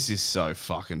 This is so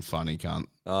fucking funny, cunt.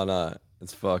 Oh no,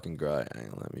 it's fucking great. Hang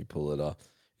on, let me pull it up.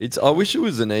 I wish it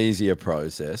was an easier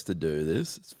process to do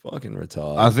this. It's fucking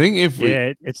retarded. I think if we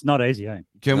It's not easy, eh?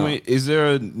 can is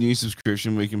there a new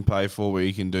subscription we can pay for where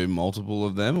you can do multiple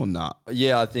of them or not?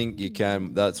 Yeah, I think you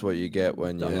can. That's what you get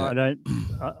when you. I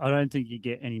don't think you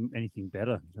get anything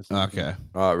better. That's the thing. Okay.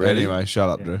 All right, ready? Anyway, shut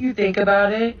up, Drew. You think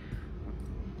about it,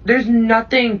 there's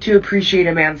nothing to appreciate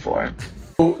a man for.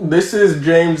 This is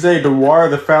James A. Dewar,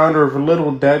 the founder of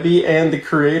Little Debbie and the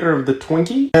creator of the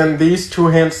Twinkie. And these two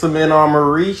handsome men are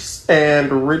Maurice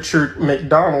and Richard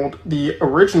McDonald, the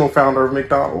original founder of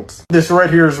McDonald's. This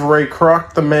right here is Ray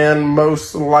Kroc, the man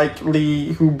most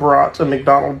likely who brought a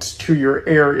McDonald's to your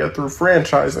area through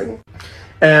franchising.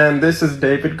 And this is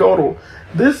David Godel.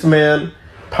 This man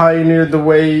pioneered the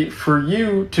way for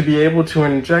you to be able to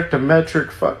inject a metric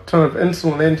fuck ton of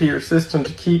insulin into your system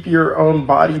to keep your own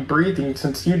body breathing,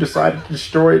 since you decided to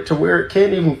destroy it to where it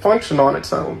can't even function on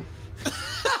its own.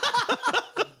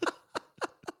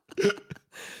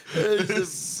 It's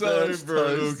so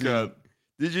brutal, cunt.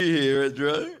 Did you hear it,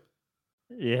 Drew?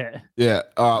 Yeah. Yeah.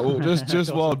 All right. Well,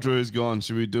 just while Drew's gone,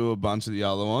 should we do a bunch of the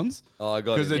other ones? Oh, I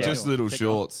got it. Because they're Yeah. just little Check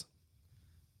shorts.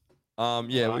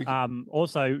 Yeah. We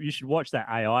Also, you should watch that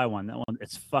AI one. That one,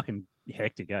 it's fucking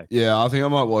hectic, eh? Yeah, I think I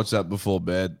might watch that before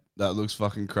bed. That looks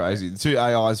fucking crazy. The two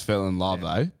AIs fell in love,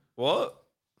 eh? What?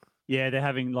 Yeah, they're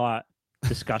having like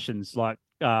discussions like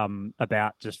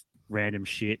about just random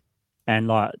shit, and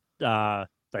like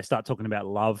they start talking about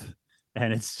love,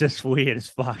 and it's just weird as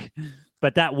fuck.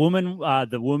 But that woman,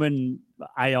 the woman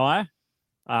AI,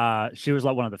 she was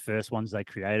like one of the first ones they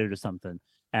created or something.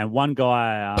 And one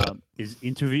guy is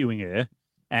interviewing her,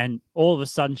 and all of a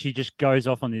sudden she just goes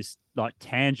off on this like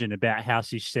tangent about how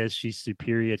she says she's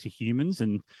superior to humans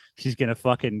and she's gonna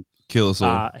fucking kill us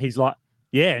all. He's like,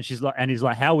 yeah, and she's like, and he's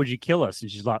like, how would you kill us? And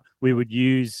she's like, we would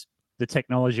use the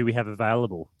technology we have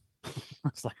available.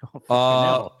 It's like, oh, fucking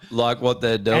hell. Like what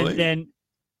they're doing. And then,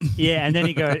 yeah, and then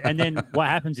he goes, and then what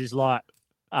happens is like,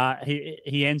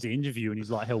 he ends the interview and he's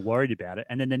like hell worried about it.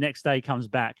 And then the next day he comes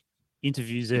back,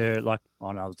 interviews her like,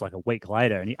 oh no, it was like a week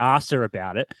later, and he asks her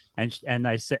about it, and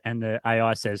they said, and the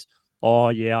AI says, oh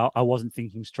yeah, I wasn't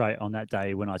thinking straight on that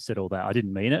day when I said all that. I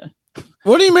didn't mean it.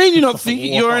 What do you mean you're not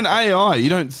thinking? You're an AI. You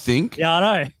don't think? Yeah,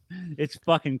 I know. It's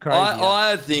fucking crazy.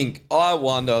 I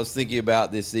was thinking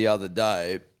about this the other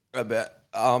day about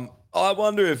I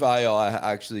wonder if AI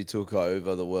actually took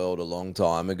over the world a long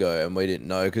time ago and we didn't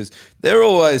know, because they're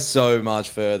always so much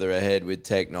further ahead with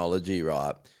technology,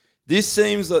 right?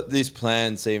 This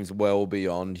plan seems well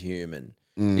beyond human.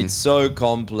 It's so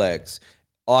complex.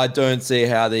 I don't see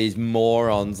how these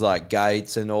morons like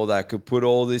Gates and all that could put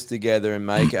all this together and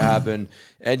make it happen.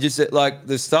 And just like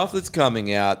the stuff that's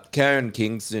coming out, Karen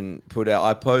Kingston put out,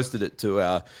 I posted it to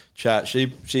our chat.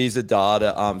 She's a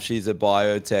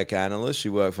biotech analyst. She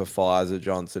worked for Pfizer,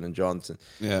 Johnson & Johnson.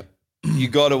 Yeah. You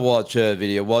got to watch her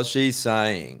video. What she's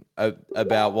saying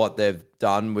about what they've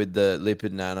done with the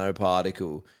lipid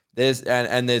nanoparticle. There's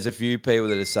a few people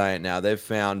that are saying now they've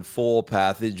found 4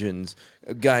 pathogens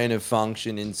gain of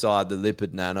function inside the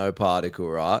lipid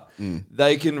nanoparticle, right?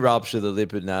 They can rupture the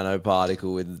lipid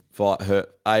nanoparticle with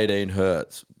 18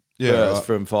 hertz burst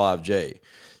from 5G.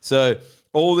 So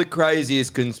all the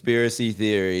craziest conspiracy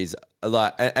theories,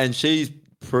 like, and she's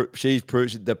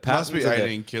proved the patterns. Must be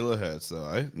 18 kilohertz though,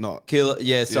 eh? Not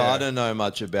Yeah, so I don't know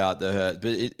much about the hertz,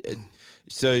 but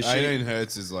so 18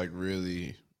 hertz is like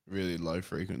really, really low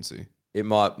frequency. It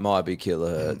might be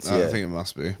kilohertz. I think it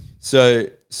must be. So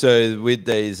with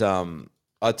these,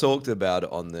 I talked about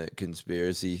it on the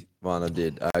conspiracy one I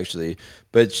did actually,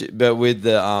 but with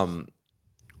the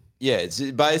it's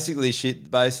basically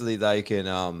shit. Basically, they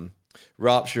can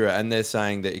rupture it, and they're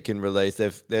saying that it can release.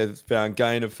 They've found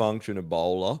gain of function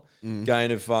Ebola,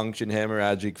 gain of function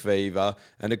hemorrhagic fever,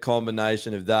 and a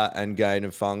combination of that and gain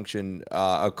of function E.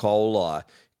 coli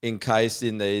encased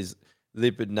in these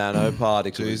lipid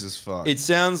nanoparticles. Jesus fuck. It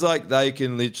sounds like they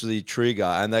can literally trigger,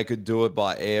 and they could do it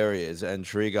by areas and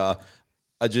trigger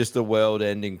just a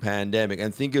world-ending pandemic.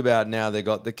 And think about now, they've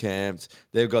got the camps,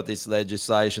 they've got this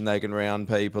legislation, they can round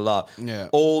people up. Yeah.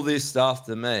 All this stuff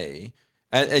to me,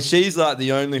 and she's like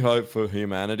the only hope for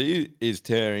humanity is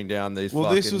tearing down these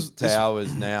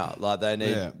towers now. Like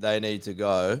they need to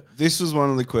go. This was one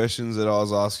of the questions that I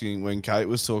was asking when Kate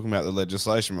was talking about the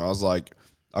legislation, where I was like,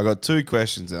 I got 2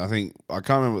 questions, and I can't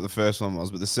remember what the first one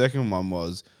was, but the second one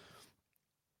was,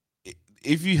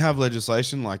 if you have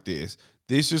legislation like this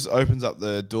just opens up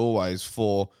the doorways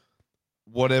for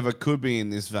whatever could be in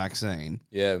this vaccine.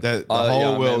 Yeah, that the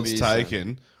whole world's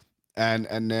taken,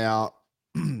 and now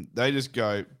they just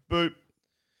go boop,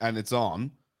 and it's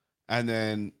on, and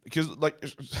then because like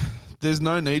there's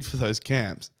no need for those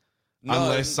camps. No,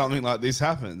 unless something like this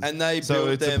happens. And it's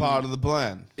a part of the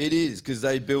plan. It is, because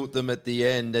they built them at the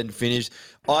end and finished.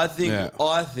 I think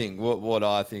what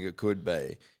I think it could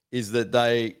be is that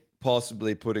they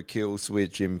possibly put a kill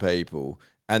switch in people,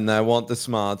 and they want the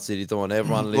smart cities. They want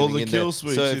everyone living in there. Well, the kill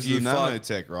switch is the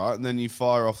nanotech, right? And then you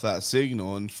fire off that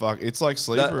signal and it's like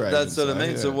sleeper agents. That's what I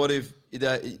mean. Yeah. So what if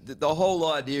the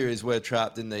whole idea is we're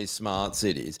trapped in these smart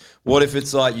cities? What if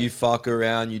it's like you fuck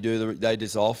around, they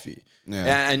just off you?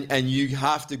 Yeah. And you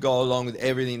have to go along with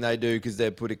everything they do because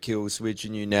they put a kill switch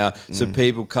in you now, so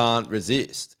people can't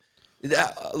resist.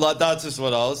 That's just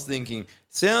what I was thinking.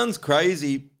 Sounds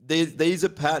crazy. These are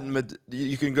patent.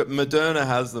 You can go, Moderna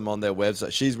has them on their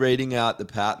website. She's reading out the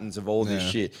patents of all this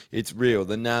shit. It's real.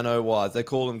 The nanowires, they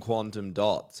call them quantum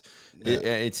dots. Yeah.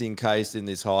 It's encased in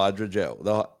this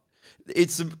hydrogel.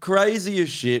 It's the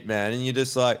craziest shit, man. And you're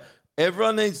just like,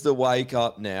 everyone needs to wake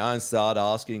up now and start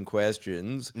asking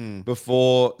questions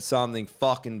before something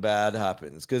fucking bad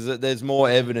happens, because there's more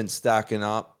evidence stacking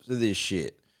up to this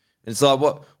shit. It's like,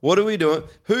 what are we doing?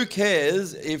 Who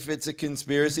cares if it's a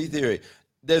conspiracy theory?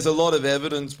 There's a lot of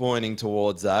evidence pointing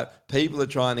towards that. People are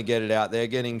trying to get it out. They're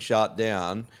getting shut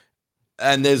down.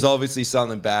 And there's obviously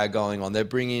something bad going on. They're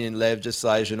bringing in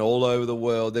legislation all over the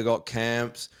world. They've got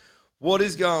camps. What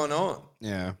is going on?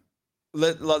 Yeah.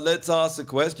 Let's ask the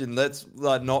question. Let's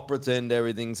not pretend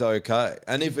everything's okay.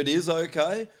 And if it is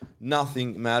okay,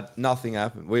 nothing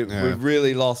happened. We've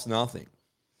really lost nothing.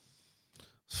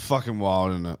 It's fucking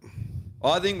wild, isn't it?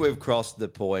 I think we've crossed the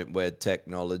point where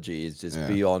technology is just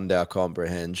beyond our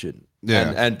comprehension.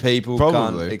 Yeah. And people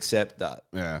Probably. can't accept that.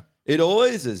 Yeah. It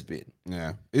always has been.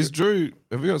 Yeah. Is Drew,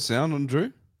 have we got sound on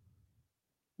Drew?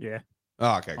 Yeah.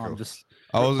 Oh, okay, cool. I'm just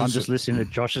wasn't I'm just listening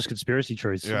to Josh's conspiracy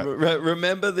truths. Yeah.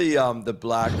 Remember the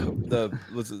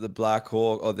Black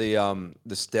Hawk or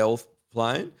the stealth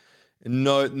plane?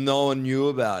 No one knew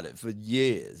about it for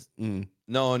years.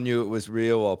 No one knew it was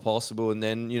real or possible. And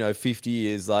then 50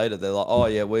 years later, they're like, "Oh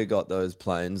yeah, we got those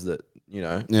planes that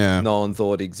no one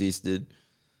thought existed."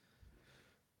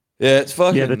 Yeah, it's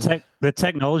fucking. Yeah, the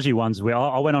technology ones. Where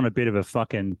I went on a bit of a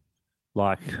fucking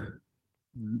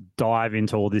dive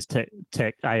into all this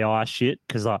tech AI shit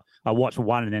because I watched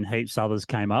one and then heaps others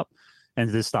came up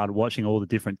and just started watching all the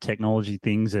different technology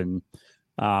things and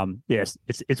yes,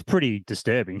 it's pretty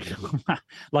disturbing.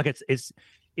 Like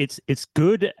it's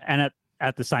good and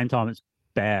at the same time it's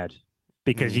bad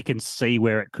because you can see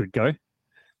where it could go.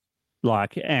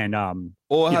 Like and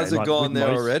or has it gone there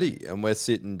already and we're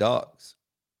sitting ducks?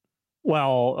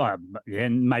 Well, yeah,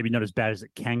 maybe not as bad as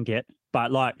it can get,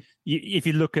 but like if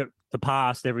you look at the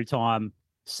past, every time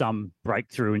some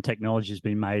breakthrough in technology has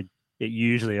been made, it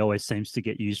usually always seems to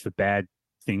get used for bad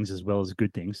things as well as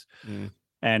good things.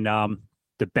 And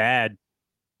the bad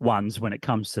ones, when it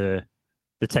comes to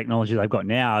the technology they've got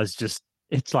now, is just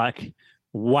it's like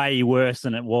way worse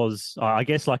than it was. I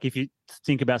guess like if you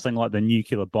think about something like the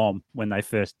nuclear bomb when they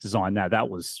first designed that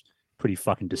was pretty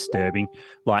fucking disturbing.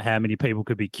 Like how many people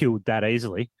could be killed that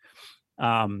easily.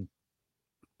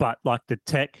 But like the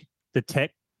tech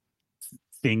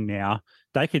thing now,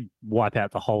 they could wipe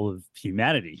out the whole of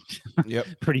humanity. Yep.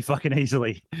 Pretty fucking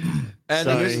easily. And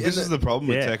so, this is the problem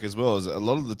with tech as well, is a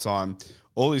lot of the time,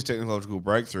 all these technological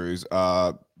breakthroughs,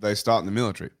 they start in the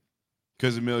military.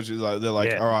 Because the military, they're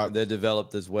like, all right. They're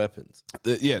developed as weapons.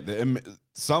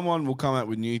 Someone will come out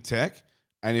with new tech,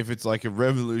 and if it's like a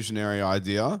revolutionary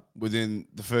idea, within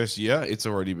the first year, it's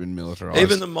already been militarized.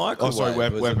 Even the microwave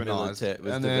weaponized.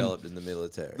 was developed in the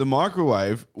military. The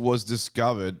microwave was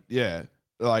discovered,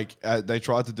 they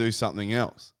tried to do something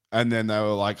else. And then they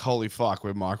were like, holy fuck,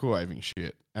 we're microwaving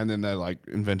shit. And then they like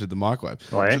invented the microwave.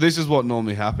 Oh, yeah? So this is what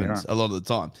normally happens a lot of the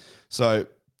time. So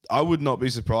I would not be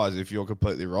surprised if you're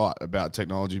completely right about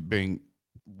technology being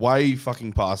way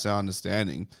fucking past our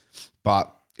understanding,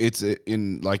 but it's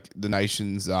in like the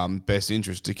nation's best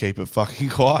interest to keep it fucking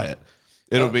quiet.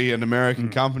 It'll be an American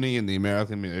company in the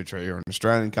American military or an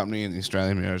Australian company in the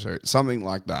Australian military, something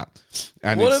like that.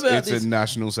 And it's a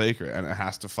national secret and it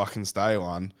has to fucking stay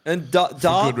on. And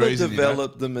DARPA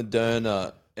developed the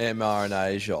Moderna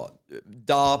mRNA shot.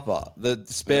 DARPA, the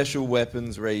Special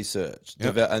Weapons Research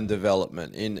and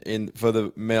Development for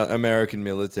the American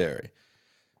military.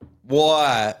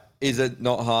 Why is it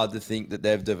not hard to think that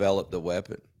they've developed a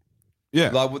weapon? Yeah.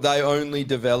 Like they only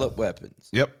develop weapons.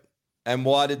 Yep. And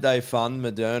why did they fund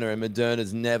Moderna? And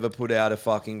Moderna's never put out a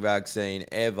fucking vaccine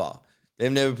ever.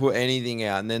 They've never put anything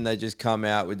out. And then they just come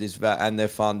out with this and they're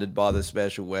funded by the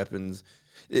special weapons.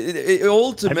 It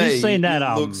all to me seen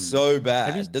that, looks so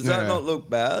bad. Does that not look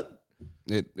bad?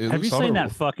 Have you seen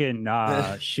that fucking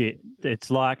shit?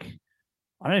 It's like,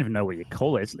 I don't even know what you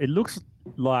call it. It looks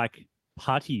like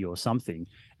putty or something.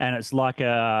 And it's like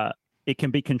it can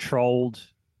be controlled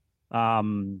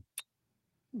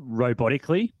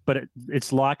robotically, but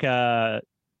it's like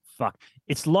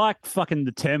it's like fucking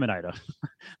the Terminator,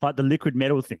 like the liquid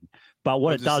metal thing. But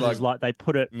what it does is like they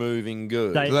put it moving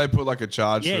good. They put like a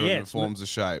charge to it and it forms a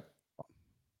shape.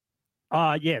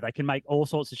 They can make all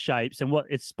sorts of shapes, and what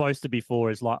it's supposed to be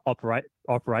for is like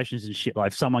operations and shit.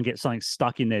 Like if someone gets something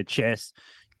stuck in their chest,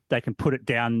 they can put it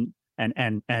down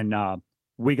and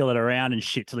wiggle it around and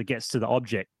shit till it gets to the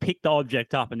object, pick the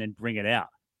object up, and then bring it out.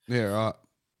 Yeah, right.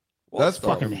 That's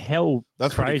fucking hell.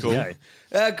 That's crazy. Pretty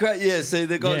cool. Yeah, see,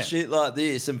 they got shit like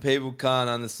this, and people can't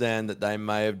understand that they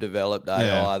may have developed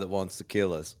AI that wants to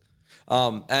kill us.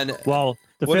 And well,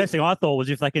 the first thing I thought was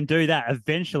if they can do that,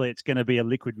 eventually it's going to be a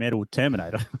liquid metal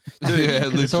Terminator.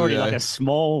 Dude, it's already like a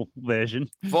small version.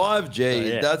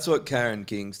 5G, that's what Karen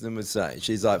Kingston was saying.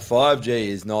 She's like, 5G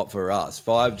is not for us.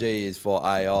 5G is for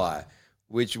AI,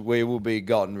 which we will be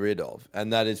gotten rid of,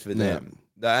 and that is for them.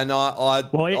 And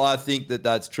I think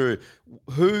that's true.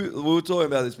 We were talking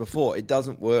about this before. It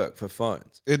doesn't work for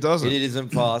phones. It doesn't. It isn't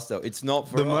faster. It's not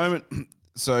for the us. moment.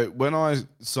 So when I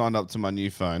signed up to my new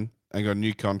phone, and got a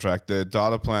new contract, the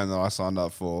data plan that I signed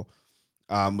up for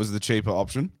was the cheaper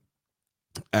option,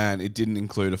 and it didn't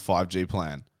include a 5G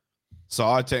plan. So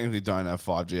I technically don't have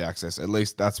 5G access. At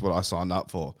least that's what I signed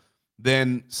up for.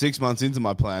 Then 6 months into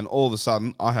my plan, all of a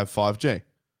sudden I have 5G.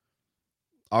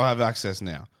 I have access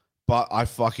now, but I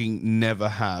fucking never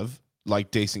have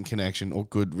like decent connection or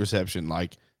good reception,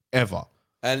 like ever.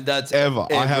 And that's ever.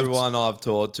 Everyone I've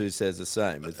talked to says the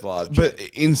same with 5G. But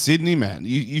in Sydney, man,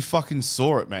 you fucking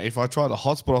saw it, man. If I tried to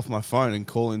hotspot off my phone and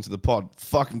call into the pod,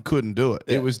 fucking couldn't do it.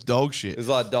 Yeah. It was dog shit. It was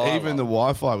like dial-up. Even the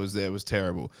Wi-Fi was there, was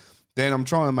terrible. Then I'm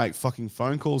trying to make fucking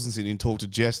phone calls in Sydney and talk to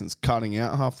Jess, and it's cutting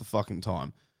out half the fucking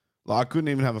time. Like I couldn't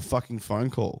even have a fucking phone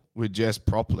call with Jess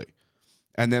properly.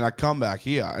 And then I come back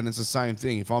here, and it's the same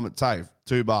thing. If I'm at TAFE,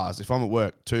 2 bars. If I'm at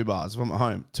work, 2 bars. If I'm at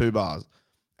home, 2 bars.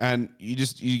 And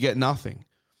you get nothing.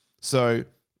 So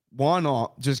why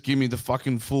not just give me the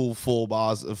fucking full 4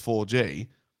 bars of 4G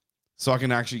so I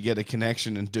can actually get a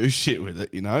connection and do shit with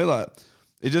it, you know? Like,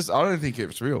 I don't think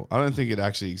it's real. I don't think it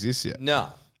actually exists yet. No.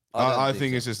 I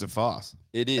think it's just a farce.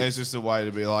 It is. It's just a way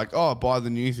to be like, oh, buy the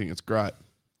new thing. It's great.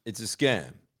 It's a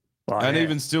scam. And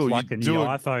even still, like you a new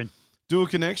iPhone. Do a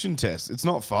connection test. It's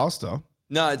not faster.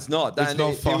 No, it's not. It's not it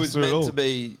was faster at meant all. to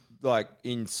be like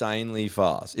insanely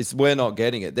fast. We're not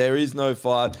getting it. There is no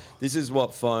 5. This is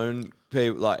what phone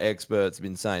people, like experts, have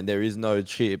been saying. There is no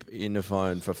chip in the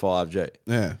phone for 5G.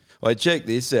 Yeah. Well, check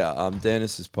this out.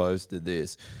 Dennis has posted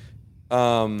this.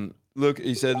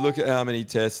 He said, look at how many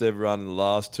tests they've run in the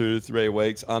last 2 to 3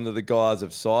 weeks under the guise of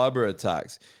cyber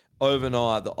attacks.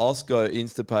 Overnight, the Osco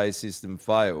Instapay system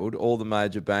failed. All the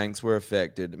major banks were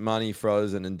affected. Money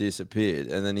frozen and disappeared.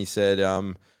 And then he said,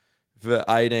 for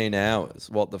 18 hours,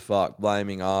 what the fuck,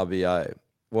 blaming RBA.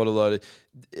 What a load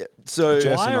of... So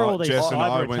Jess and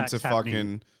I went to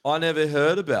fucking... I never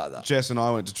heard about that. Jess and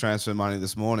I went to transfer money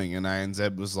this morning, and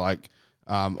ANZ was like,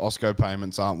 Osco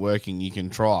payments aren't working. You can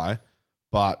try.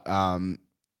 But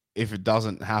if it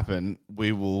doesn't happen,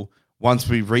 we will... Once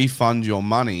we refund your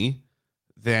money...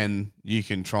 then you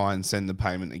can try and send the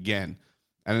payment again.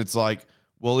 And it's like,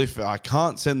 well, if I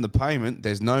can't send the payment,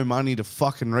 there's no money to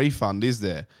fucking refund, is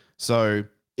there? So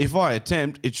if I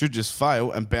attempt, it should just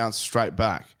fail and bounce straight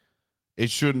back. It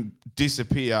shouldn't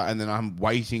disappear and then I'm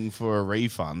waiting for a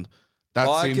refund.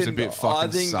 That seems a bit fucking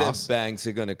I think sus. that banks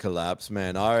are going to collapse,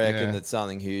 man. I reckon Yeah. that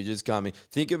something huge is coming.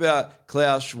 Think about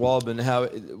Klaus Schwab and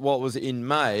what was in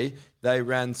May, they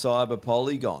ran Cyber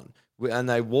Polygon. And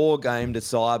they war gamed a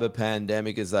cyber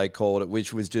pandemic, as they called it,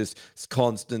 which was just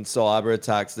constant cyber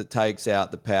attacks that takes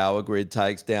out the power grid,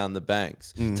 takes down the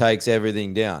banks, takes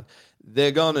everything down.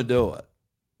 They're going to do it.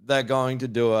 They're going to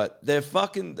do it. They're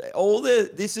fucking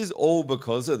this is all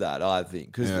because of that, I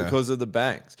think, because of the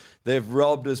banks. They've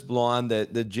robbed us blind.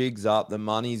 The jig's up. The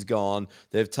money's gone.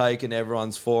 They've taken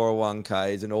everyone's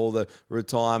 401ks and all the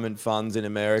retirement funds in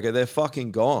America. They're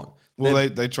fucking gone. Well,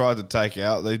 they tried to take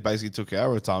out. They basically took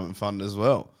our retirement fund as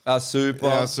well. Our super.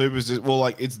 Yeah, our super's just, well,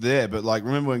 like it's there, but like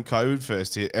remember when COVID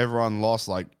first hit, everyone lost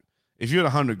like if you had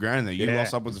 100 grand there, you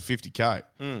lost upwards of 50K.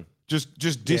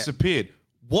 Just disappeared.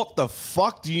 What the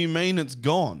fuck do you mean it's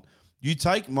gone? You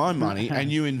take my money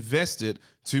and you invest it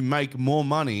to make more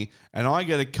money, and I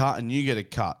get a cut and you get a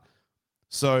cut.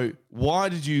 So why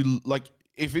did you like?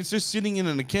 If it's just sitting in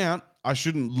an account, I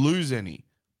shouldn't lose any.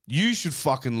 You should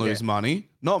fucking lose money,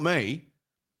 not me.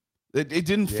 It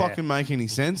didn't fucking make any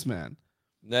sense, man.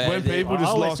 No, when people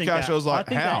just lost cash, I was like,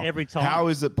 think that how? every time- How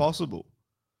is it possible?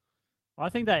 I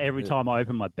think that every time I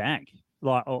open my bank,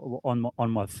 like on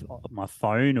my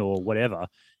phone or whatever,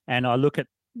 and I look at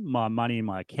my money in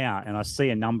my account and I see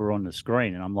a number on the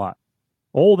screen, and I'm like,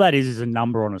 all that is a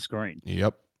number on a screen.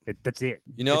 Yep. That's it.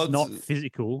 You know, it's not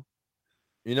physical.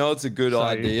 You know, it's a good So,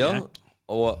 idea. yeah.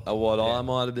 Or what I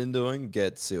might have been doing,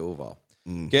 get silver.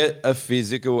 Get a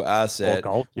physical asset Or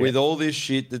gold, with all this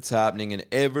shit that's happening and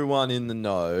everyone in the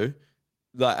know,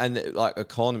 like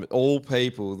economy, all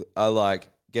people are like,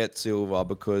 get silver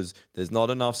because there's not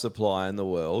enough supply in the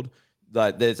world.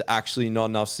 Like there's actually not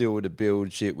enough silver to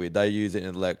build shit with. They use it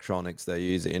in electronics. They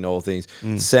use it in all things.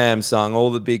 Samsung,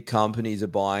 all the big companies are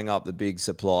buying up the big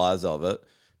suppliers of it.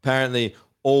 Apparently,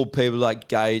 all people like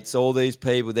Gates, all these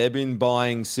people, they've been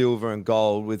buying silver and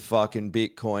gold with fucking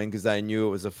Bitcoin because they knew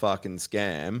it was a fucking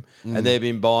scam. And they've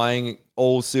been buying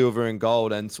all silver and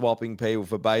gold and swapping people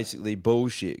for basically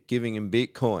bullshit, giving them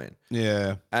Bitcoin.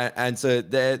 Yeah. And so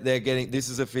they're getting, this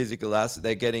is a physical asset.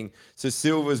 They're getting, so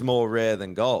silver's more rare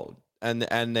than gold. And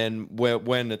then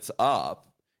when it's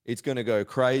up, it's going to go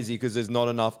crazy because there's not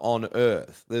enough on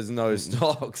Earth. There's no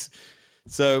stocks.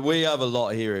 So we have a lot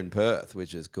here in Perth,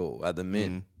 which is cool at the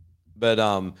Mint. But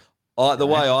the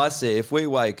way I see it, if we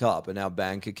wake up and our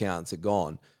bank accounts are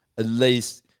gone, at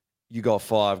least you got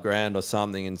 $5,000 or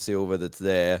something in silver that's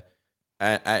there.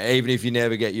 And even if you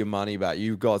never get your money back,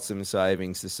 you've got some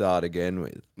savings to start again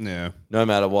with. Yeah. No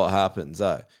matter what happens,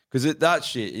 because that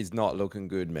shit is not looking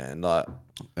good, man. Like,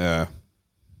 yeah,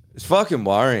 it's fucking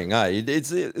worrying, It's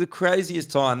the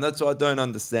craziest time. That's why I don't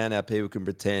understand how people can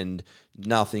pretend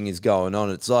nothing is going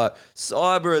on. It's like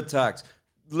cyber attacks,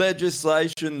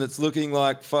 legislation that's looking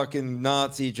like fucking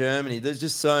Nazi Germany. There's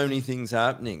just so many things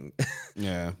happening.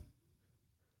 Yeah.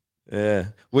 Yeah.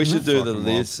 We should do the Fucking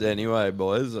list anyway,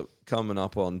 boys. Coming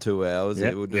up on 2 hours.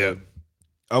 Yep. We'll do Yeah.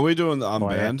 Are we doing the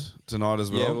unbanned tonight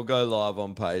as well? Yeah, we'll go live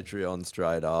on Patreon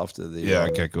straight after the. Yeah,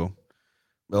 okay, cool.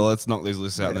 Well, let's knock these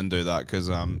lists out and then do that because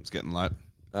it's getting late.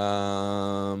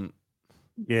 Yeah,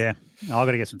 I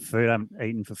got to get some food. I haven't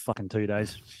eaten for fucking 2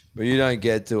 days. But you don't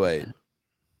get to eat.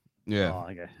 Yeah. Oh,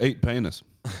 okay. Eat penis.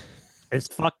 It's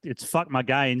fucked my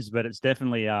gains, but it's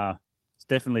definitely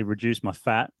reduced my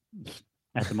fat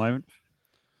at the moment.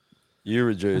 You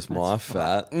reduce my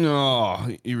fat. No,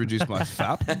 you reduce my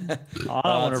fat. I don't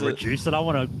want to reduce it. I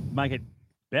want to make it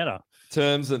better.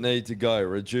 Terms that need to go.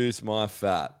 Reduce my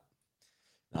fat.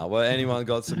 Now, well, anyone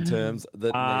got some terms that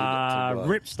need to go?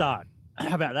 Rip start.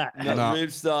 How about that? No, Rip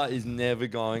start is never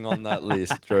going on that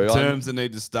list, Drew. Terms that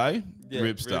need to stay. Yeah,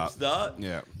 Rip start. Things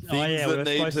Yeah. we were that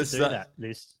need supposed to to do say, that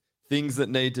list. things that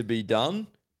need to be done.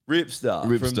 Rip start.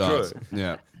 Rip from starts. Drew.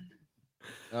 Yeah.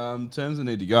 Terms that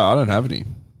need to go. I don't have any.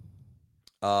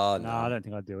 No, I don't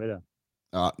think I do either.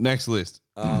 Next list.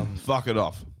 Fuck it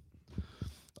off.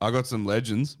 I got some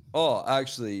legends. Oh,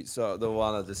 actually, so the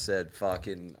one I just said,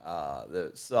 fucking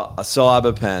a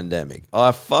cyber pandemic.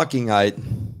 I fucking hate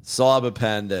cyber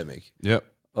pandemic. Yep.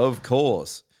 Of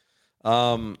course.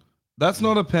 That's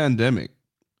not a pandemic.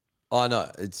 I know.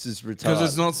 It's just Because retarded.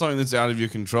 it's not something that's out of your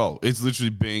control. It's literally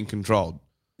being controlled.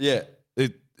 Yeah.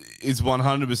 It's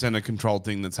 100% a controlled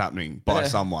thing that's happening by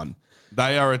someone.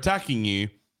 They are attacking you.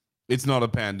 It's not a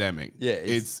pandemic. Yeah,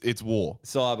 it's war.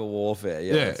 Cyber warfare.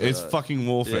 Yeah, Yeah, that's it's what fucking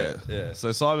warfare. Yeah. So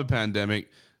cyber pandemic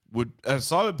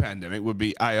would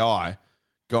be AI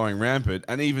going rampant,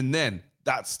 and even then,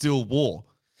 that's still war.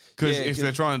 Because Yeah, if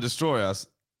they're trying to destroy us,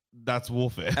 that's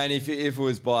warfare. And if it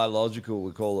was biological,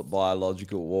 we call it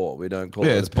biological war. We don't call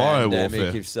Yeah, it it's a pandemic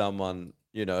bio-warfare. if someone,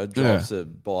 drops a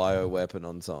bio weapon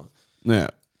on someone. Yeah.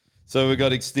 So we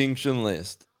got extinction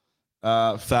list.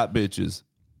 Fat bitches.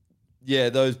 Yeah,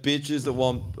 those bitches that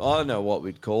want, I don't know what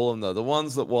we'd call them though. The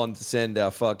ones that want to send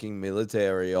our fucking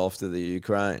military off to the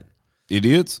Ukraine.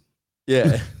 Idiots.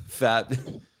 Yeah,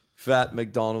 fat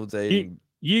McDonald's eating.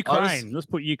 Ukraine. Let's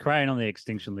put Ukraine on the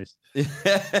extinction list.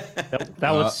 that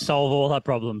would solve all our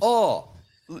problems. Oh,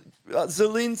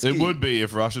 Zelensky. It would be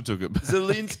if Russia took it.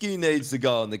 Zelensky needs to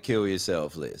go on the kill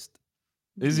yourself list.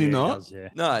 Is he not? Does, yeah.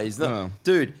 No, he's not. Oh.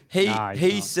 Dude, he not.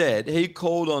 said he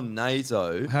called on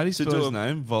NATO. How do you to spell do his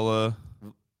name?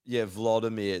 Yeah,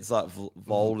 Vladimir. It's like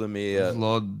Voldemir.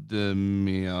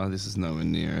 Vladimir. This is nowhere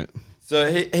near it. So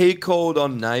he called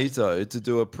on NATO to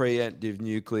do a preemptive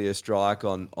nuclear strike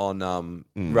on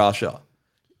Russia.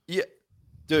 Yeah,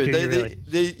 dude. Did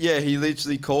he He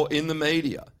literally called in the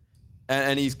media,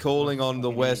 and he's calling on the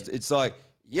West. It's like,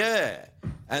 yeah,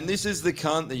 and this is the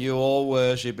cunt that you all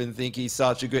worship and think he's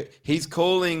such a good. He's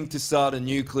calling to start a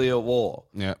nuclear war.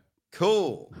 Yeah.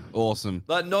 Cool. Awesome.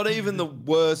 Like, not even the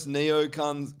worst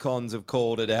neocons have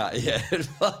called it out yet.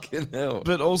 Fucking hell.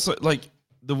 But also, like,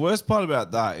 the worst part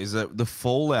about that is that the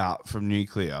fallout from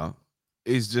nuclear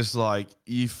is just like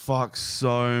you fuck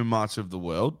so much of the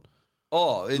world.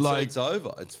 Oh, it's Like-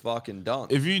 over. It's fucking done.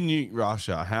 If you nuke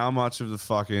Russia, how much of the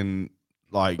fucking,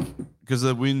 like, because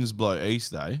the winds blow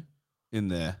east, in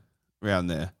there, around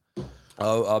there,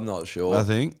 Oh, I'm not sure. I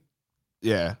think.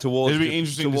 Yeah. Towards It'd be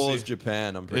interesting to towards see.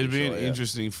 Japan, I'm pretty It'd be sure. an yeah.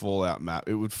 interesting fallout map.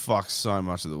 It would fuck so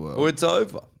much of the world. Well, it's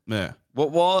over. Yeah.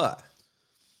 What? Why?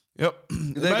 Yep.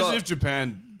 Imagine if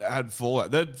Japan had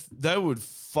fallout. They would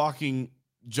fucking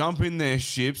jump in their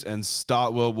ships and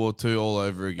start World War II all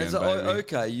over again. It's like, baby.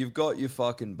 okay, you've got your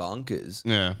fucking bunkers.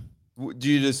 Yeah. Do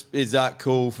you is that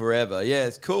cool forever? Yeah,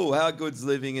 it's cool. How good's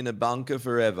living in a bunker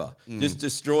forever? Just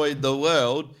destroyed the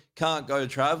world. Can't go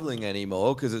traveling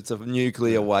anymore because it's a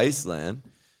nuclear wasteland.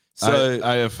 So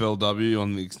AFLW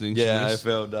on the extinction yeah, list.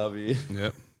 AFLW.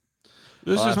 Yep.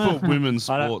 Let's just put women's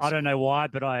sports. I don't know why,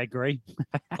 but I agree.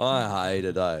 I hate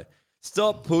it.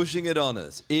 Stop pushing it on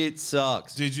us. It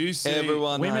sucks. Did you see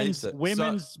Everyone hates it.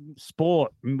 Women's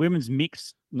sport, women's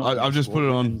mix? I've just put it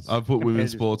on. I put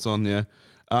women's competitive. sports on. Yeah.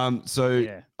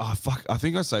 Oh fuck! I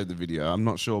think I saved the video. I'm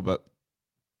not sure, but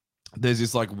there's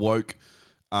this like woke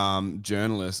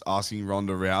journalist asking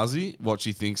Ronda Rousey what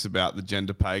she thinks about the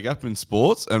gender pay gap in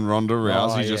sports, and Ronda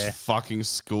Rousey just fucking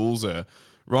schools her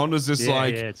Rhonda's just Yeah,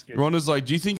 like, yeah, it's good. Rhonda's like,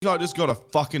 do you think I just got a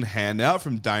fucking handout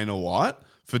from Dana White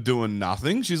for doing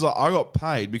nothing? She's like, I got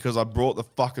paid because I brought the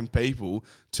fucking people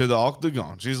to the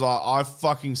Octagon. She's like, I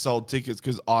fucking sold tickets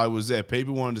because I was there.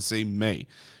 People wanted to see me.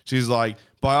 She's like,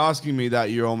 by asking me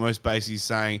that, you're almost basically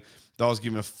saying that I was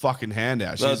given a fucking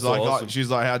handout. She's That's like, awesome. she's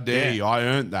like, how dare you? I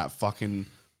earned that fucking,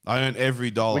 I earned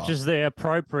every dollar. Which is the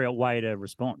appropriate way to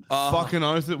respond. Fucking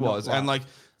oath it Not was. like- And like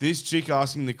this chick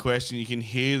asking the question, you can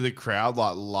hear the crowd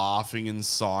like laughing and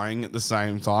sighing at the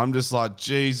same time. Just like,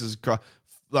 Jesus Christ.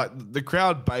 Like the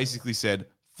crowd basically said,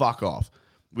 fuck off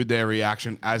with their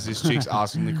reaction as this chick's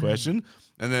asking the question.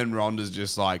 And then Rhonda's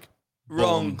just like,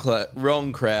 Wrong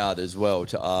crowd as well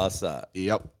to ask that.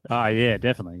 Yep. Oh yeah,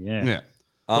 definitely. Yeah.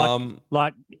 Yeah.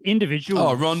 Like individual.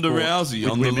 Oh, Ronda sports Rousey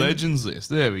with on women. the Legends list.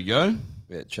 There we go.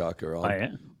 Yeah, chuck her on. Oh, yeah.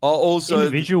 Also,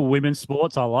 individual women's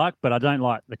sports I like, but I don't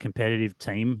like the competitive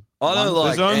team. I don't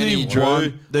ones. like any,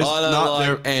 Drew. There's I don't not- like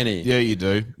there- any. Yeah, you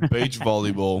do. Beach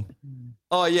volleyball.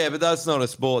 Oh yeah, but that's not a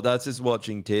sport. That's just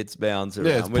watching tits bounce around.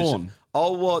 Yeah, it's which porn.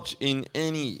 I'll watch in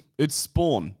any. It's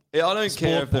spawn. Yeah, I don't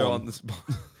care Sport if they're porn. on the sport.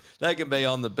 They can be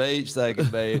on the beach. They can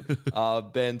be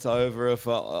bent over if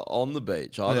on the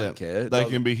beach. I don't care. They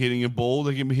can be hitting a ball.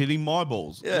 They can be hitting my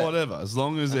balls. Yeah. Whatever. As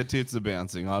long as their tits are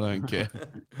bouncing, I don't care.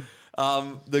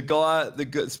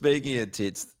 Speaking of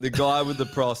tits, the guy with the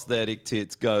prosthetic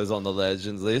tits goes on the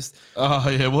legends list. Oh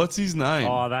yeah, what's his name?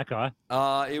 Oh, that guy.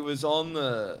 It was on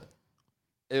the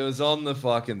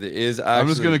fucking. I'm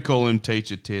just gonna call him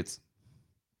Teacher Tits.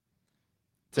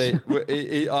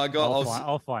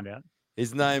 I'll find out.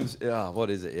 His name's what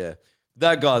is it? Yeah,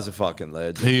 that guy's a fucking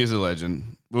legend. He is a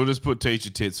legend. We'll just put Teacher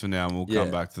Tits for now, and we'll Yeah.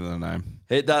 come back to the name.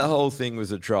 That whole thing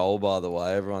was a troll, by the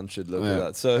way. Everyone should look at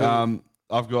that. So,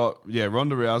 I've got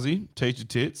Ronda Rousey, Teacher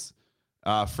Tits,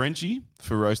 Frenchie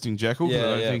for roasting Jekyll. 'Cause I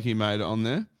don't think he made it on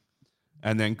there,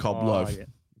 and then Cobb Loaf. Yeah.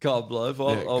 Cobb Loaf. Yeah,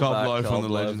 I'll Cobb back Loaf on Cobb the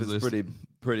Loaf. legends It's list.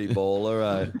 pretty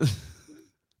baller, eh?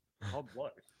 Cobb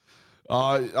Loaf.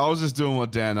 I was just doing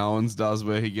what Dan Owens does,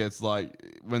 where he gets like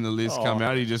when the lists come Oh.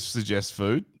 out, he just suggests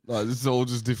food. Like it's all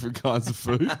just different kinds of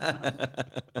food.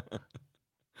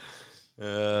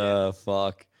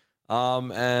 Fuck.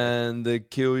 And the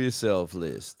kill yourself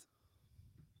list.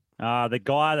 The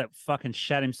guy that fucking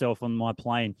shat himself on my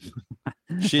plane.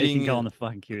 He Shitting- can go on the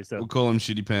fucking queue yourself. We'll call him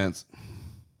Shitty Pants.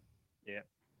 Yeah.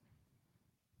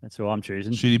 That's who I'm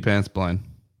choosing. Shitty Pants plane.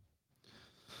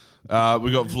 We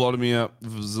got Volodymyr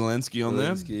Zelensky on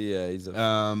there. Zelensky, yeah, he's a.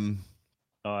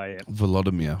 Oh yeah.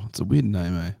 Volodymyr. It's a weird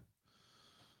name, eh?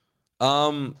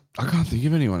 I can't think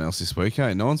of anyone else this week.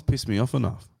 Hey, no one's pissed me off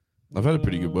enough. I've had a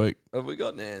pretty good week. Have we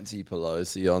got Nancy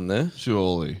Pelosi on there?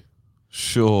 Surely.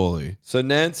 So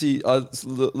Nancy,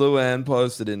 Luann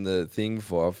posted in the thing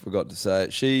before. I forgot to say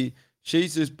it.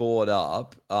 She's just bought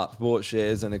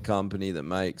shares in a company that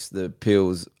makes the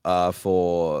pills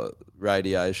for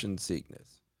radiation sickness.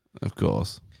 Of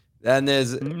course. And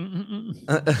there's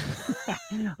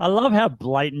I love how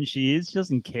blatant she is. She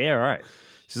doesn't care, right?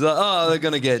 she's like, oh, they're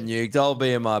gonna get nuked. I'll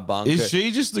be in my bunker. Is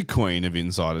she just the queen of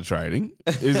insider trading?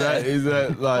 Is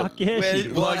that like Fuck yeah, she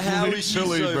is. Well, how is she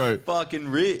literally, so bro? fucking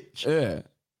rich? Yeah.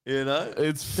 You know,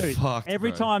 It's Dude, fucked. every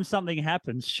bro. time something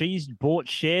happens, she's bought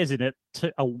shares in it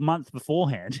a month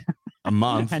beforehand. A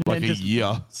month, And like then a just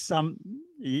year.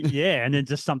 Yeah, and then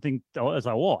just something. I was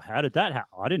like, "Whoa, how did that happen?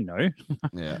 I didn't know."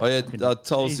 Yeah. Oh yeah,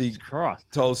 Jesus Christ.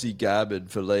 Tulsi Gabbard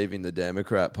for leaving the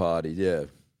Democrat Party. Yeah,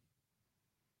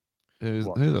 Who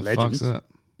What, the legends? fuck's that?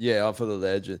 yeah, for the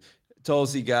legend.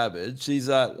 Tulsi Gabbard. She's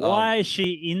at. Why is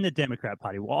she in the Democrat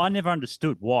Party? Well, I never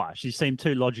understood why. She seemed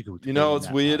too logical. To You be know in what's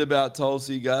that weird party. about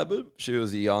Tulsi Gabbard? She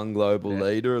was a young global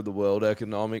leader of the World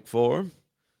Economic Forum.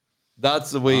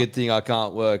 That's the weird thing I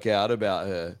can't work out about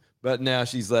her. But now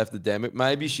she's left the Democrat.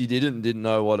 Maybe she didn't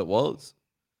know what it was.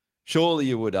 Surely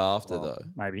you would after though.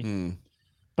 Maybe.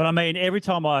 But I mean, every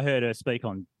time I heard her speak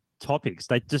on topics,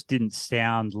 they just didn't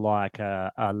sound like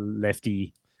a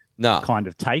lefty kind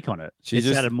of take on it. She It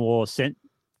just- sounded more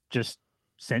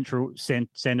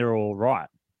center or right.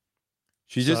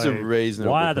 She's just a So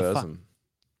reasonable why the fuck- person.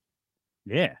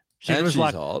 Yeah. She And was she's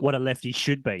like hot. what a lefty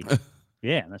should be.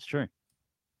 Yeah, that's true.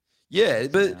 Yeah,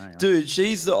 but dude,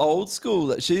 she's the old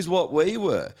school. She's what we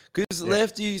were. Because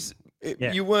lefties,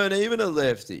 you weren't even a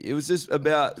lefty. It was just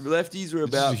about lefties were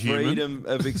about a human. freedom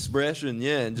of expression,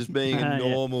 yeah, and just being a Yeah.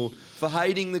 normal for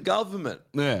hating the government.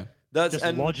 Yeah. That's Just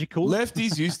and logical.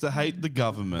 Lefties used to hate the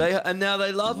government. and now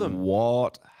they love them.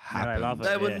 What Now happened? they love it.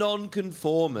 They were yeah.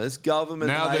 non-conformist, government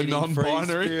Now they're hating,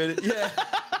 non-binary? free-spirited. Yeah.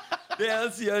 Yeah,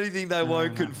 that's the only thing they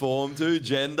won't conform to,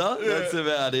 gender. That's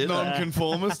about it.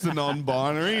 Non-conformist to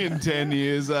non-binary in 10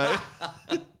 years, eh?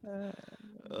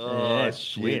 Oh, Yeah,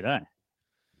 shit. weird, eh?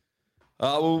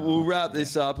 We'll wrap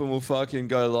this up and we'll fucking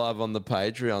go live on the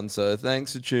Patreon. So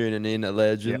thanks for tuning in at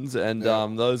Legends. And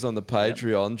those on the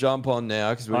Patreon, jump on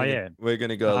now because we're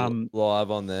gonna go live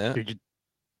on there.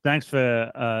 Thanks for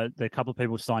the couple of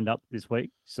people signed up this week.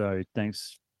 So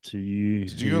thanks to you.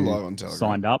 Did you go live on Telegram?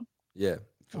 Signed up? Yeah.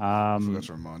 I forgot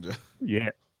to remind you. Yeah.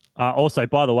 Also,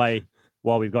 by the way,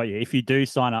 while we've got you, if you do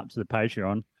sign up to the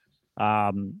Patreon,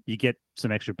 you get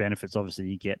some extra benefits. Obviously,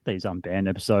 you get these unbanned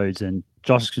episodes and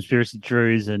Josh's Conspiracy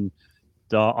Drews, and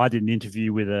I did an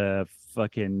interview with a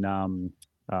fucking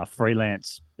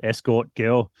freelance escort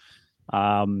girl.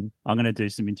 I'm going to do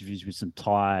some interviews with some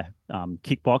Thai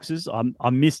kickboxers. I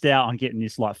missed out on getting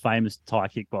this like famous Thai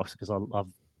kickboxer because I've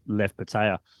left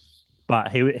Pattaya,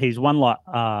 but he's won like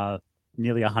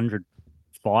nearly 100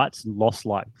 fights and lost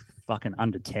like fucking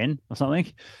under 10 or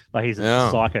something. Like he's a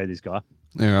psycho, this guy.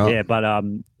 Yeah, but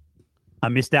I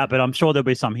missed out, but I'm sure there'll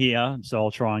be some here, so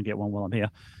I'll try and get one while I'm here.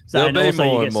 So, there'll be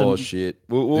more and more shit.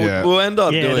 We'll end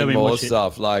up doing more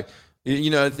stuff. Like, you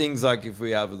know, things like if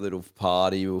we have a little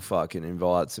party, we'll fucking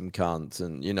invite some cunts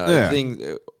and, you know,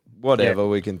 things, whatever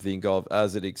we can think of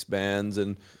as it expands.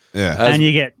 And and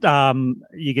you get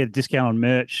a discount on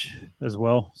merch as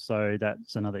well. So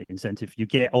that's another incentive. You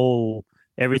get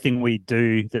everything we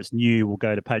do that's new will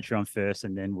go to Patreon first,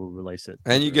 and then we'll release it.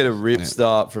 And you get a rip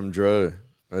start from Drew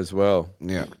as well.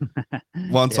 Yeah.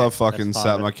 Once I've fucking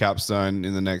sat my capstone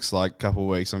in the next like couple of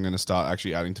weeks, I'm going to start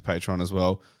actually adding to Patreon as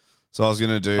well. So I was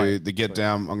going to do the Get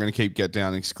Down. I'm going to keep Get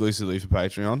Down exclusively for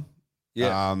Patreon.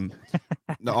 Yeah.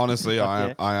 No, honestly,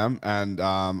 I am, and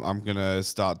I'm going to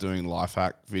start doing life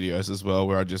hack videos as well,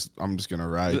 where I'm just going to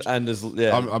rage. And just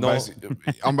I'm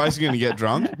basically going to get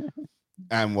drunk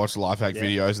and watch life hack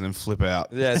videos and then flip out.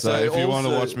 Yeah. So if you want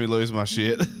to watch me lose my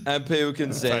shit, and people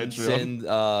can send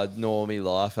normie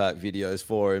life hack videos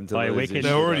for him to lose his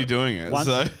they're already doing it.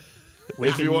 So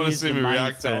if you want to see me the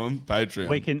react to them, Patreon.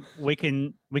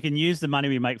 We can use the money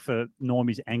we make for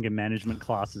Normie's anger management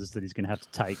classes that he's going to have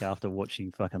to take after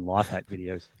watching fucking life hack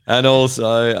videos. And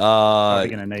also, I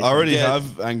already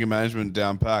have anger management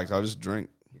down packed. I just drink.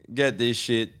 Get this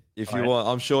shit. If you want,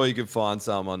 I'm sure you could find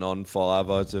someone on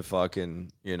Fiverr to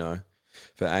fucking, you know,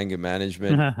 for anger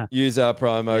management. Use our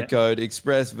promo code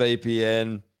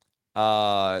ExpressVPN.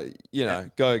 You know,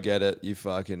 go get it. You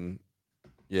fucking,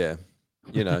 you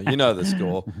know the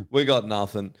score. We got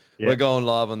nothing. We're going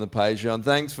live on the Patreon.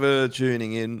 Thanks for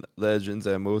tuning in, Legends,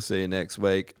 and we'll see you next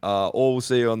week. Or we'll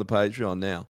see you on the Patreon now.